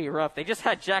rough. They just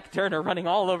had Jack Turner running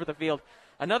all over the field.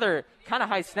 Another kind of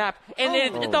high snap,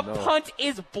 and punt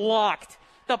is blocked.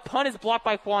 The punt is blocked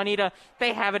by Juanita.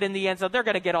 They have it in the end zone. They're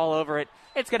going to get all over it.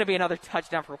 It's going to be another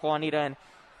touchdown for Juanita, and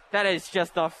that is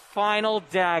just the final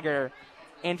dagger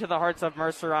into the hearts of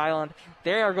Mercer Island.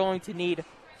 They are going to need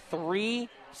 3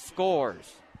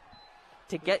 scores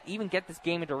to get this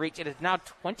game into reach. It is now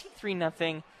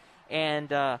 23-0,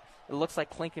 and it looks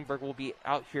like Klinkenberg will be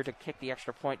out here to kick the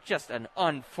extra point. Just an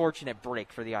unfortunate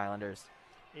break for the Islanders.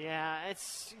 Yeah,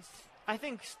 I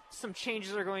think some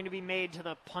changes are going to be made to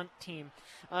the punt team.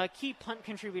 Key punt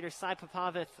contributor Sai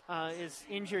Popavith is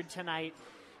injured tonight,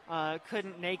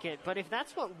 couldn't make it. But if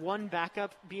that's what one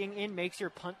backup being in makes your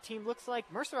punt team looks like,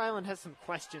 Mercer Island has some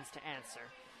questions to answer.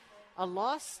 A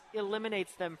loss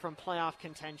eliminates them from playoff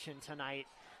contention tonight,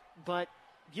 but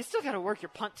you still got to work your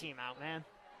punt team out, man.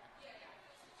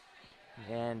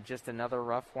 And just another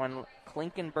rough one.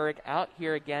 Klinkenberg out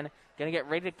here again. Going to get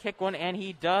ready to kick one, and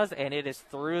he does, and it is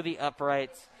through the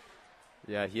uprights.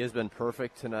 Yeah, he has been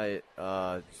perfect tonight.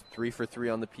 3 for 3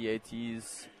 on the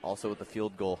PATs, also with the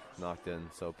field goal knocked in.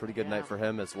 So pretty good night for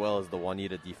him, as well as the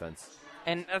Juanita defense.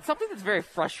 And something that's very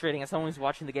frustrating as someone who's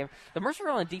watching the game, the Mercer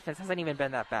Island defense hasn't even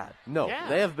been that bad. No,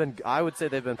 they have been, I would say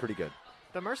they've been pretty good.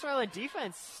 The Mercer Island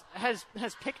defense has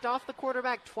picked off the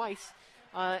quarterback twice.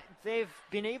 They've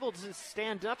been able to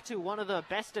stand up to one of the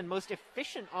best and most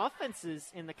efficient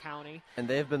offenses in the county. And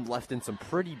they have been left in some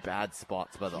pretty bad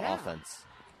spots by the offense,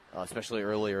 especially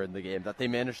earlier in the game, that they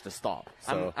managed to stop.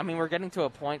 So I mean, we're getting to a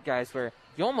point, guys, where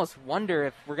you almost wonder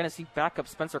if we're going to see backup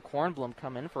Spencer Kornblum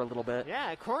come in for a little bit.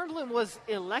 Yeah, Kornblum was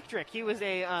electric. He was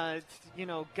a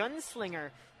gunslinger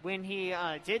when he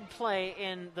did play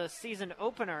in the season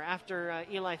opener after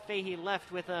Eli Fahey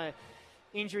left with a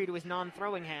injury to his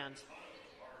non-throwing hand.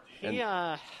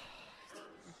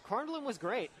 Kornblum was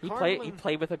great. He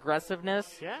played with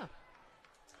aggressiveness. Yeah.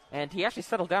 And he actually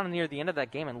settled down near the end of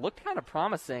that game and looked kind of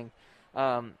promising.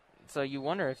 So you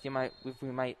wonder if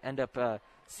we might end up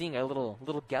seeing a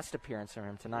little guest appearance from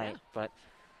him tonight. Yeah. But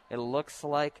it looks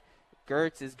like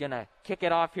Gertz is going to kick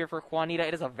it off here for Juanita.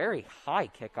 It is a very high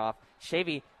kickoff.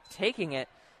 Shavy taking it,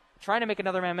 trying to make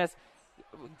another man miss,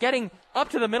 getting up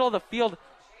to the middle of the field.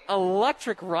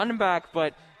 Electric run back,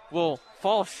 but will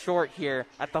fall short here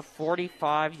at the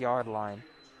 45-yard line.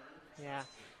 Yeah.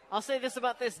 I'll say this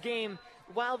about this game.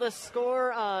 While the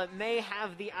score may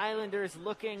have the Islanders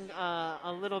looking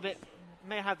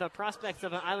may have the prospects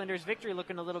of an Islanders victory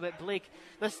looking a little bit bleak,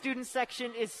 the student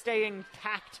section is staying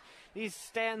packed. These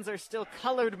stands are still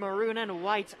colored maroon and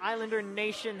white. Islander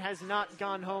Nation has not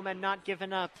gone home and not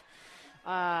given up.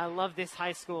 I love this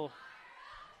high school.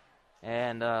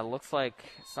 And looks like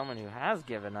someone who has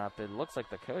given up. It looks like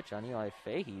the coach on Eli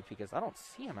Fahey, because I don't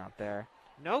see him out there.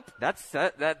 Nope.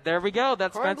 There we go.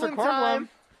 That's Spencer Kornblum.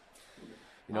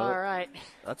 All right.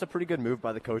 That's a pretty good move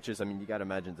by the coaches. I mean, you got to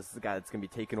imagine this is a guy that's going to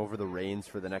be taking over the reins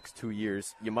for the next 2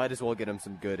 years. You might as well get him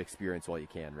some good experience while you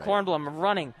can, right?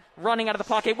 Kornblum running out of the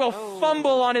pocket, will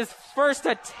fumble on his first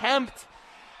attempt,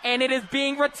 and it is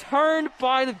being returned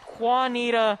by the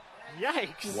Juanita.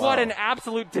 Yikes. What an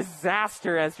absolute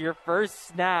disaster as your first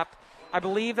snap. I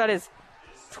believe that is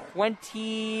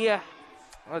 20.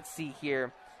 Let's see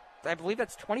here. I believe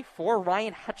that's 24.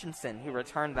 Ryan Hutchinson who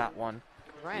returned that one.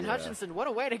 Ryan Hutchinson, what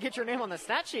a way to get your name on the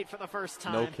stat sheet for the first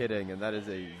time. No kidding, and that is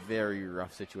a very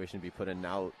rough situation to be put in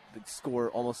now. They score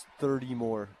almost 30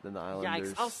 more than the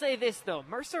Islanders. Yikes. I'll say this, though.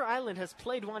 Mercer Island has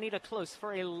played Juanita close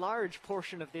for a large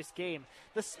portion of this game.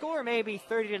 The score may be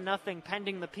 30-0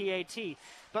 pending the PAT,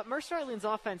 but Mercer Island's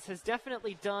offense has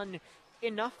definitely done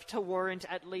enough to warrant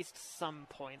at least some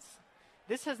points.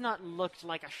 This has not looked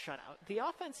like a shutout. The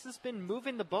offense has been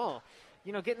moving the ball.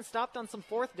 Getting stopped on some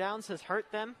fourth downs has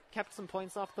hurt them, kept some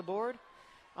points off the board.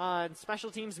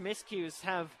 Special teams miscues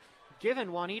have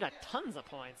given Juanita tons of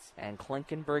points. And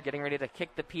Klinkenberg getting ready to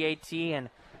kick the PAT,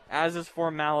 and as is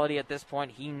formality at this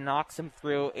point, he knocks him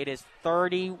through. It is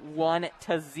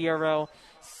 31-0,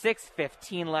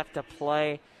 6:15 left to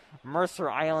play. Mercer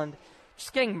Island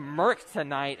just getting murked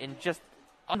tonight in just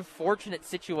unfortunate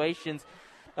situations.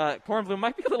 Kornblum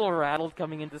might be a little rattled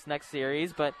coming into this next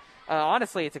series, but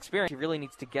honestly, it's experience he really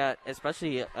needs to get,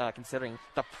 especially considering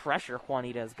the pressure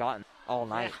Juanita has gotten all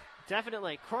night. Yeah,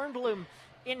 definitely. Kornblum,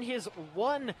 in his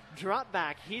one drop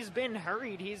back, he's been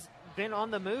hurried. He's been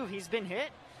on the move. He's been hit.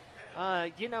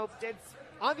 It's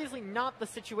obviously not the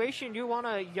situation you want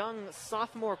a young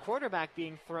sophomore quarterback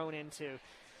being thrown into.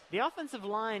 The offensive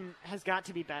line has got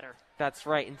to be better. That's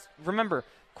right. And remember,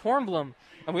 Kornblum,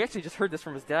 and we actually just heard this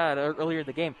from his dad earlier in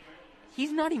the game,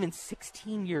 he's not even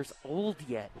 16 years old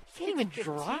yet. He can't even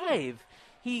drive.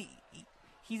 He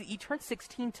turns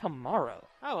 16 tomorrow.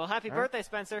 Oh, well, happy birthday,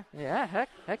 Spencer. Yeah,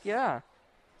 heck yeah.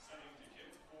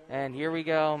 And here we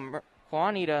go.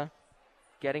 Juanita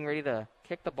getting ready to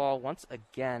kick the ball once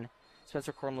again.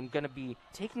 Spencer Kornblum going to be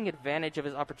taking advantage of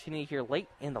his opportunity here late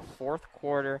in the fourth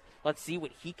quarter. Let's see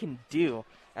what he can do,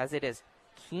 as it is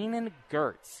Keenan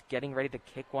Gertz getting ready to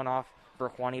kick one off for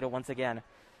Juanita once again.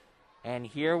 And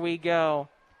here we go.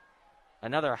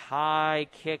 Another high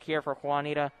kick here for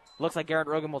Juanita. Looks like Garrett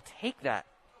Rogan will take that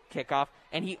kickoff,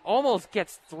 and he almost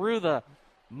gets through the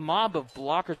mob of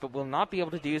blockers, but will not be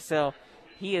able to do so.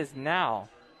 He is now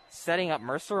setting up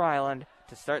Mercer Island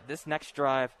to start this next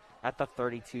drive at the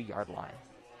 32-yard line.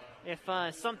 If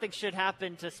something should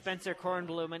happen to Spencer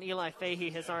Kornblum, and Eli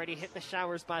Fahey has already hit the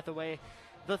showers, by the way,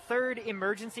 the third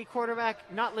emergency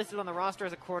quarterback, not listed on the roster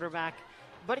as a quarterback,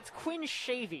 but it's Quinn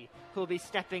Shavy who will be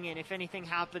stepping in if anything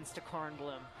happens to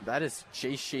Kornblum. That is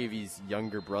Chase Shavy's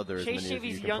younger brother, as Chase many of you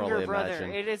Shavy's can younger probably brother.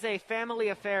 imagine. It is a family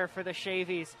affair for the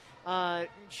Shavys.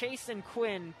 Chase and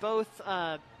Quinn, both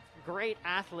great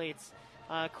athletes.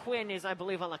 Quinn is, I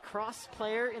believe, a lacrosse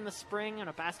player in the spring and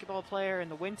a basketball player in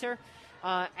the winter.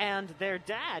 And their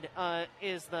dad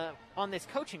is on this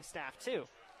coaching staff, too.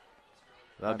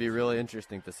 That'd be really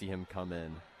interesting to see him come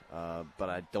in. But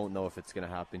I don't know if it's going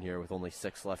to happen here with only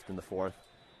 6 left in the fourth.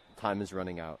 Time is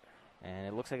running out. And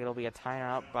it looks like it'll be a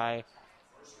timeout by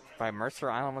Mercer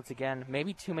Island once again.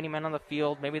 Maybe too many men on the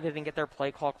field. Maybe they didn't get their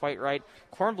play call quite right.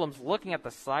 Kornblum's looking at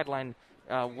the sideline,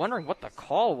 wondering what the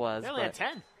call was. They only had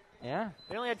 10. Yeah.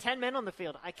 They only had 10 men on the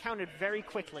field. I counted very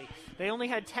quickly. They only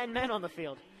had 10 men on the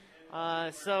field.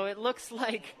 So it looks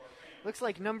like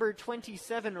number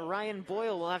 27, Ryan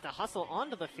Boyle, will have to hustle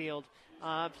onto the field,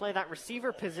 play that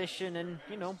receiver position, and,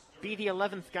 be the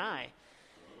 11th guy.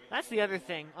 That's the other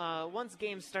thing. Once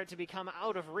games start to become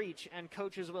out of reach and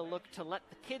coaches will look to let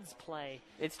the kids play,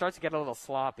 it starts to get a little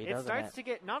sloppy, doesn't it? It starts to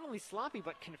get not only sloppy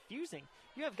but confusing.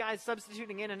 You have guys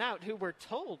substituting in and out who were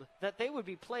told that they would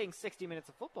be playing 60 minutes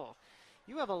of football.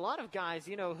 You have a lot of guys,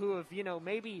 who have,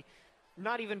 maybe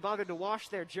not even bothered to wash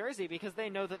their jersey because they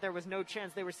know that there was no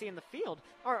chance they were seeing the field,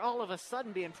 are all of a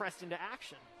sudden being pressed into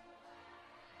action.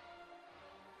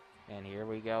 And here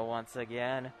we go once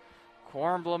again.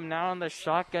 Kornblum now in the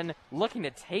shotgun, looking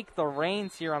to take the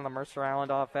reins here on the Mercer Island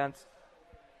offense.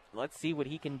 Let's see what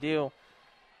he can do.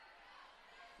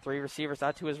 3 receivers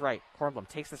out to his right. Kornblum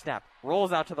takes the snap,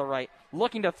 rolls out to the right,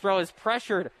 looking to throw, is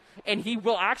pressured, and he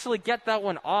will actually get that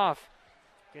one off.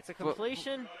 Gets a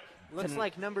completion. Looks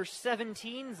like number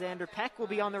 17, Xander Peck, will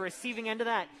be on the receiving end of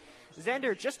that.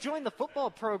 Xander just joined the football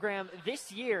program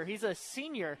this year. He's a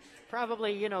senior,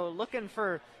 probably, looking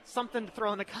for something to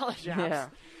throw in the college apps.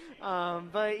 Yeah.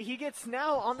 But he gets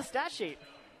now on the stat sheet.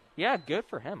 Yeah, good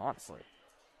for him, honestly.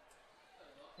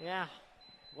 Yeah.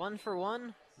 1 for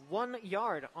 1, 1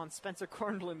 yard on Spencer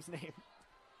Kornblum's name.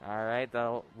 All right,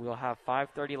 we'll have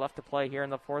 5:30 left to play here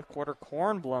in the fourth quarter.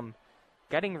 Kornblum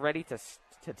getting ready to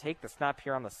take the snap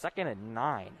here on the 2nd and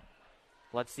 9.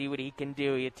 Let's see what he can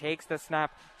do. He takes the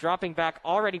snap, dropping back,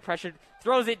 already pressured,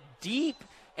 throws it deep,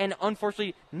 and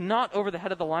unfortunately not over the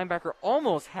head of the linebacker.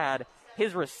 Almost had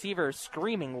his receiver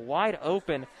screaming wide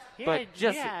open, he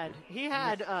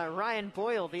had Ryan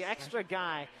Boyle, the extra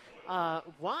guy,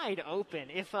 wide open.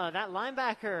 If that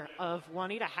linebacker of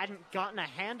Juanita hadn't gotten a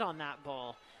hand on that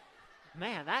ball,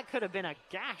 man, that could have been a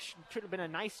gash. Could have been a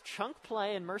nice chunk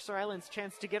play and Mercer Island's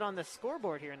chance to get on the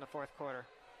scoreboard here in the fourth quarter.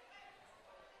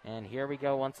 And here we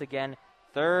go once again.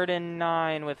 3rd and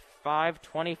 9 with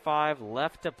 5:25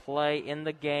 left to play in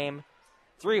the game.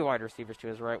 3 wide receivers to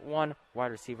his right, 1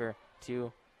 wide receiver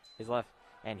to his left.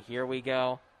 And here we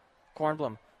go.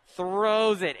 Kornblum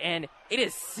throws it, and it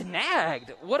is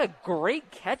snagged. What a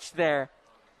great catch there.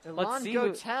 Let's see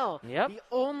Gotel, yep.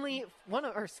 one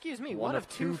of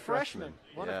two freshmen.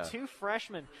 One of 2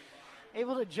 freshmen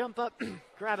able to jump up,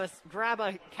 grab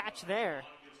a catch there.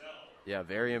 Yeah,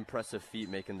 very impressive feat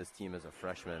making this team as a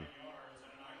freshman.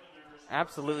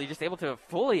 Absolutely, just able to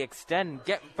fully extend,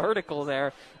 get vertical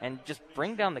there, and just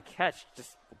bring down the catch.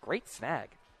 Just a great snag.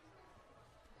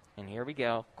 And here we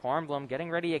go. Kornblum getting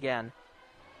ready again.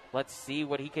 Let's see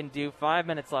what he can do. 5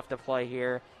 minutes left to play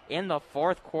here in the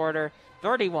fourth quarter.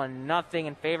 31-0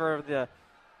 in favor of the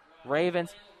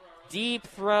Ravens. Deep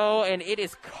throw, and it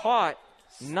is caught.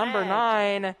 Snagged. Number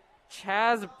 9,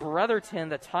 Chaz Brotherton,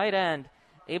 the tight end,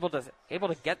 able to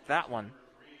get that one.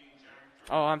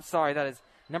 Oh, I'm sorry. That is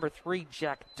number 3,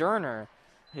 Jack Durner,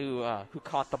 who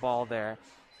caught the ball there.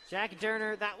 Jack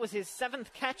Durner, that was his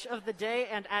 7th catch of the day,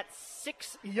 and at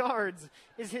 6 yards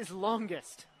is his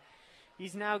longest.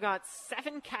 He's now got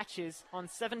 7 catches on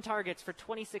 7 targets for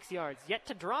 26 yards. Yet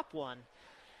to drop one,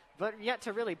 but yet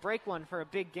to really break one for a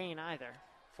big gain either.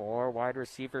 4 wide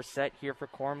receivers set here for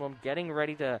Kornblum, getting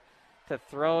ready to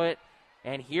throw it.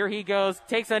 And here he goes,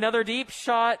 takes another deep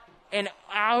shot, and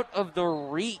out of the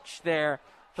reach there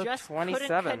for just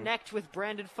 27. Couldn't connect with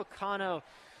Brandon Focano,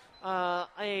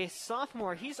 a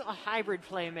sophomore. He's a hybrid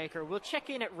playmaker. Will check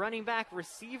in at running back,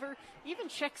 receiver, even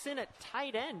checks in at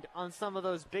tight end on some of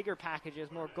those bigger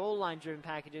packages, more goal line driven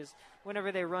packages,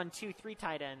 whenever they run 2-3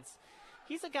 tight ends.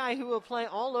 He's a guy who will play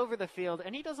all over the field,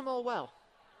 and he does them all well.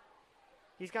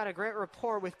 He's got a great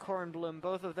rapport with Kornblum,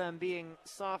 both of them being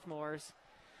sophomores.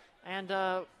 And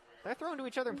they're thrown to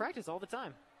each other in practice all the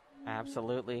time.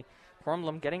 Absolutely.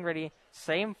 Kornblum getting ready.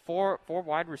 Same four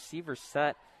wide receivers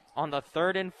set on the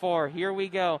 3rd and 4. Here we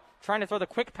go. Trying to throw the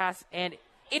quick pass, and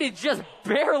it is just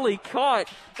barely caught.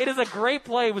 It is a great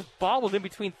play. It was bobbled in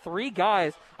between 3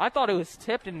 guys. I thought it was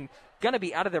tipped and going to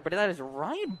be out of there, but that is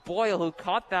Ryan Boyle who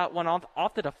caught that one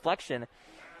off the deflection.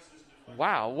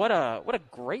 Wow, what a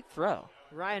great throw.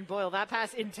 Ryan Boyle, that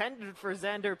pass intended for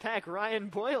Xander Peck. Ryan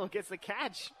Boyle gets the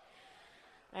catch.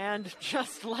 And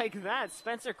just like that,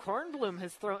 Spencer Kornblum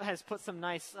has put some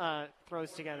nice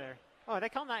throws together. Oh, are they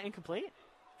calling that incomplete?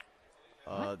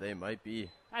 They might be.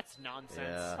 That's nonsense.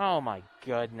 Yeah. Oh, my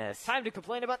goodness. Time to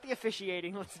complain about the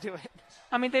officiating. Let's do it.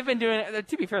 I mean, they've been doing it.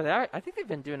 To be fair, I think they've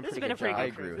been doing a This has pretty been a good pretty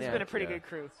job. good crew. This has been a pretty good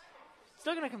crew.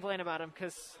 Still going to complain about him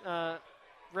because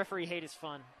referee hate is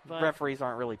fun. But Referees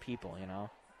aren't really people, you know.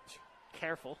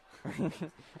 careful.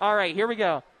 All right, here we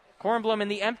go. Kornblum in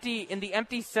the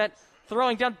empty set,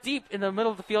 throwing down deep in the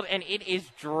middle of the field, and it is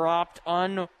dropped.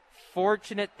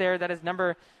 Unfortunate there. That is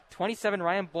number 27,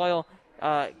 Ryan Boyle.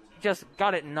 Just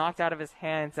got it knocked out of his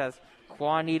hands as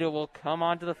Juanita will come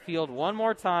onto the field one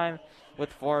more time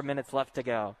with 4 minutes left to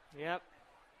go. Yep.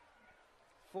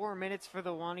 4 minutes for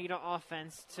the Juanita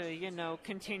offense to,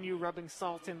 continue rubbing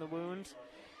salt in the wound.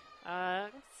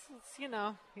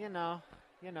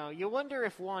 You wonder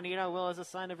if Juanita will, as a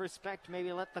sign of respect,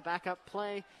 maybe let the backup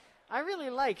play. I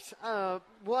really liked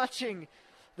watching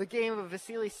the game of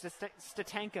Vasily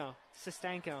Stestanko.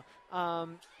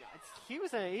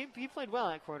 He played well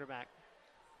at quarterback.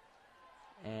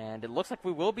 And it looks like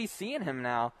we will be seeing him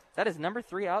now. That is number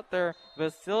 3 out there,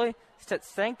 Vasily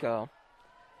Stestanko,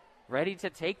 ready to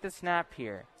take the snap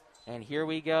here. And here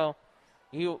we go.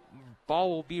 Ball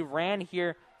will be ran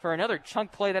here for another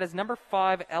chunk play. That is number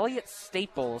 5, Elliott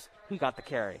Staples, who got the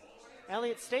carry.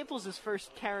 Elliott Staples' his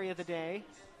first carry of the day.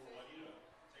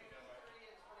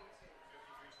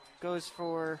 Goes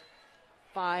for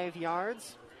 5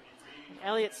 yards.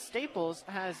 Elliott Staples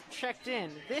has checked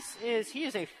in. He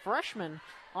is a freshman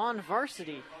on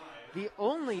varsity. The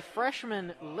only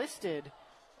freshman listed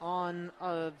on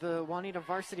the Juanita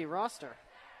varsity roster.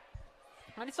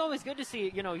 And it's always good to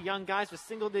see, young guys with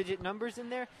single-digit numbers in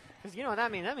there, because you know what that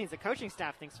means? That means the coaching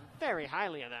staff thinks very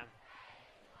highly of them.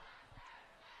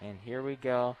 And here we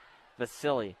go.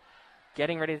 Vasily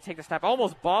getting ready to take the snap.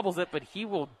 Almost bobbles it, but he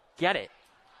will get it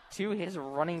to his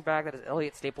running back. That is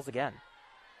Elliott Staples again.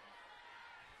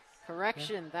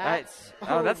 Correction, that's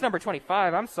number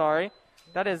 25. I'm sorry.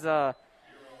 That is Viro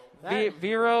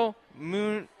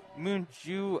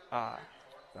Munjua.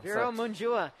 Viro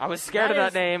Munjua. I was scared of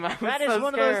that name. That is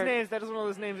one of those names. That is one of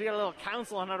those names. We got a little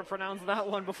counsel on how to pronounce that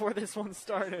one before this one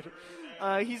started.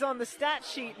 He's on the stat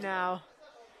sheet now.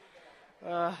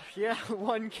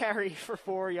 1 carry for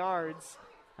 4 yards.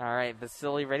 All right,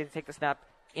 Vasily ready to take the snap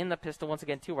in the pistol. Once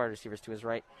again, 2 wide receivers to his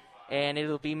right. And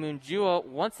it'll be Munjua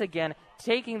once again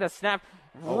taking the snap,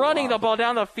 running the ball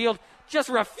down the field, just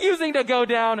refusing to go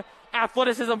down.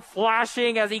 Athleticism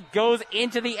flashing as he goes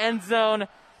into the end zone.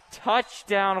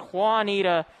 Touchdown,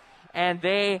 Juanita. And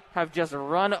they have just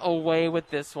run away with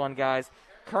this one, guys.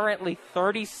 Currently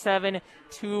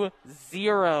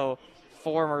 37-0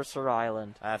 for Mercer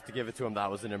Island. I have to give it to him.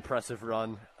 That was an impressive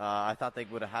run. I thought they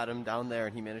would have had him down there,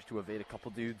 and he managed to evade a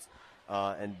couple dudes.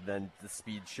 And then the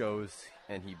speed shows,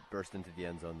 and he burst into the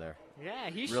end zone there. Yeah,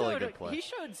 he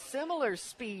showed similar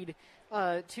speed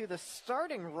to the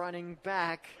starting running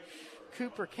back,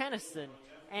 Cooper Kennison.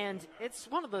 And it's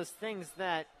one of those things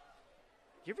that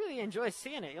you really enjoy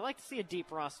seeing it. You like to see a deep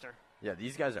roster. Yeah,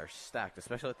 these guys are stacked,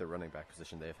 especially at the running back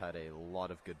position. They've had a lot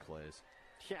of good plays.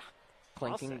 Yeah.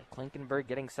 Klinkenberg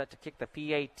getting set to kick the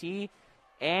PAT,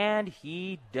 and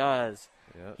he does.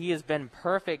 Yep. He has been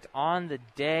perfect on the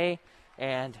day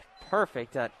and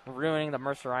perfect at ruining the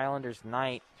Mercer Islanders'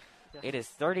 night. Yes. It is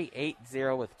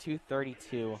 38-0 with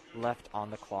 2:32 left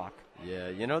on the clock.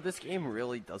 Yeah, this game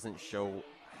really doesn't show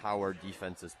how our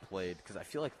defense is played, because I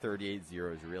feel like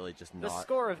 38-0 is really just not... The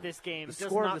score of this game does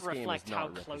not reflect how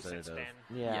close it's been.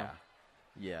 Yeah.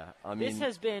 I mean, this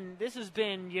has been,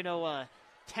 a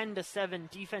 10-7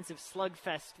 defensive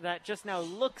slugfest that just now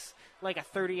looks like a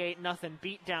 38-0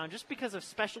 beatdown just because of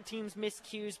special teams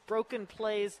miscues, broken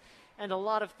plays, and a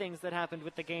lot of things that happened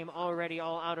with the game already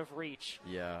all out of reach.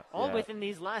 All within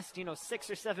these last, 6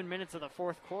 or 7 minutes of the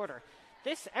fourth quarter.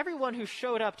 Everyone who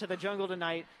showed up to the Jungle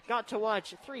tonight got to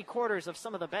watch 3 quarters of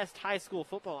some of the best high school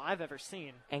football I've ever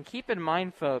seen. And keep in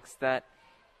mind, folks, that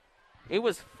it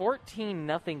was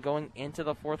 14-0 going into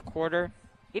the fourth quarter.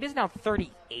 It is now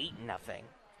 38-0.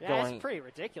 Yeah, it's pretty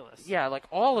ridiculous. Yeah, like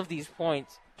all of these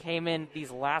points came in these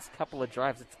last couple of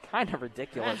drives. It's kind of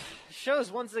ridiculous.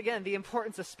 Shows once again the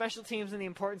importance of special teams and the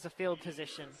importance of field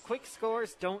position. Quick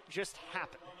scores don't just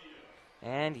happen.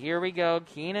 And here we go.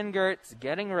 Keenan Gertz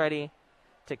getting ready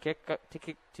to kick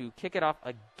it off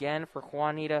again for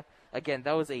Juanita. Again,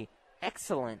 that was a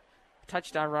excellent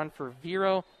touchdown run for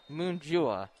Viro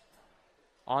Munjua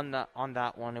on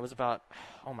that one. It was about,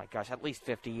 at least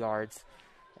 50 yards.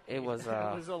 It was it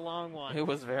was a long one. It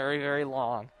was very, very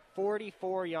long.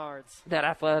 44 yards. That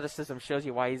athleticism shows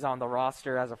you why he's on the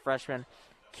roster as a freshman.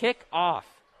 Kick off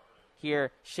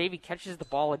here. Shavy catches the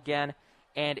ball again,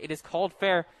 and it is called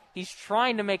fair. He's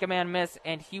trying to make a man miss,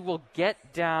 and he will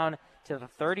get down to the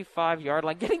 35-yard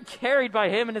line, getting carried by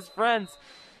him and his friends.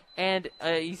 And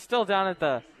he's still down at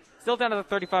the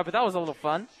 35, but that was a little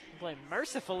fun. Play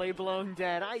mercifully blown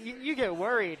dead. You get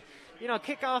worried. You know,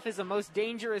 kickoff is the most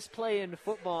dangerous play in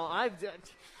football.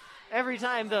 Every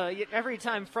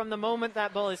time from the moment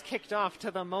that ball is kicked off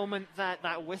to the moment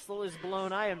that whistle is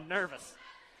blown, I am nervous.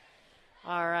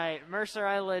 All right, Mercer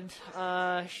Island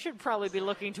should probably be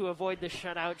looking to avoid the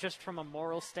shutout just from a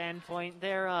moral standpoint.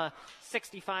 They're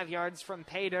 65 yards from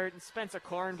pay dirt, and Spencer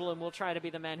Kornblum will try to be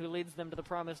the man who leads them to the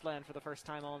promised land for the first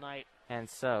time all night. And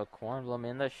so Kornblum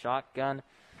in the shotgun,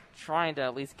 trying to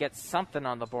at least get something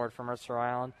on the board for Mercer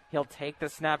Island. He'll take the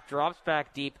snap, drops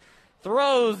back deep,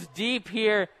 throws deep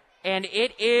here, and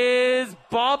it is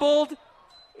bobbled.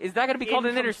 Is that going to be called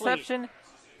an interception?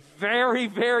 Very,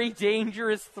 very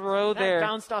dangerous throw there. That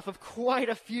bounced off of quite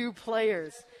a few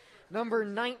players. Number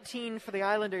 19 for the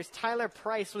Islanders, Tyler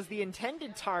Price, was the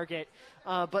intended target,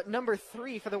 but number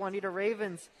 3 for the Juanita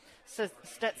Ravens,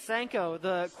 Stetsenko,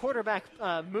 the quarterback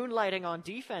moonlighting on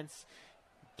defense,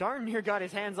 darn near got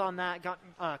his hands on that, got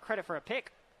credit for a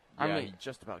pick. Yeah, he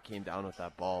just about came down with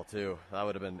that ball, too. That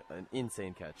would have been an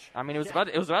insane catch. I mean, it was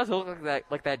about to look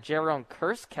like that Jerome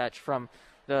Curse catch from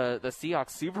the Seahawks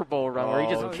Super Bowl run where he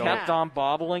just kept on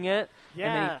bobbling it. Yeah.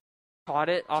 And then he caught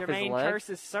it off his leg. Jermaine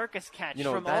Curse's circus catch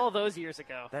from all those years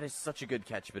ago. That is such a good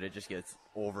catch, but it just gets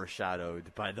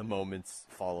overshadowed by the moments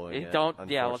following it.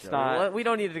 Let's not. We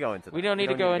don't need to go into that. We don't need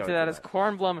to go into that as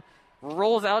Kornblum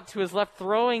rolls out to his left,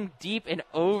 throwing deep and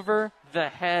over the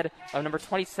head of number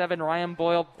 27, Ryan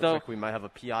Boyle. Looks like we might have a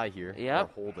PI here.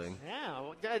 Yep. Holding.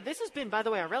 Yeah, this has been, by the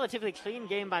way, a relatively clean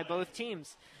game by both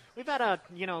teams. We've had a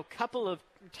couple of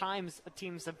times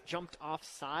teams have jumped off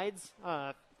sides.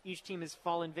 Each team has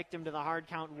fallen victim to the hard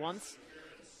count once.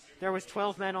 There was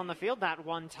 12 men on the field that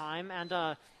one time, and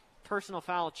a personal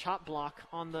foul chop block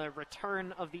on the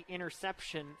return of the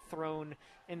interception thrown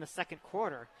in the second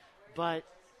quarter. But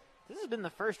this has been the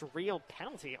first real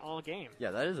penalty all game.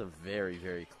 Yeah, that is a very,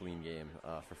 very clean game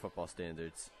for football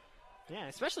standards. Yeah,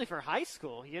 especially for high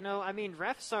school.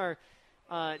 Refs are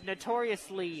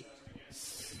notoriously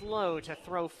slow to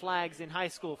throw flags in high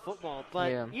school football,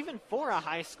 but even for a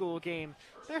high school game,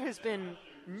 there has been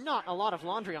not a lot of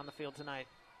laundry on the field tonight.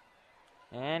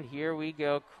 And here we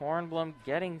go, Kornblum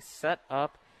getting set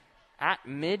up at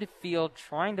midfield,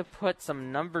 trying to put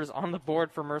some numbers on the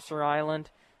board for Mercer Island.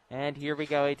 And here we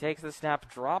go, he takes the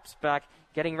snap, drops back,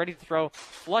 getting ready to throw,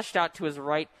 flushed out to his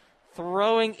right,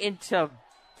 throwing into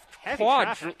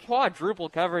quadruple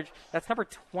coverage. That's number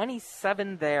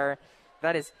 27 there.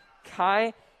 That is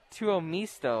Kai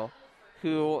Tuomisto,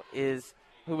 who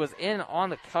was in on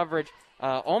the coverage,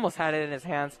 almost had it in his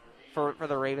hands for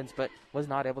the Ravens, but was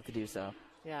not able to do so.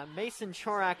 Yeah, Mason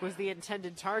Chorak was the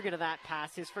intended target of that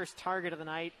pass, his first target of the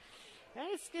night. And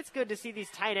it's good to see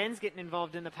these tight ends getting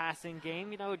involved in the passing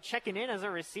game, checking in as a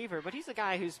receiver, but he's a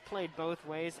guy who's played both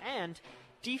ways, and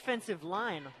defensive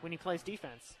line when he plays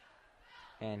defense.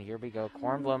 And here we go,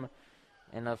 Kornblum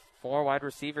in the 4 wide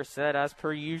receiver set as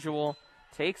per usual,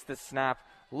 takes the snap,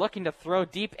 looking to throw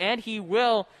deep, and he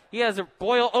will. He has a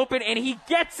Boyle open, and he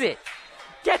gets it.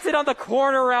 Gets it on the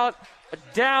corner route,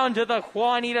 down to the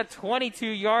Juanita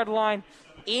 22-yard line,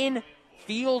 in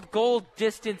field goal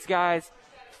distance, guys.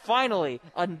 Finally,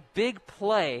 a big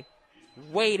play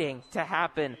waiting to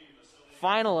happen.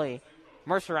 Finally,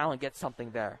 Mercer Island gets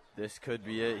something there. This could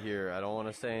be it here. I don't want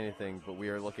to say anything, but we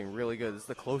are looking really good. This is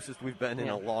the closest we've been in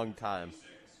a long time.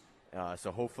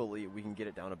 So hopefully we can get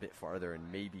it down a bit farther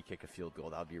and maybe kick a field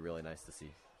goal. That would be really nice to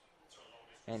see.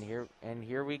 And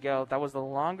here we go. That was the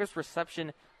longest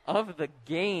reception of the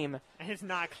game. And it's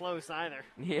not close either.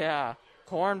 Yeah.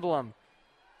 Kornblum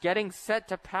getting set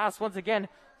to pass once again.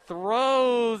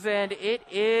 Throws, and it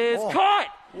is caught!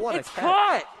 It's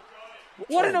caught!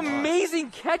 What an amazing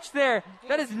catch there.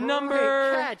 That is number...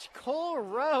 Great catch. Cole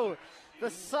Rowe, the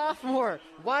sophomore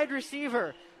wide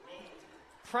receiver.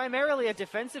 Primarily a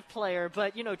defensive player,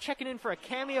 but, checking in for a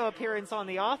cameo appearance on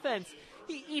the offense.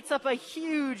 He eats up a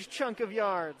huge chunk of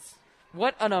yards.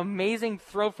 What an amazing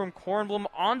throw from Kornblum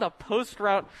on the post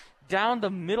route down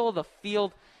the middle of the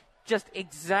field. Just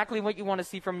exactly what you want to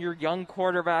see from your young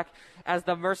quarterback as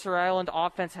the Mercer Island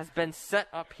offense has been set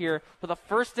up here with a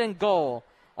 1st and goal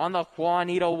on the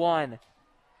Juanita 1.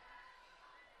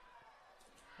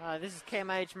 This is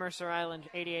KMIH Mercer Island,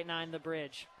 88-9 The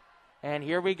Bridge. And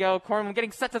here we go. Kornblum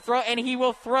getting set to throw, and he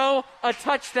will throw a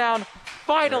touchdown.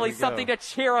 Finally something to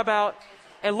cheer about.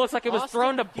 It looks like it was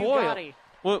thrown to Boyle.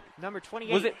 Well, number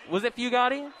 28. Was it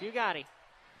Fugatti? Fugatti.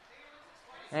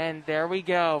 And there we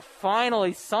go.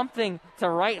 Finally, something to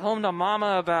write home to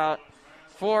mama about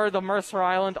for the Mercer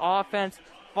Island offense.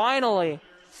 Finally,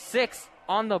 6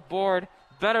 on the board.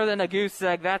 Better than a goose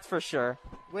egg, that's for sure.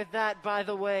 With that, by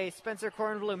the way, Spencer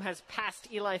Kornblum has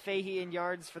passed Eli Fahey in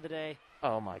yards for the day.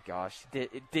 Oh, my gosh. Did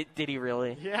he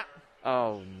really? Yeah.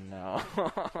 Oh, no.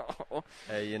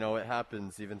 Hey, you know, it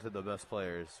happens even to the best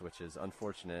players, which is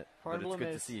unfortunate, but it's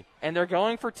good to see. And they're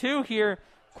going for 2 here.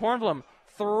 Kornblum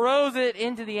throws it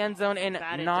into the end zone and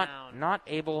not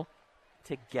able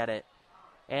to get it.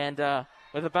 And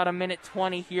with about a minute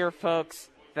 20 here, folks,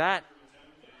 that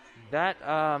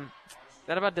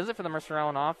about does it for the Mercer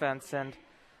Island offense. And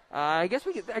I guess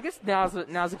now's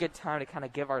a good time to kind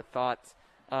of give our thoughts.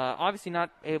 Obviously, not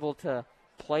able to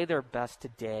play their best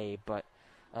today, but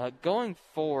going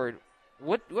forward,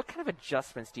 what kind of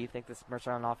adjustments do you think this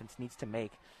Mercer Island offense needs to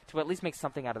make to at least make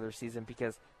something out of their season?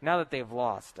 Because now that they've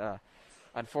lost,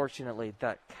 unfortunately,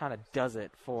 that kind of does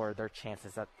it for their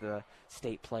chances at the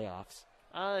state playoffs.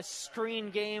 Screen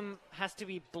game has to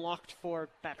be blocked for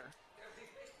better.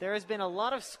 There has been a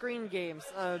lot of screen games.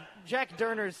 Jack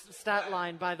Durner's stat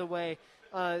line, by the way,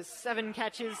 7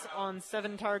 catches on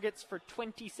 7 targets for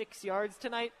 26 yards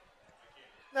tonight.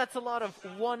 That's a lot of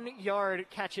 1-yard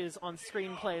catches on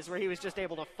screen plays where he was just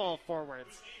able to fall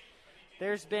forwards.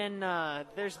 There's been a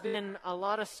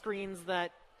lot of screens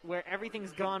where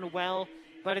everything's gone well,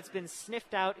 but it's been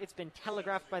sniffed out, it's been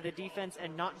telegraphed by the defense,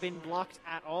 and not been blocked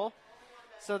at all.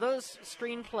 So those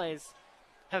screen plays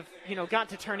have, got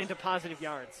to turn into positive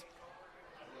yards.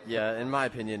 Yeah, in my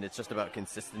opinion, it's just about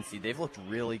consistency. They've looked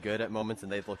really good at moments,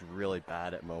 and they've looked really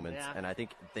bad at moments. Yeah. And I think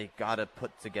they got to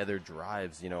put together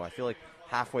drives. I feel like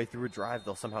halfway through a drive,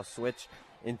 they'll somehow switch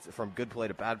from good play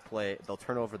to bad play. They'll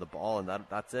turn over the ball, and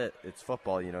that's it. It's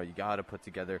football. You got to put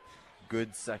together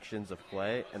good sections of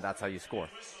play, and that's how you score.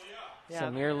 Yeah.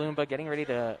 Samir Lumba getting ready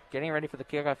for the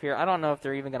kickoff here. I don't know if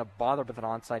they're even going to bother with an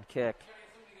onside kick.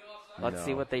 Let's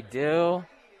see what they do.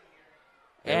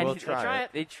 And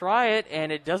they try it,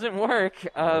 and it doesn't work.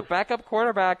 Backup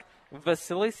quarterback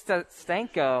Vasily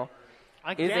Stanko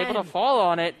is able to fall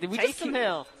on it.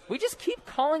 We just keep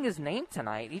calling his name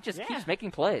tonight. He just keeps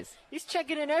making plays. He's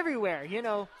checking in everywhere,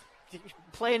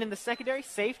 playing in the secondary,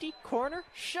 safety, corner,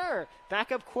 sure.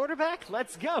 Backup quarterback,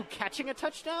 let's go. Catching a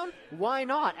touchdown, why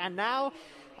not? And now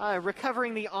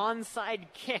recovering the onside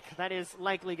kick. That is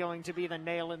likely going to be the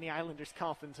nail in the Islanders'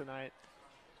 coffin tonight.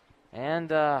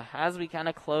 And as we kind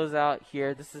of close out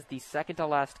here, this is the second to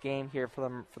last game here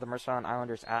for the Mercer Island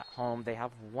Islanders at home. They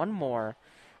have one more.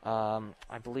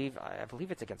 I believe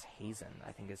it's against Hazen,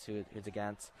 I think is who it's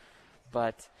against.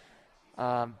 But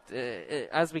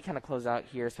as we kind of close out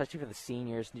here, especially for the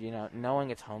seniors, knowing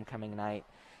it's homecoming night,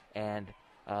 and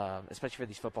especially for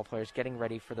these football players getting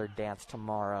ready for their dance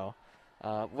tomorrow,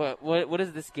 what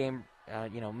does this game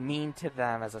mean to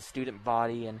them as a student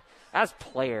body and as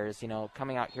players,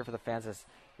 coming out here for the fans?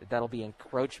 That'll be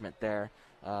encroachment there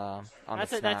on the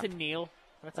snap. That's a kneel.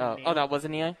 Oh, that was a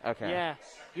kneel? Okay. Yeah.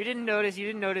 You didn't notice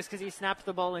because he snapped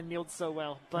the ball and kneeled so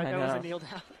well, but that was a kneel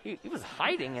down. He was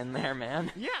hiding in there,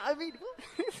 man. Yeah, I mean,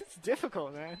 it's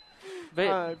difficult, man.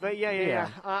 But yeah.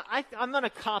 I'm going to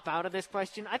cop out of this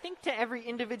question. I think to every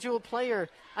individual player,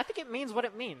 I think it means what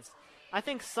it means. I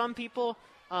think some people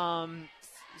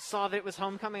saw that it was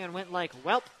homecoming and went like,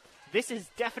 well, this is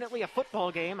definitely a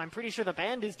football game. I'm pretty sure the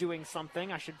band is doing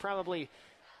something. I should probably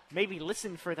maybe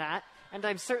listen for that. And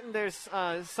I'm certain there's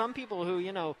some people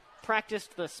who,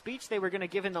 practiced the speech they were going to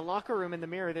give in the locker room in the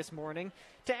mirror this morning.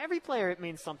 To every player, it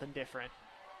means something different.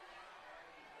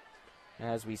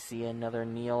 As we see another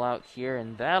kneel out here,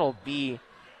 and that'll be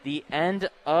the end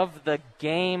of the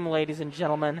game, ladies and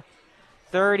gentlemen.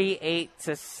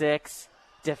 38-6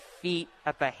 defeat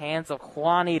at the hands of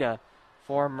Juanita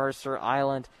for Mercer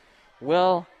Island.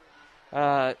 Will,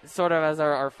 sort of as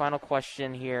our final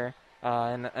question here,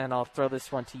 and I'll throw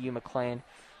this one to you, McLean,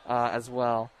 as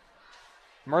well.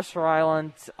 Mercer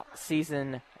Island's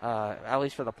season, at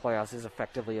least for the playoffs, is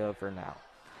effectively over now.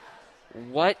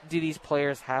 What do these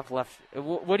players have left?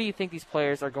 What do you think these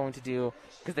players are going to do?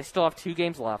 Because they still have 2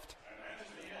 games left.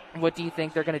 What do you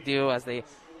think they're going to do as they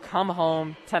come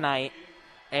home tonight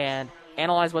and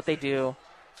analyze what they do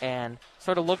and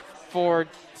sort of look forward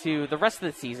to the rest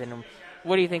of the season?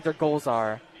 What do you think their goals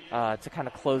are to kind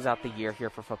of close out the year here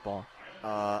for football?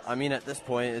 At this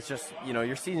point, it's just,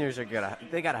 your seniors they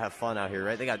got to have fun out here,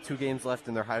 right? They got 2 games left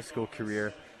in their high school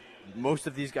career. Most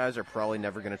of these guys are probably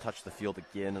never going to touch the field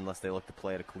again unless they look to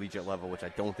play at a collegiate level, which I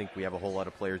don't think we have a whole lot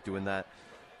of players doing that.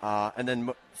 And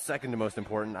then second to most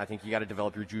important, I think you got to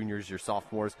develop your juniors, your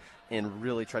sophomores, and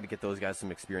really try to get those guys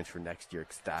some experience for next year,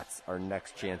 because that's our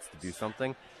next chance to do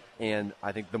something. And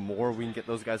I think the more we can get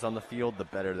those guys on the field, the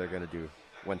better they're going to do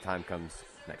when time comes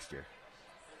next year.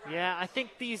 Yeah, I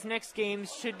think these next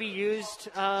games should be used,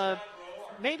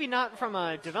 maybe not from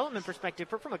a development perspective,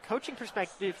 but from a coaching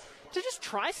perspective, to just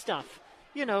try stuff.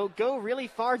 Go really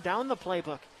far down the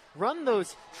playbook. Run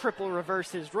those triple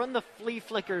reverses, run the flea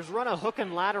flickers, run a hook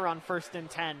and ladder on 1st and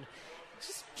 10.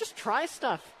 Just try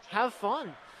stuff. Have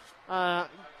fun.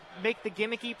 Make the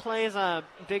gimmicky plays a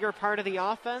bigger part of the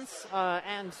offense,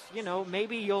 and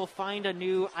maybe you'll find a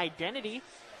new identity.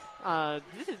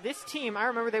 This team, I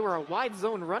remember they were a wide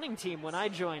zone running team when I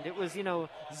joined. It was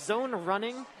zone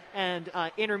running and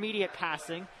intermediate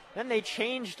passing. Then they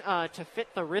changed to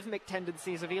fit the rhythmic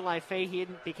tendencies of Eli Fahey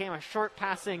and became a short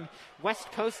passing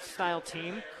West Coast style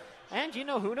team. And,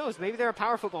 who knows? Maybe they're a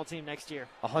power football team next year.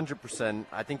 100%.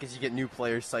 I think as you get new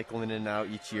players cycling in and out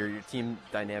each year, your team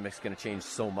dynamic's going to change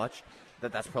so much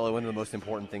that's probably one of the most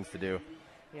important things to do.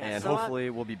 Yeah, and so hopefully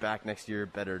we'll be back next year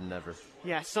better than ever.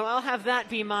 Yeah, so I'll have that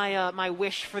be my my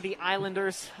wish for the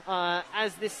Islanders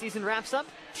as this season wraps up.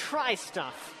 Try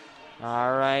stuff.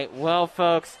 All right. Well,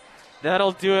 folks,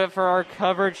 that'll do it for our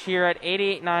coverage here at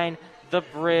 88.9 The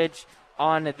Bridge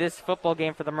on this football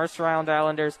game for the Mercer Island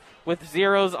Islanders. With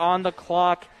zeros on the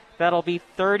clock, that'll be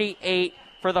 38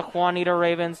 for the Juanita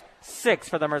Ravens, 6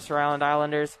 for the Mercer Island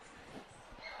Islanders.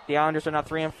 The Islanders are now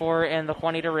 3-4, and the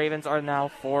Juanita Ravens are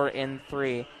now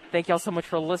 4-3. Thank y'all so much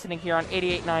for listening here on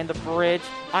 88.9 The Bridge.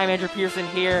 I'm Andrew Pearson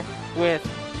here with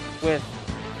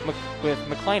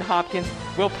McLean Hopkins,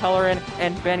 Will Pellerin,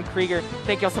 and Ben Krieger.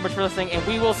 Thank y'all so much for listening, and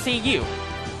we will see you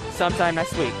sometime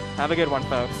next week. Have a good one,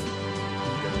 folks.